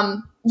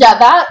 Yeah,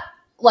 that...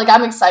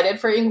 I'm excited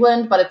for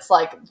England, but it's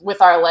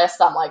with our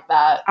list, I'm like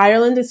that.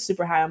 Ireland is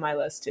super high on my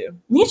list too.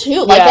 Me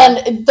too.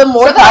 And the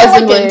more that I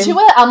look into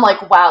it, I'm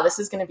like, wow, this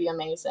is going to be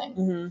amazing.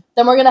 Mm-hmm.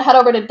 Then we're going to head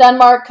over to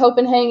Denmark,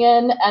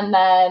 Copenhagen, and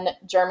then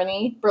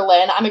Germany,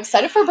 Berlin. I'm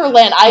excited for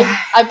Berlin.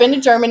 I've been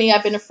to Germany,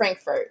 I've been to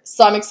Frankfurt,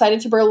 so I'm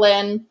excited to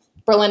Berlin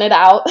it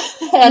out,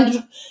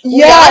 and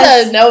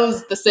Liana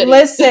knows the city.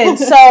 Listen,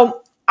 so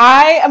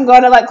I am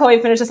going to let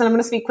Chloe finish this, and I'm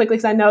going to speak quickly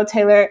because I know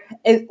Taylor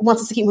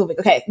wants us to keep moving.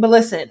 Okay, but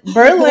listen,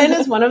 Berlin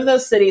is one of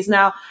those cities.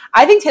 Now,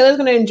 I think Taylor's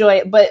going to enjoy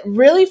it, but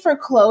really for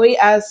Chloe,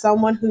 as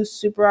someone who's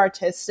super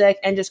artistic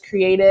and just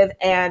creative,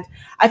 and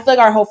I feel like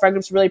our whole friend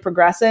group's really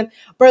progressive,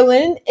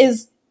 Berlin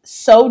is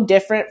so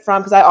different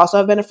from, because I also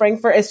have been to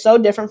Frankfurt, it's so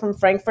different from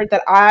Frankfurt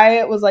that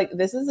I was like,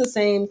 this is the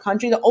same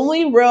country. The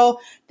only real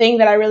thing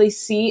that I really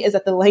see is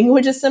that the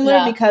language is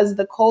similar because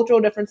the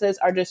cultural differences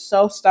are just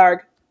so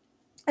stark.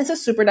 It's a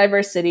super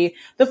diverse city.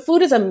 The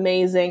food is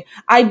amazing.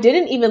 I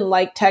didn't even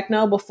like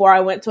techno before I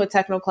went to a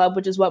techno club,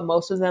 which is what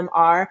most of them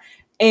are.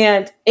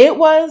 And it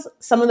was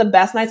some of the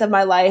best nights of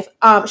my life.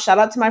 Shout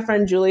out to my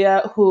friend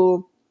Julia,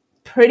 who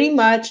pretty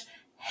much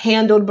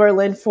handled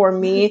Berlin for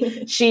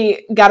me.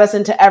 She got us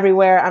into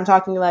everywhere. I'm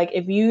talking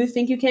if you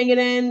think you can't get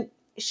in,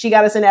 she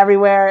got us in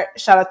everywhere.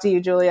 Shout out to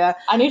you, Julia.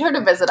 I need her to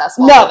visit us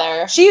while we're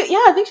there.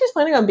 I think she's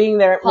planning on being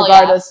there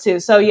regardless too.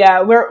 So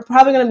yeah, we're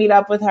probably going to meet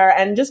up with her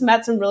and just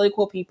met some really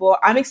cool people.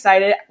 I'm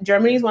excited.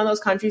 Germany is one of those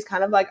countries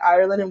kind of like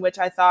Ireland in which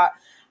I thought,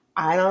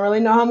 I don't really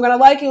know how I'm going to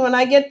like it when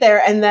I get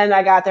there. And then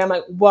I got there. I'm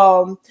like,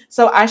 whoa.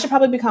 So I should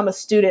probably become a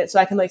student so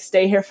I can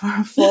stay here for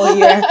a full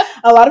year.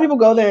 A lot of people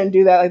go there and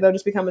do that. They'll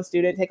just become a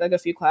student, take a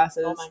few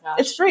classes. Oh my gosh.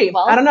 It's free.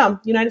 Well, I don't know.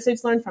 United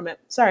States learned from it.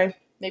 Sorry.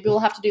 Maybe we'll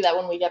have to do that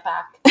when we get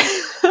back.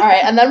 All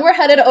right, and then we're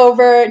headed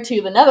over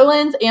to the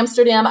Netherlands,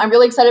 Amsterdam. I'm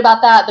really excited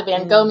about that. The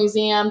Van Gogh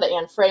Museum, the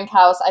Anne Frank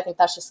House. I think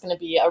that's just going to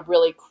be a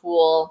really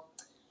cool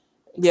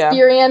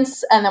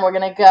experience. And then we're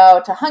going to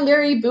go to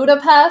Hungary,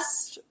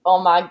 Budapest.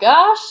 Oh my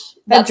gosh.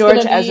 That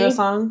George Ezra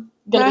song.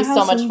 Going to be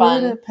so much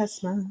fun.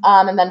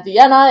 And then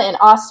Vienna in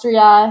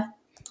Austria.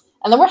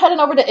 And then we're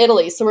heading over to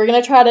Italy. So we're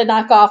going to try to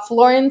knock off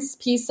Florence,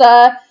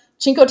 Pisa,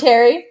 Cinque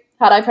Terre.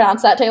 How'd I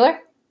pronounce that, Taylor?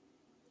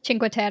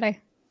 Cinque Terre.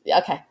 Yeah,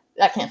 okay.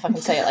 I can't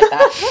fucking say it like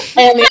that.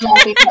 And the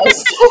Amalfi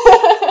Coast.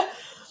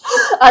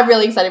 I'm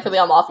really excited for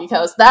the Amalfi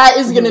Coast. That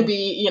is going to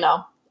be,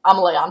 I'm going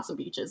to lay on some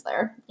beaches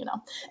there, And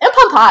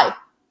Pompeii.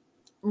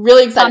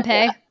 Really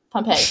excited.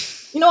 Pompeii.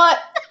 You know what?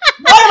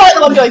 Why am I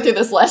the one going through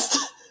this list?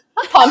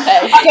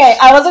 Pompeii. Okay,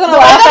 I wasn't going to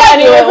laugh at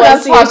any of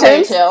the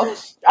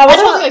pronunciations. I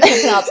don't think I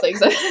can pronounce things.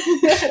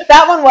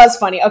 That one was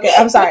funny. Okay,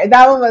 I'm sorry.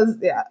 That one was,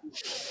 yeah.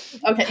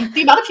 Okay,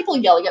 the amount of people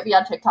yelling at me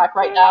on TikTok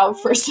right now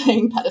for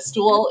saying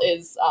pedestal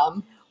is,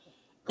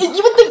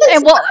 you would think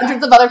there's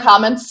hundreds of other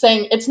comments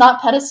saying it's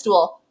not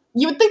pedestal.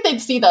 You would think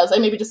they'd see those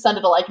and maybe just send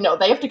it a like. No,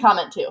 they have to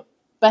comment too.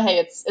 But hey,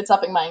 it's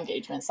upping my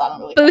engagement, so I don't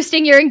really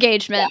boosting your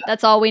engagement. Yeah.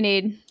 That's all we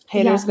need.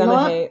 Haters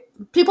gonna hate.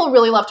 People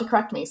really love to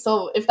correct me.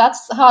 So if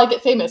that's how I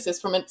get famous is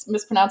from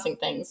mispronouncing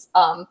things,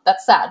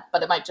 that's sad,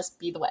 but it might just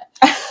be the way.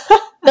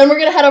 Then we're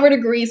gonna head over to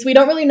Greece. We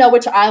don't really know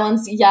which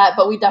islands yet,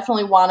 but we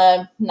definitely want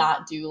to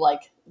not do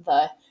like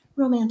the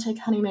romantic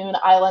honeymoon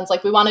islands.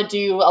 Like we want to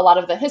do a lot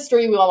of the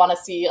history. We want to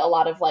see a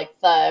lot of like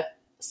the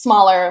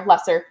smaller,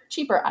 lesser,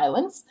 cheaper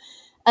islands.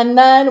 And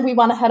then we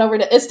want to head over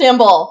to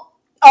Istanbul.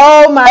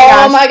 Oh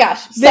my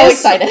gosh. So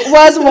excited. This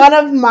was one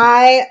of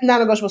my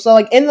non-negotiables. So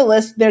like in the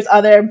list, there's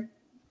other,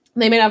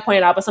 they may not have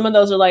pointed out, but some of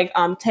those are like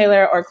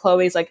Taylor or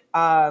Chloe's like,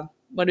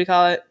 what do we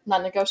call it?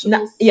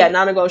 Non-negotiables.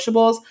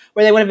 Non-negotiables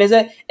where they want to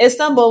visit.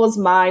 Istanbul was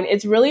mine.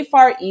 It's really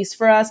far east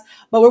for us,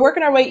 but we're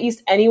working our way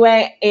east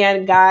anyway.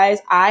 And guys,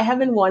 I have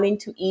been wanting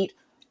to eat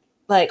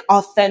like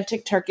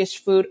authentic Turkish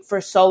food for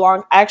so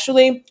long.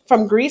 Actually,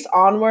 from Greece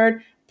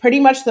onward, pretty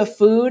much the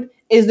food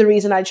is the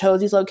reason I chose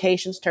these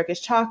locations.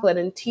 Turkish chocolate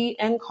and tea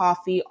and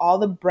coffee, all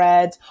the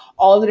breads,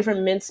 all of the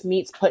different minced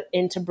meats put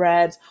into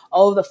breads,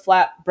 all of the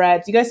flat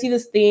breads. You guys see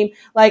this theme?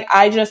 Like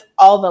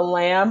all the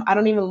lamb. I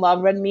don't even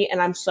love red meat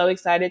and I'm so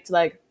excited to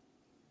like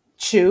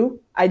chew.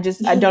 I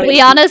don't.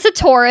 Liana's a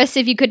Taurus,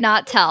 if you could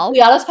not tell.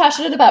 Liana's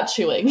passionate about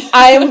chewing.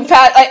 I'm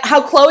like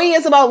how Chloe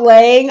is about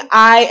laying,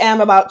 I am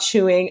about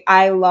chewing.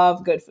 I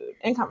love good food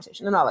and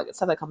conversation and all that good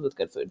stuff that comes with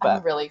good food. But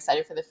I'm really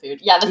excited for the food.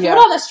 Yeah, the food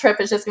on this trip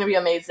is just going to be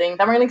amazing.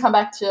 Then we're going to come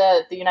back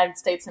to the United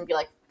States and be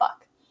like,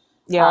 fuck.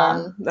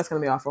 Yeah, that's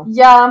going to be awful.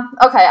 Yeah.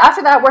 Okay,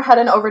 after that, we're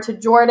heading over to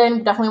Jordan.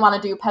 We definitely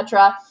want to do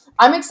Petra.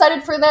 I'm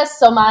excited for this.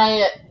 So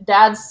my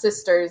dad's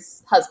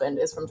sister's husband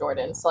is from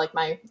Jordan. So like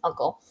my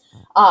uncle.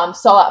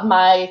 So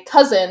my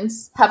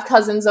cousins have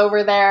cousins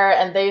over there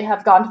and they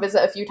have gone to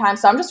visit a few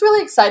times. So I'm just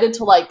really excited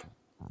to like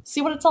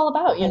see what it's all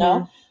about, you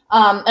know?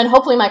 And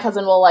hopefully my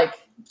cousin will like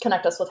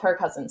connect us with her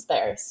cousins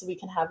there so we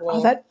can have a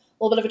little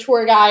bit of a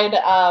tour guide.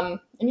 And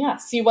yeah,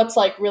 see what's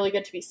like really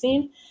good to be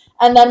seen.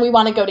 And then we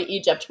want to go to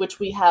Egypt, which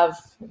we have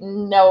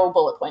no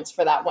bullet points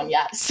for that one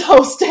yet.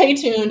 So stay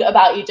tuned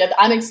about Egypt.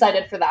 I'm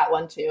excited for that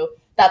one too.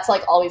 That's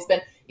like always been,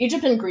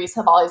 Egypt and Greece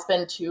have always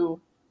been two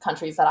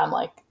countries that I'm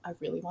like, I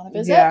really want to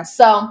visit. Yeah.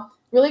 So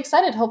really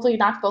excited. Hopefully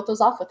knock both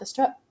those off with this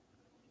trip.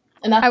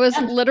 And I was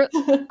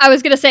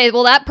going to say,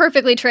 well, that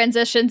perfectly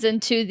transitions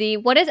into the,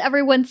 what is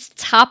everyone's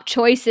top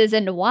choices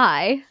and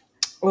why?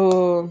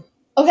 Ooh.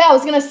 Okay, I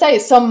was going to say,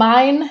 so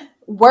mine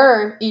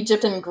were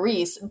Egypt and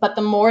Greece, but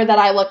the more that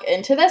I look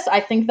into this, I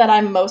think that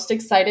I'm most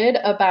excited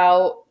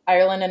about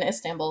Ireland and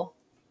Istanbul.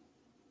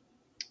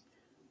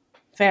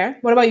 Fair.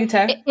 What about you,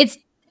 Tay?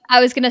 I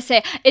was going to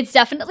say, it's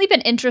definitely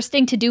been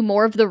interesting to do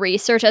more of the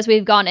research as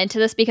we've gone into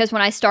this, because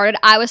when I started,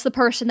 I was the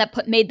person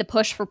that made the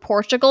push for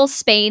Portugal,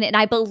 Spain, and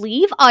I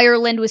believe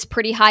Ireland was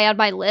pretty high on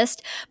my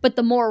list. But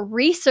the more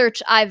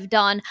research I've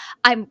done,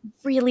 I'm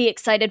really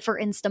excited for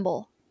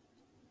Istanbul.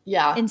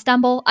 Yeah.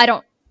 Istanbul?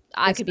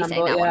 I could be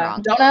saying that one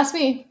wrong. Don't ask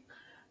me.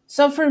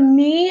 So for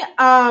me,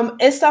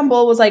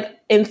 Istanbul was like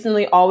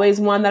instantly always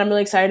one that I'm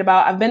really excited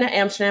about. I've been to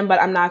Amsterdam,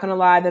 but I'm not going to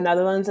lie. The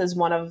Netherlands is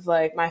one of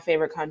like my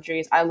favorite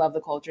countries. I love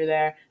the culture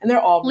there. And they're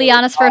all really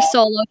Liana's first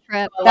solo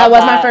trip. That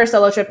was my first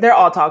solo trip. They're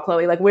all tall,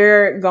 Chloe. Like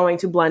we're going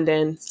to blend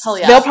in. Hell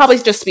yeah. They'll probably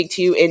just speak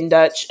to you in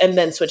Dutch and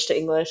then switch to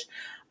English.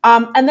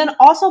 And then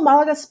also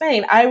Malaga,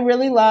 Spain. I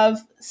really love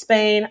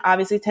Spain.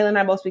 Obviously, Taylor and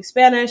I both speak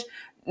Spanish,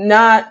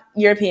 not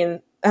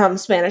European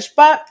Spanish,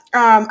 but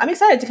I'm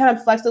excited to kind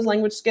of flex those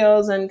language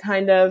skills and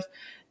kind of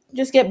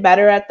just get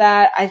better at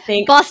that. I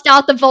think bust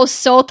out the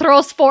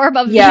vosotros form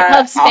of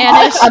Spanish.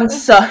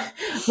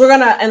 We're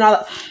gonna and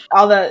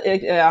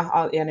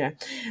anyway.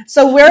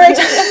 So we'll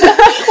do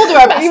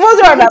our best. We'll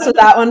do our best with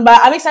that one. But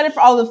I'm excited for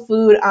all the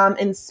food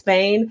in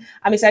Spain.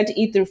 I'm excited to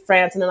eat through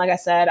France, and then like I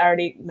said, I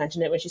already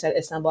mentioned it when she said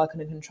Istanbul. I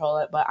couldn't control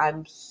it, but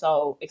I'm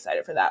so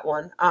excited for that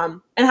one.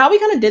 And how we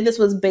kind of did this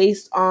was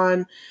based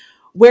on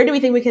where do we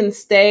think we can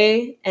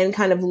stay and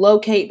kind of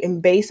locate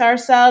and base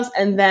ourselves?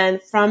 And then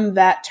from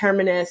that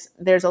terminus,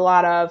 there's a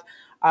lot of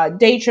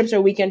day trips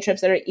or weekend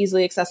trips that are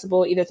easily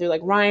accessible either through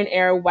like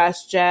Ryanair,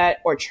 WestJet,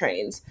 or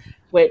trains,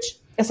 which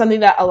is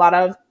something that a lot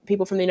of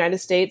people from the United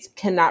States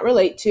cannot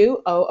relate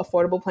to,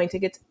 affordable plane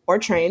tickets or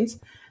trains.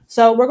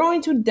 So we're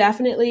going to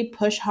definitely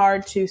push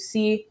hard to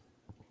see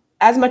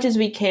as much as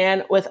we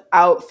can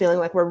without feeling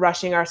like we're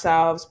rushing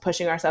ourselves,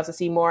 pushing ourselves to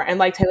see more. And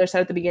like Taylor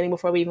said at the beginning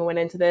before we even went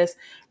into this,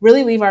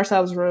 really leave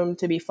ourselves room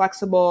to be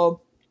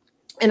flexible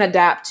and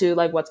adapt to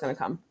like what's going to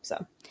come.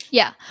 So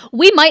yeah,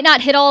 we might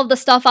not hit all of the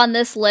stuff on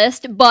this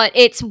list, but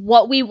it's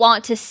what we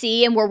want to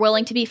see and we're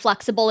willing to be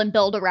flexible and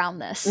build around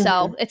this. Mm-hmm.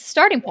 So it's a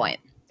starting point.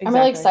 Exactly. I'm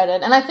really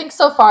excited. And I think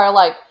so far,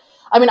 like,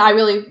 I mean, I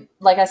really,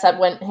 like I said,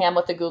 went ham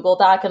with the Google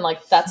Doc and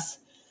like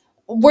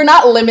we're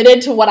not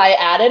limited to what I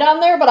added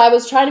on there, but I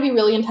was trying to be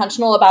really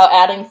intentional about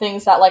adding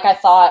things that like I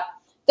thought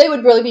they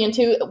would really be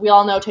into. We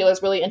all know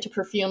Taylor's really into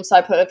perfume, so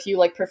I put a few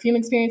like perfume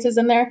experiences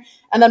in there.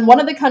 And then one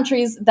of the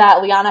countries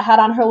that Liana had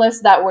on her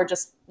list that we're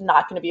just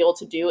not going to be able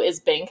to do is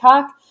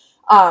Bangkok.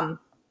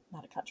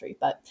 Not a country,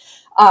 but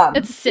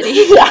It's a city.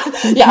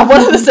 yeah.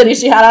 One of the cities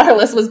she had on her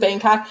list was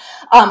Bangkok.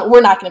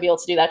 We're not going to be able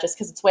to do that just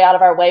because it's way out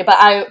of our way. But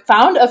I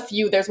found a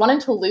few. There's one in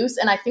Toulouse,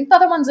 and I think the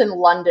other one's in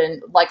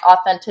London, like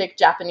authentic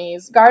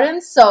Japanese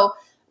gardens. So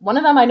one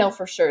of them I know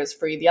for sure is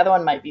free. The other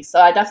one might be. So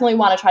I definitely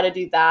want to try to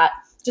do that.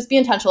 Just be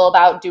intentional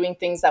about doing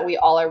things that we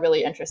all are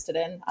really interested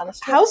in on this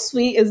trip. How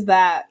sweet is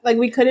that? Like,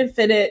 we couldn't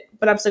fit it,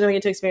 but I'm still going to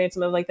get to experience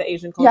some of, like, the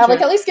Asian culture. Yeah,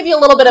 like, at least give you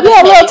a little bit of a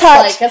taste, touch.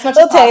 like, as much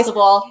as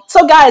possible.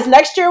 So, guys,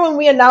 next year when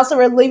we announce that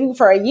we're leaving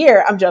for a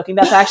year, I'm joking,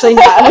 that's actually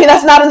not, I mean,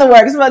 that's not in the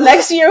works, but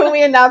next year when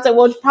we announce it,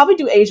 we'll probably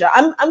do Asia.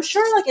 I'm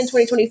sure, like, in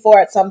 2024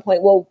 at some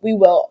point, we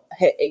will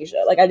hit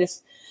Asia. Like, I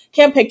just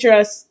can't picture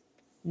us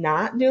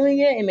not doing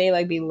it. It may,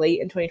 like, be late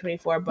in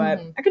 2024,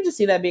 but I could just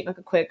see that being, like,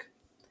 a quick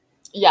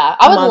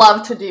I would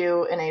love to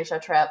do an Asia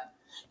trip.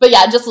 But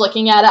yeah, just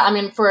looking at it, I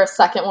mean, for a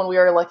second when we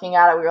were looking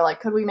at it, we were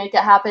like, could we make it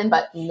happen?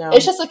 But no.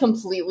 It's just a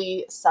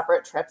completely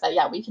separate trip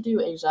that, we could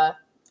do Asia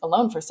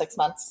alone for 6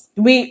 months.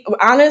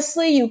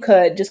 Honestly, you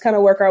could just kind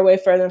of work our way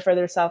further and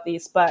further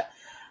southeast. But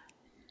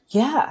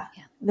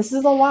this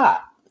is a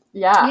lot.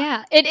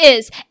 Yeah, it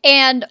is.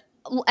 And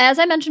as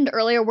I mentioned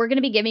earlier, we're going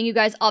to be giving you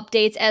guys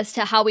updates as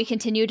to how we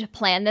continue to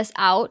plan this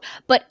out.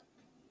 But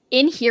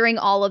in hearing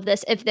all of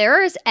this, if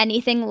there is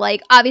anything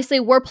like, obviously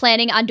we're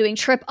planning on doing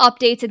trip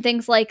updates and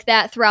things like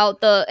that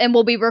and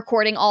we'll be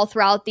recording all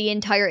throughout the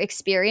entire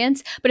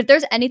experience. But if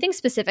there's anything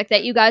specific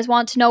that you guys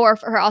want to know or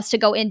for us to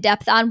go in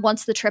depth on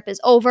once the trip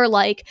is over,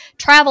 like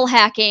travel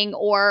hacking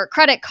or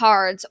credit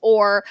cards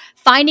or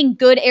finding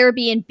good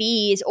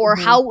Airbnbs or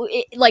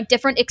like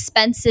different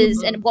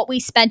expenses and what we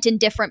spent in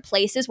different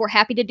places, we're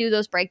happy to do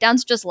those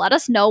breakdowns. Just let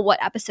us know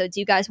what episodes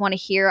you guys want to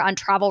hear on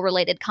travel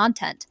related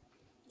content.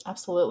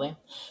 Absolutely.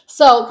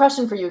 So,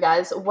 question for you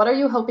guys. What are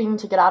you hoping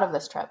to get out of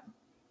this trip?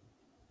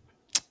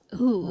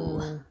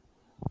 Ooh.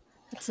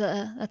 That's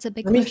a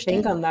big question. Let me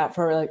think on that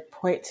for like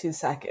 0.2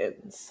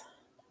 seconds.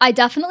 I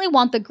definitely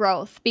want the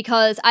growth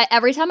because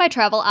every time I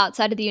travel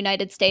outside of the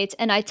United States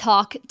and I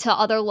talk to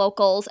other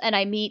locals and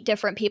I meet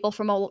different people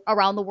from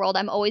around the world,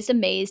 I'm always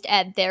amazed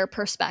at their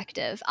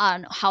perspective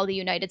on how the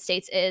United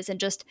States is. And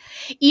just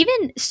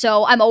even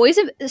so, I'm always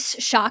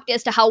shocked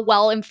as to how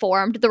well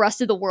informed the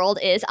rest of the world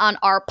is on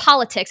our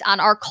politics,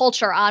 on our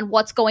culture, on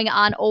what's going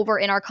on over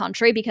in our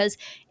country. Because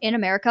in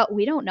America,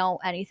 we don't know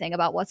anything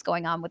about what's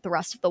going on with the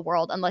rest of the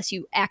world unless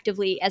you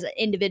actively, as an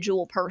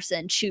individual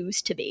person,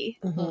 choose to be.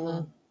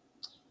 Mm-hmm.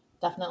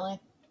 Definitely.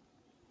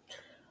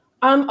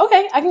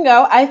 Okay, I can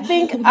go. I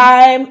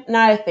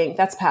think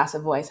that's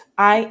passive voice.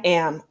 I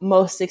am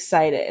most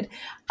excited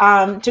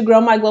to grow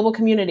my global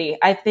community.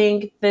 I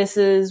think this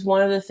is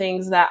one of the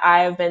things that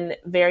I have been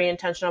very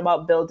intentional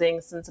about building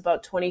since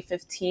about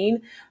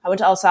 2015. I went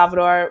to El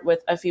Salvador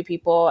with a few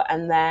people,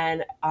 and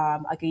then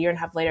like a year and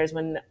a half later is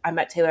when I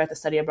met Taylor at the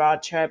study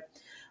abroad trip.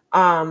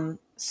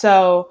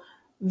 So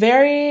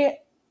very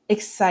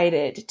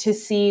excited to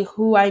see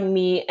who I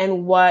meet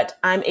and what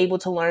I'm able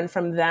to learn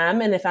from them,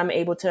 and if I'm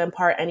able to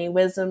impart any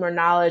wisdom or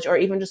knowledge or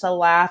even just a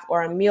laugh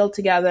or a meal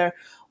together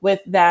with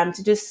them,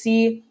 to just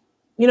see,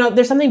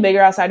 there's something bigger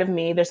outside of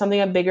me. There's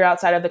something bigger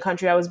outside of the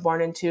country I was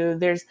born into.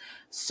 There's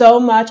so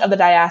much of the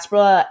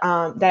diaspora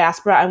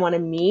I want to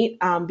meet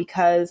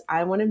because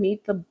I want to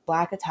meet the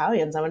Black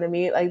Italians. I want to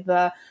meet like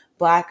the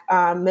Black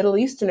Middle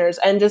Easterners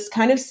and just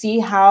kind of see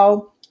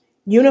how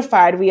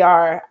unified we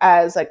are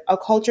as like a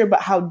culture, but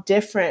how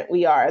different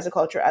we are as a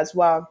culture as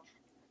well.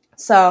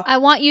 So I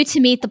want you to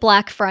meet the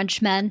Black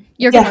Frenchmen.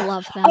 You're gonna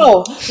love them.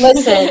 Oh,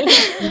 listen.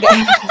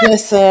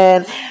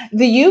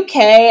 The UK,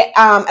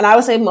 and I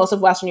would say most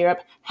of Western Europe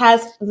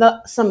has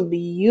some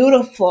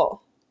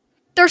beautiful.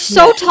 They're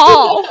so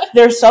tall.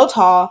 They're so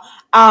tall.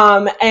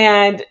 And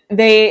I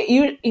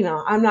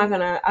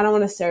don't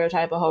want to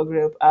stereotype a whole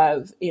group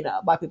of,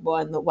 Black people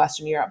in the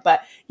Western Europe,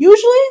 but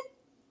usually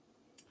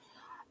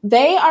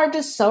they are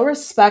just so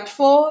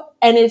respectful,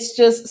 and it's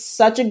just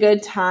such a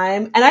good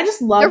time. And I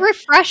just love— they're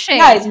refreshing.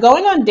 Guys,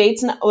 going on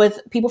dates with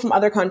people from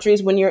other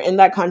countries when you're in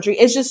that country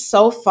is just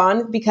so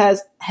fun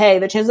because, hey,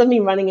 the chances of me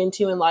running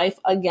into in life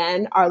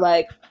again are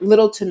like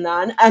little to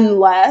none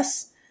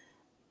unless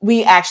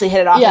we actually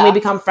hit it off and we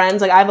become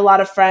friends. Like, I have a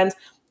lot of friends.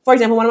 For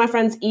example, one of my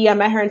friends, I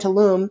met her in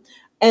Tulum,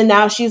 and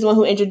now she's the one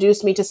who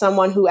introduced me to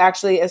someone who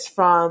actually is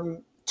from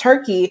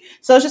Turkey.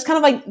 So it's just kind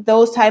of like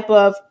those type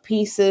of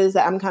pieces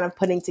that I'm kind of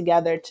putting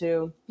together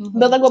to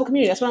build a global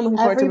community. That's what I'm looking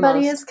forward to most.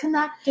 Everybody is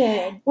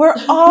connected. We're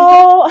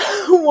all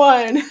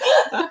one.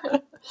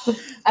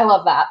 I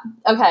love that.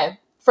 Okay.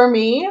 For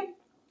me,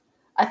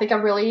 I think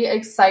I'm really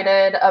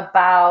excited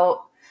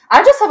about—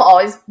 I just have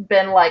always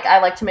been like,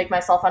 I like to make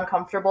myself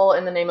uncomfortable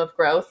in the name of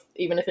growth,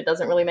 even if it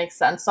doesn't really make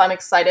sense. So I'm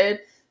excited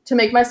to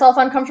make myself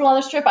uncomfortable on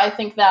this trip. I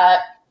think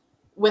that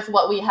with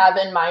what we have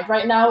in mind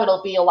right now,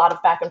 it'll be a lot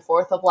of back and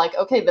forth of like,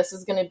 okay, this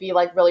is going to be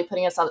like really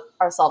putting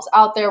ourselves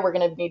out there. We're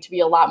going to need to be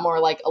a lot more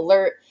like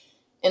alert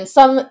in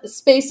some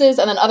spaces,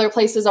 and then other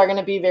places are going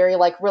to be very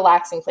like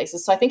relaxing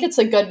places. So I think it's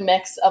a good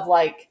mix of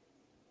like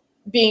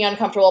being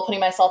uncomfortable, putting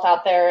myself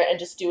out there, and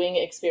just doing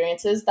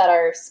experiences that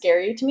are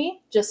scary to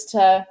me, just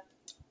to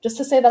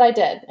say that I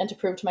did and to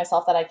prove to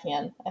myself that I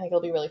can. I think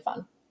it'll be really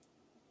fun.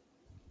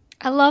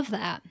 I love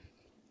that.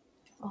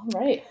 All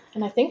right.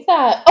 And I think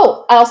that,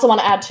 I also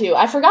want to add too,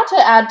 I forgot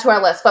to add to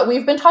our list, but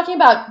we've been talking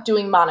about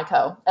doing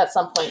Monaco at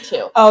some point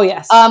too. Oh,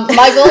 yes.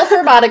 My goal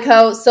for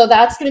Monaco, so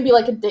that's going to be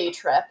like a day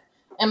trip.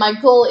 And my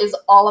goal is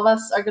all of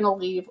us are going to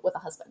leave with a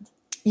husband.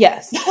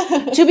 Yes.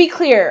 To be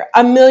clear,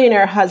 a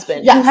millionaire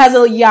husband who has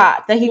a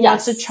yacht that he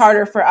wants to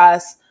charter for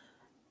us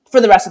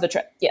for the rest of the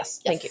trip.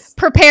 Yes. Thank you.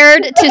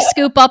 Prepared to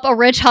scoop up a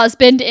rich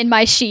husband in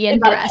my Shein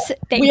dress.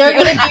 Thank you. We are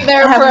going to be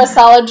there for a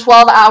solid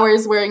 12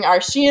 hours wearing our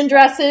Shein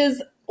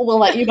dresses. We'll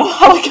let you know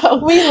how it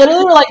goes. We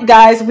literally were like,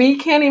 guys, we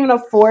can't even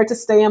afford to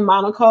stay in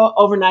Monaco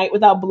overnight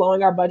without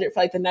blowing our budget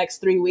for like the next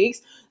 3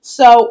 weeks.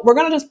 So we're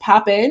going to just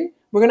pop in.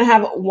 We're going to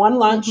have one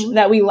lunch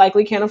that we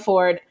likely can't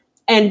afford.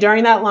 And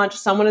during that lunch,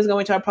 someone is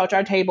going to approach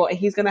our table and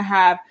he's going to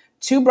have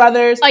 2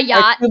 brothers, a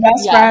yacht, 2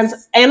 best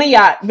friends, and a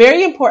yacht.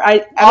 Very important. I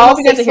don't know if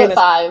you guys to hear this.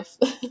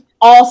 6'5".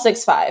 All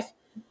 6'5",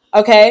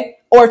 okay?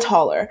 Or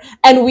taller.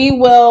 And we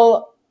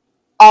will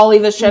all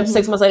leave the trip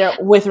 6 months later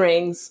with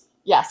rings.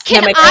 Yes.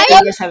 Can I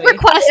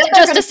request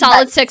just a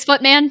solid 6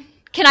 foot man?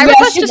 Can I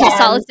request just a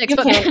solid 6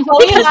 foot man? Because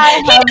he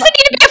doesn't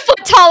need to be a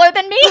foot taller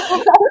than me.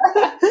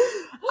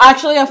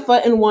 Actually, a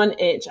foot and 1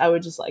 inch. I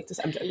would just like to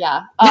say.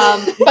 Yeah.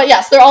 But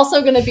yes, they're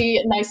also going to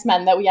be nice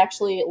men that we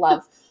actually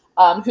love,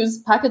 whose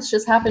pockets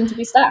just happen to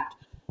be stacked.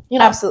 You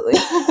know? Absolutely.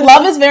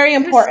 Love is very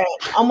important.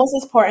 Almost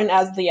as important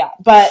as the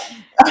yacht. But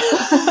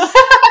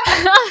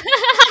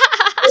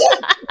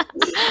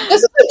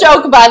this is a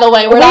joke, by the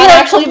way. We're not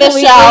actually this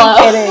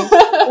shallow. Kidding.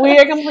 We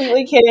are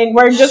completely kidding.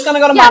 We're just going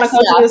to go to Monaco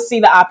to just see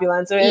the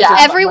opulence.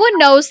 Everyone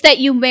knows that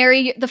you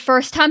marry the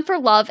first time for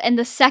love and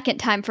the second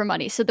time for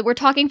money. So that we're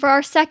talking for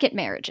our second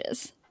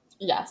marriages.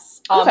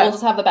 Yes. We'll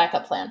just have the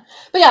backup plan.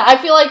 But yeah, I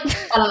feel like,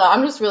 I don't know,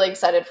 I'm just really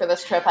excited for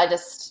this trip.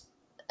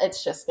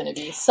 It's just going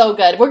to be so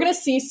good. We're going to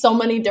see so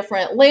many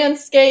different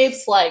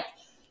landscapes, like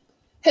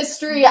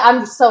history.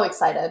 I'm so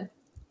excited.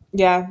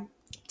 Yeah.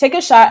 Take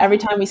a shot every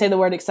time we say the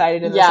word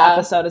excited in this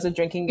episode as a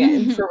drinking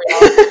game. For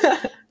real.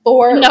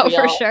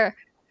 For sure.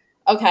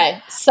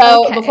 Okay.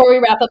 So before we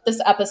wrap up this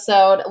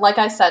episode, like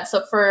I said,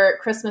 so for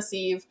Christmas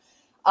Eve,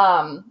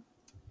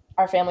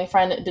 our family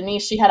friend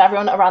Denise, she had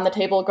everyone around the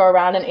table go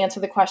around and answer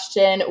the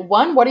question.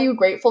 1, what are you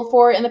grateful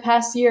for in the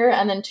past year?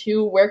 And then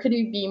 2, where could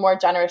you be more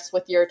generous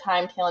with your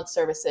time, talent,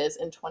 services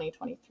in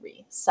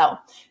 2023? So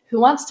who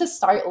wants to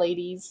start,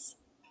 ladies?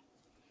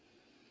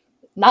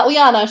 Not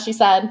Liana, she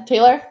said.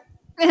 Taylor?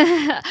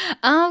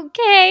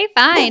 Okay,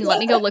 fine. Let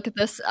me go look at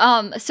this.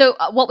 So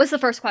what was the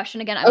first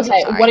question again? I'm so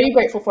sorry. What are you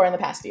grateful for in the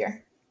past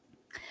year?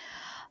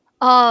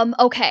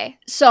 Okay.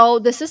 So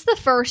this is the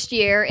first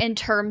year in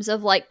terms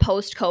of like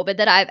post-COVID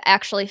that I've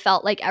actually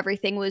felt like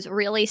everything was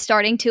really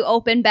starting to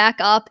open back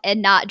up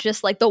and not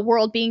just like the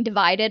world being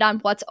divided on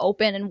what's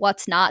open and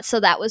what's not. So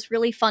that was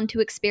really fun to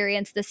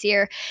experience this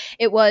year.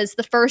 It was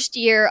the first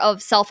year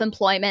of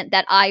self-employment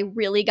that I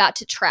really got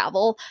to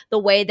travel the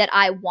way that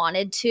I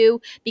wanted to,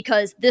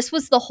 because this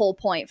was the whole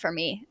point for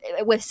me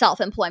with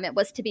self-employment,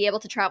 was to be able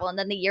to travel. And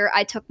then the year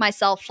I took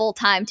myself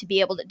full-time to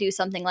be able to do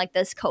something like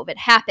this, COVID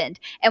happened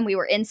and we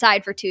were inside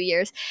for 2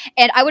 years.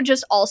 And I would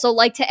just also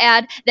like to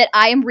add that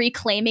I am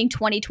reclaiming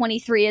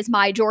 2023 as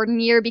my Jordan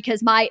year,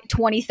 because my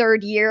 23rd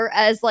year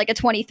as like a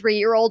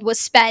 23-year-old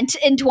was spent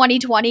in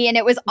 2020 and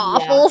it was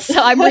awful. Yeah.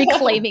 So I'm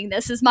reclaiming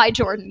this as my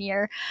Jordan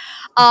year.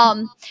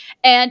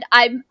 And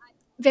I'm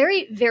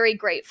very, very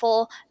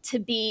grateful to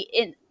be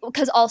in,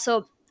 because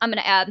also I'm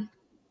going to add,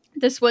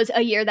 this was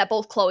a year that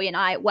both Chloe and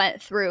I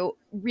went through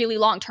really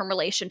long-term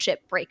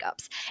relationship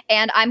breakups.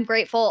 And I'm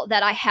grateful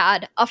that I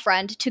had a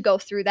friend to go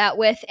through that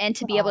with and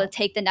to be able to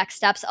take the next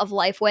steps of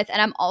life with. And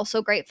I'm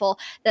also grateful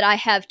that I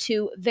have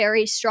 2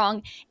 very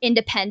strong,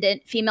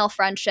 independent female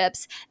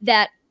friendships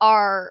that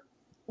are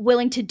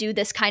willing to do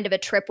this kind of a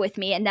trip with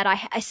me, and that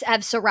I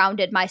have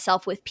surrounded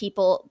myself with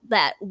people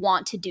that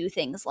want to do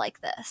things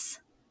like this.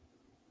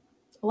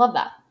 Love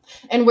that.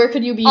 And where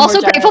could you be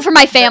also grateful for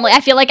my family?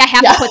 I feel like I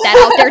have to put that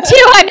out there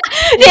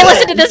too. They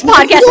listen to this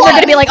podcast and they're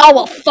going to be like, oh,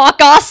 well, fuck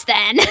us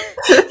then.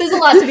 There's a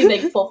lot to be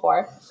thankful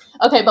for.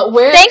 Okay, but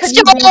where could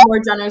you be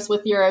more generous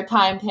with your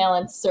time,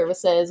 talents,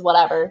 services,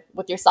 whatever,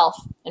 with yourself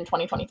in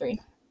 2023?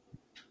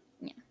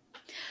 Yeah.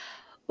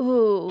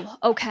 Ooh,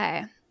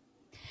 okay.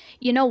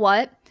 You know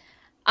what?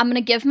 I'm going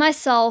to give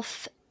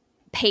myself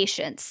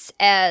patience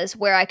as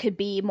where I could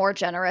be more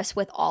generous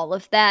with all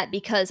of that,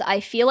 because I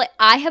feel like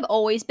I have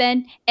always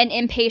been an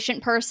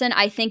impatient person.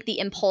 I think the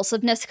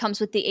impulsiveness comes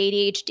with the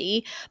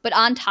ADHD, but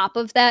on top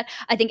of that,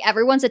 I think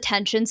everyone's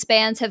attention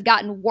spans have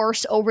gotten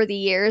worse over the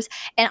years,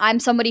 and I'm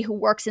somebody who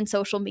works in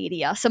social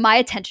media, so my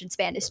attention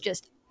span is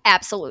just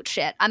absolute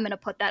shit. I'm going to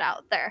put that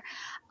out there.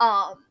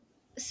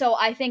 So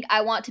I think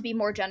I want to be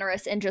more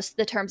generous in just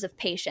the terms of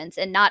patience,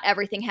 and not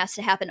everything has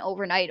to happen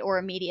overnight or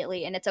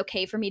immediately. And it's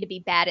okay for me to be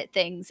bad at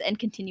things and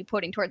continue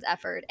putting towards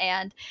effort,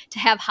 and to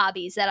have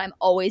hobbies that I'm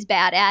always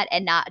bad at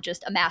and not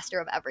just a master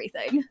of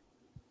everything.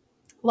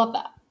 Love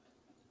that.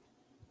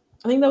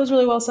 I think that was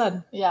really well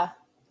said. Yeah.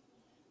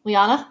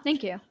 Liana?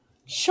 Thank you.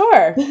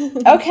 Sure.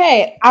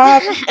 Okay.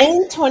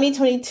 In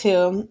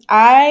 2022,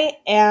 I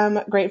am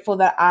grateful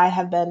that I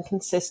have been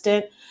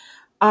consistent.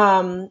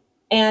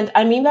 And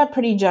I mean that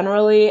pretty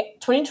generally.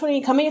 Coming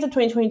into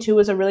 2022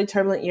 was a really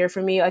turbulent year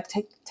for me. Like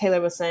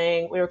Taylor was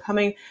saying, we were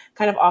coming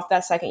kind of off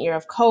that second year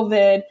of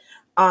COVID.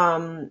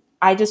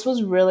 I just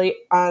was really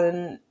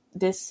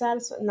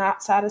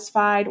not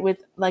satisfied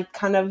with like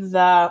kind of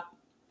the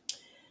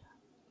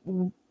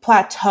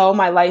plateau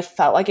my life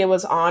felt like it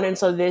was on. And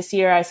so this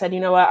year I said, you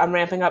know what, I'm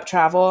ramping up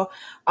travel.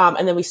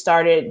 And then we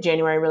started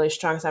January really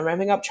strong. So I'm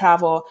ramping up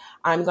travel.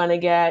 I'm going to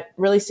get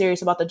really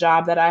serious about the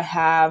job that I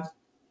have.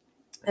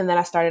 And then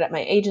I started at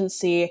my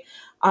agency.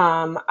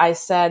 I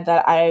said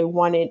that I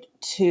wanted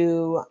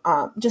to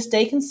just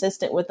stay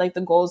consistent with like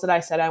the goals that I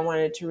said I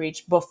wanted to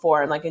reach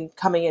before, and like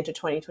coming into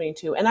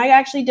 2022. And I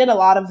actually did a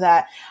lot of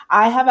that.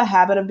 I have a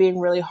habit of being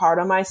really hard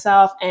on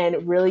myself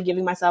and really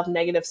giving myself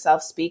negative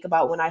self-speak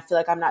about when I feel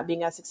like I'm not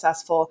being as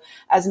successful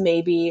as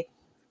maybe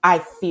I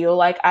feel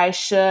like I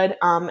should,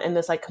 in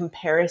this like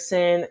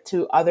comparison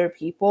to other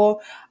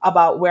people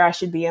about where I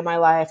should be in my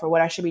life or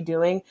what I should be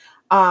doing.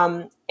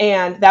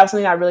 And that was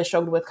something I really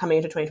struggled with coming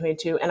into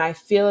 2022. And I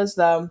feel as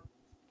though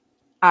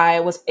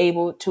I was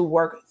able to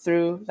work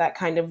through that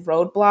kind of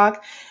roadblock.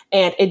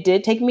 And it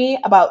did take me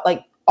about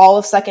like all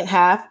of second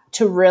half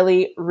to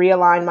really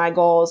realign my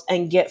goals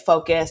and get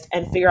focused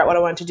and figure out what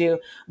I wanted to do.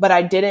 But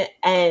I didn't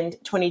end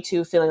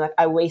 22 feeling like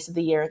I wasted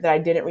the year, that I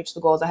didn't reach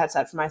the goals I had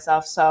set for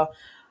myself. So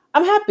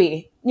I'm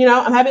happy.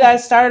 I'm happy that I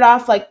started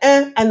off like,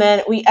 and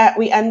then we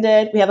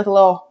ended, we had like a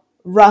little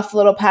rough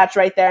little patch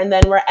right there. And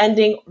then we're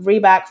ending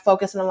back,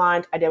 focused and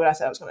aligned. I did what I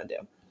said I was going to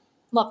do.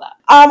 Love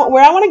that.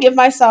 Where I want to give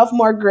myself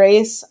more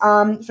grace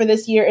for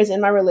this year is in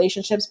my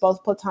relationships,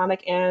 both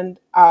platonic and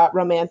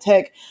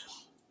romantic.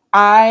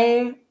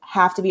 I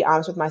have to be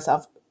honest with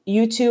myself.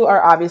 You two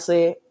are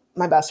obviously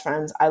my best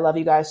friends. I love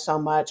you guys so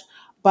much.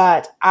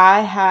 But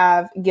I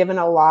have given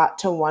a lot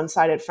to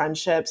one-sided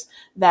friendships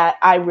that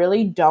I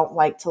really don't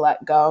like to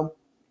let go.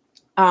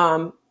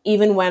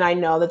 Even when I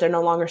know that they're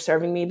no longer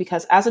serving me,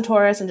 because as a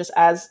Taurus and just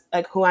as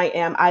like who I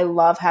am, I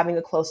love having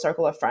a close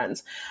circle of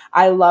friends.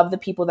 I love the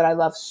people that I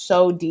love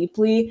so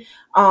deeply,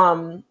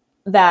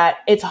 that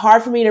it's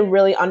hard for me to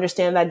really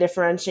understand that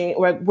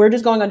differentiating, where we're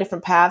just going on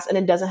different paths, and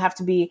it doesn't have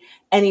to be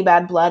any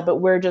bad blood,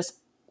 but we're just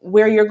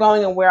where you're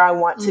going and where I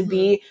want to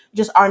be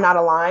just are not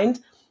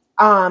aligned.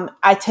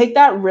 I take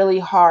that really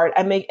hard.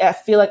 I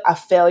feel like a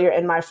failure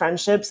in my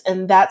friendships,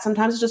 and that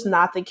sometimes is just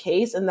not the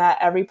case, and that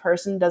every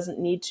person doesn't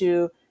need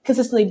to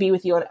consistently be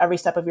with you on every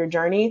step of your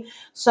journey.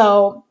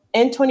 So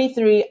in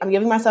 23, I'm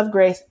giving myself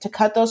grace to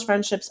cut those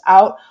friendships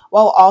out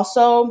while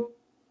also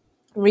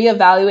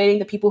reevaluating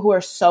the people who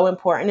are so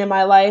important in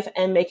my life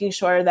and making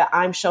sure that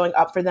I'm showing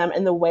up for them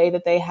in the way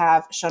that they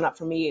have shown up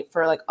for me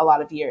for like a lot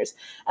of years.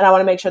 And I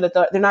want to make sure that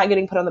they're not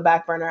getting put on the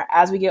back burner.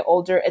 As we get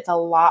older, it's a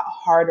lot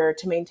harder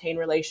to maintain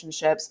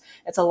relationships.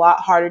 It's a lot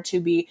harder to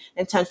be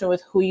intentional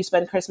with who you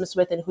spend Christmas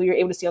with and who you're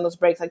able to see on those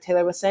breaks. Like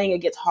Taylor was saying, it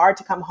gets hard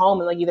to come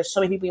home and like there's so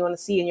many people you want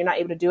to see and you're not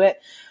able to do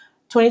it.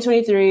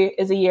 2023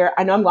 is a year,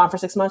 I know I'm gone for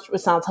 6 months,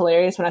 which sounds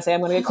hilarious when I say I'm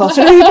going to get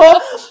closer to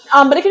people,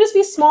 but it could just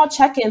be small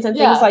check-ins and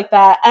things like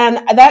that.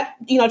 And that,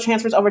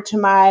 transfers over to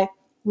my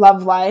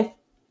love life,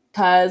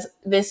 because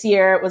this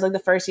year was like the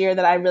first year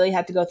that I really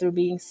had to go through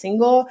being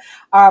single.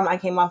 I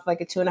came off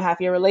like a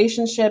 2.5-year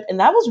relationship, and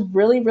that was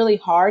really, really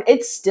hard.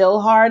 It's still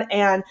hard,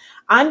 and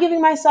I'm giving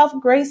myself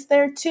grace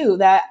there too,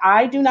 that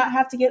I do not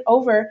have to get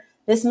over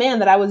this man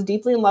that I was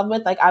deeply in love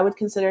with, like I would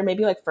consider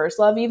maybe like first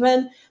love,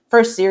 even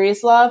first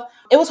serious love.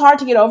 It was hard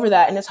to get over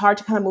that, and it's hard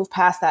to kind of move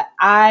past that.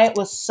 I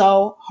was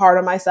so hard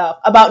on myself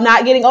about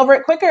not getting over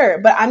it quicker,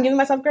 but I'm giving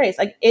myself grace.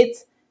 Like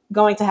it's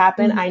going to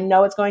happen. I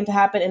know it's going to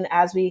happen. And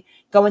as we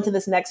go into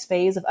this next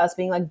phase of us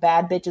being like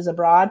bad bitches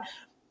abroad,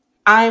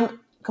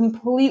 I'm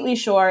completely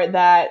sure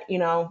that,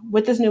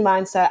 with this new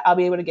mindset, I'll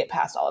be able to get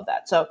past all of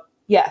that. So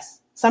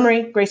yes,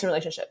 summary, grace and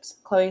relationships.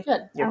 Chloe,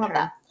 good. I love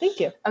that. Thank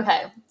you.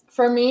 Okay.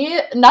 For me,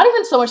 not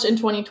even so much in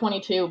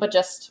 2022, but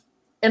just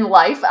in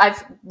life, I'm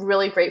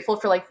really grateful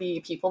for like the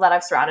people that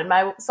I've surrounded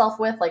myself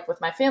with, like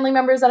with my family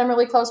members that I'm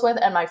really close with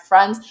and my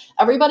friends.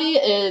 Everybody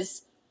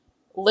is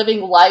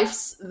living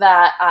lives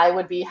that I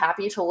would be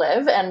happy to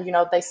live. And,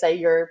 they say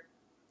you're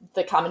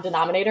the common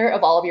denominator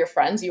of all of your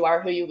friends. You are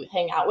who you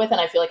hang out with.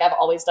 And I feel like I've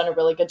always done a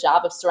really good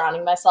job of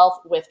surrounding myself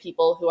with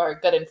people who are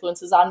good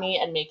influences on me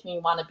and make me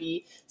want to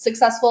be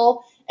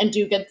successful and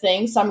do good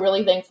things. So I'm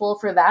really thankful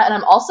for that. And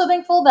I'm also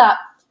thankful that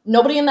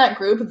nobody in that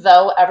group,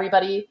 though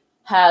everybody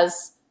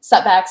has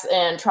setbacks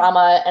and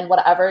trauma and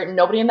whatever,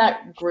 nobody in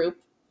that group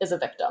is a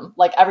victim.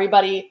 Like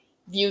everybody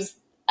views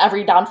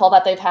every downfall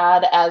that they've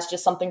had as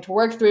just something to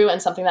work through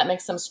and something that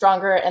makes them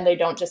stronger. And they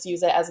don't just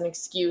use it as an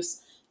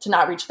excuse to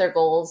not reach their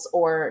goals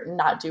or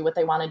not do what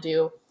they want to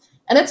do.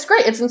 And it's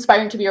great. It's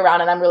inspiring to be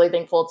around. And I'm really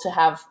thankful to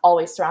have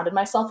always surrounded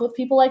myself with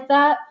people like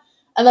that.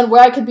 And then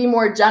where I could be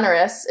more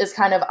generous is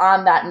kind of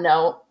on that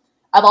note.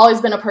 I've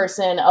always been a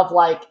person of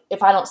like,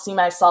 if I don't see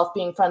myself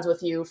being friends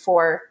with you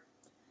for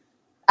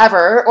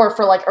ever or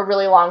for like a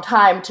really long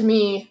time, to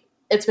me,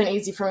 it's been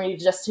easy for me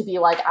just to be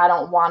like, I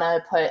don't want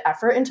to put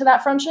effort into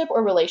that friendship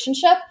or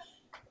relationship.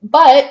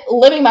 But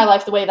living my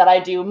life the way that I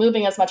do,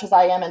 moving as much as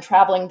I am and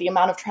traveling, the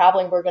amount of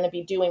traveling we're going to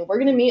be doing, we're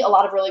going to meet a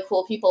lot of really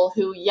cool people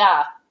who,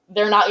 yeah,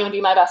 they're not going to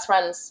be my best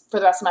friends for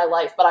the rest of my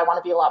life, but I want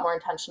to be a lot more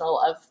intentional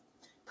of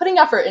putting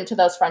effort into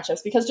those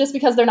friendships, because just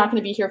because they're not going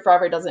to be here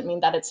forever doesn't mean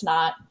that it's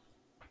not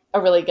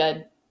a really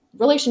good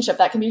relationship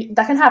that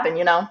can happen,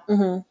 you know?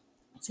 Mm-hmm.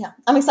 So yeah,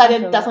 I'm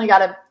excited. Definitely got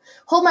to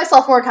hold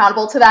myself more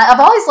accountable to that. I've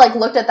always like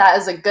looked at that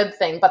as a good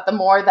thing, but the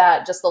more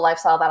that just the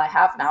lifestyle that I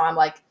have now, I'm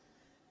like,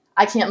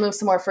 I can't move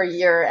somewhere for a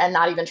year and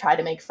not even try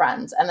to make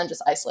friends and then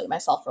just isolate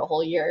myself for a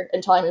whole year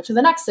until I move to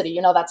the next city.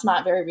 You know, that's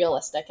not very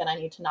realistic, and I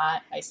need to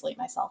not isolate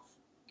myself.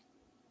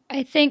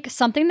 I think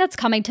something that's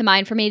coming to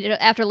mind for me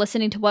after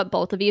listening to what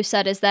both of you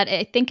said is that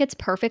I think it's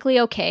perfectly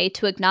okay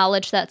to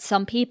acknowledge that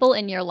some people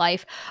in your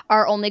life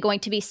are only going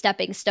to be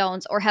stepping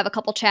stones or have a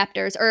couple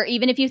chapters, or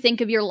even if you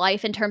think of your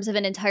life in terms of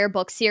an entire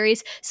book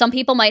series, some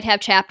people might have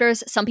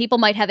chapters, some people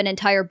might have an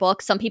entire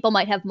book, some people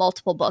might have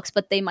multiple books,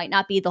 but they might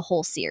not be the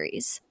whole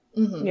series.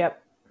 Mm-hmm.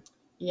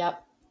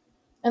 Yep.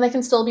 And they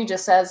can still be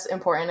just as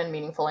important and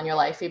meaningful in your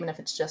life, even if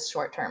it's just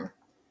short term.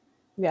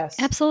 Yes.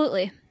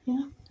 Absolutely.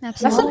 Yeah.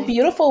 Absolutely. That's a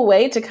beautiful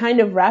way to kind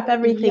of wrap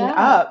everything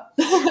up.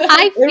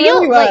 I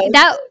feel really like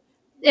that.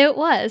 It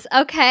was.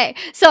 Okay.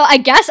 So I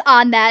guess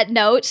on that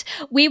note,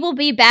 we will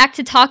be back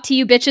to talk to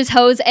you bitches,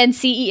 hoes, and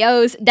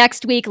CEOs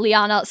next week.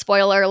 Liana,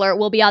 spoiler alert,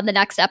 will be on the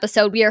next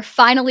episode. We are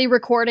finally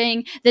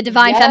recording the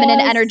Divine Feminine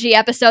Energy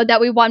episode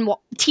that we won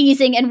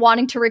teasing and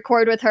wanting to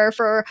record with her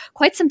for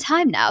quite some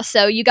time now.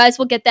 So you guys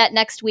will get that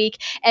next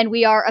week, and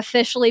we are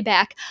officially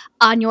back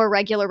on your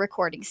regular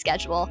recording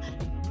schedule.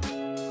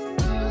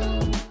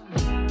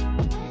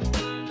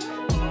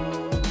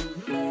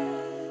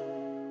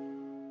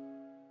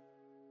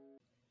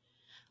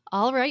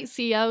 All right,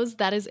 CEOs,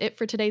 that is it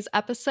for today's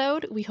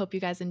episode. We hope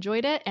you guys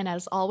enjoyed it. And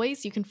as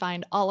always, you can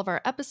find all of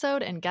our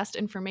episode and guest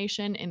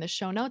information in the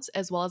show notes,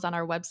 as well as on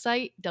our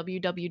website,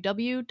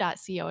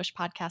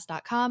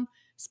 www.ceoishpodcast.com,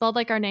 spelled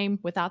like our name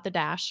without the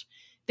dash.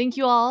 Thank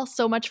you all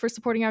so much for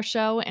supporting our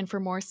show. And for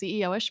more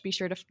CEO-ish, be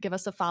sure to give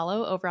us a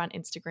follow over on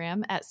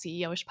Instagram at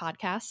CEO-ish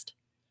Podcast.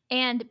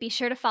 And be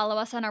sure to follow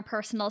us on our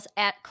personals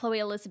at Chloe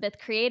Elizabeth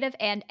Creative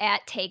and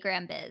at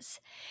TayGramBiz.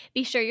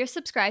 Be sure you're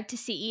subscribed to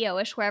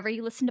CEO-ish wherever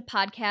you listen to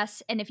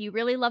podcasts. And if you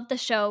really love the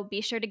show, be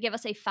sure to give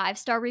us a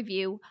 5-star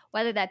review,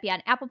 whether that be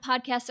on Apple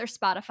Podcasts or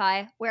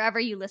Spotify, wherever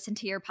you listen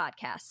to your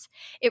podcasts.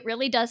 It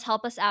really does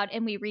help us out,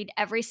 and we read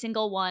every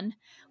single one.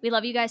 We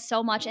love you guys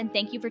so much, and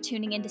thank you for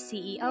tuning in to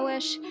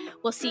CEO-ish.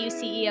 We'll see you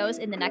CEOs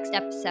in the next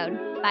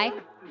episode. Bye.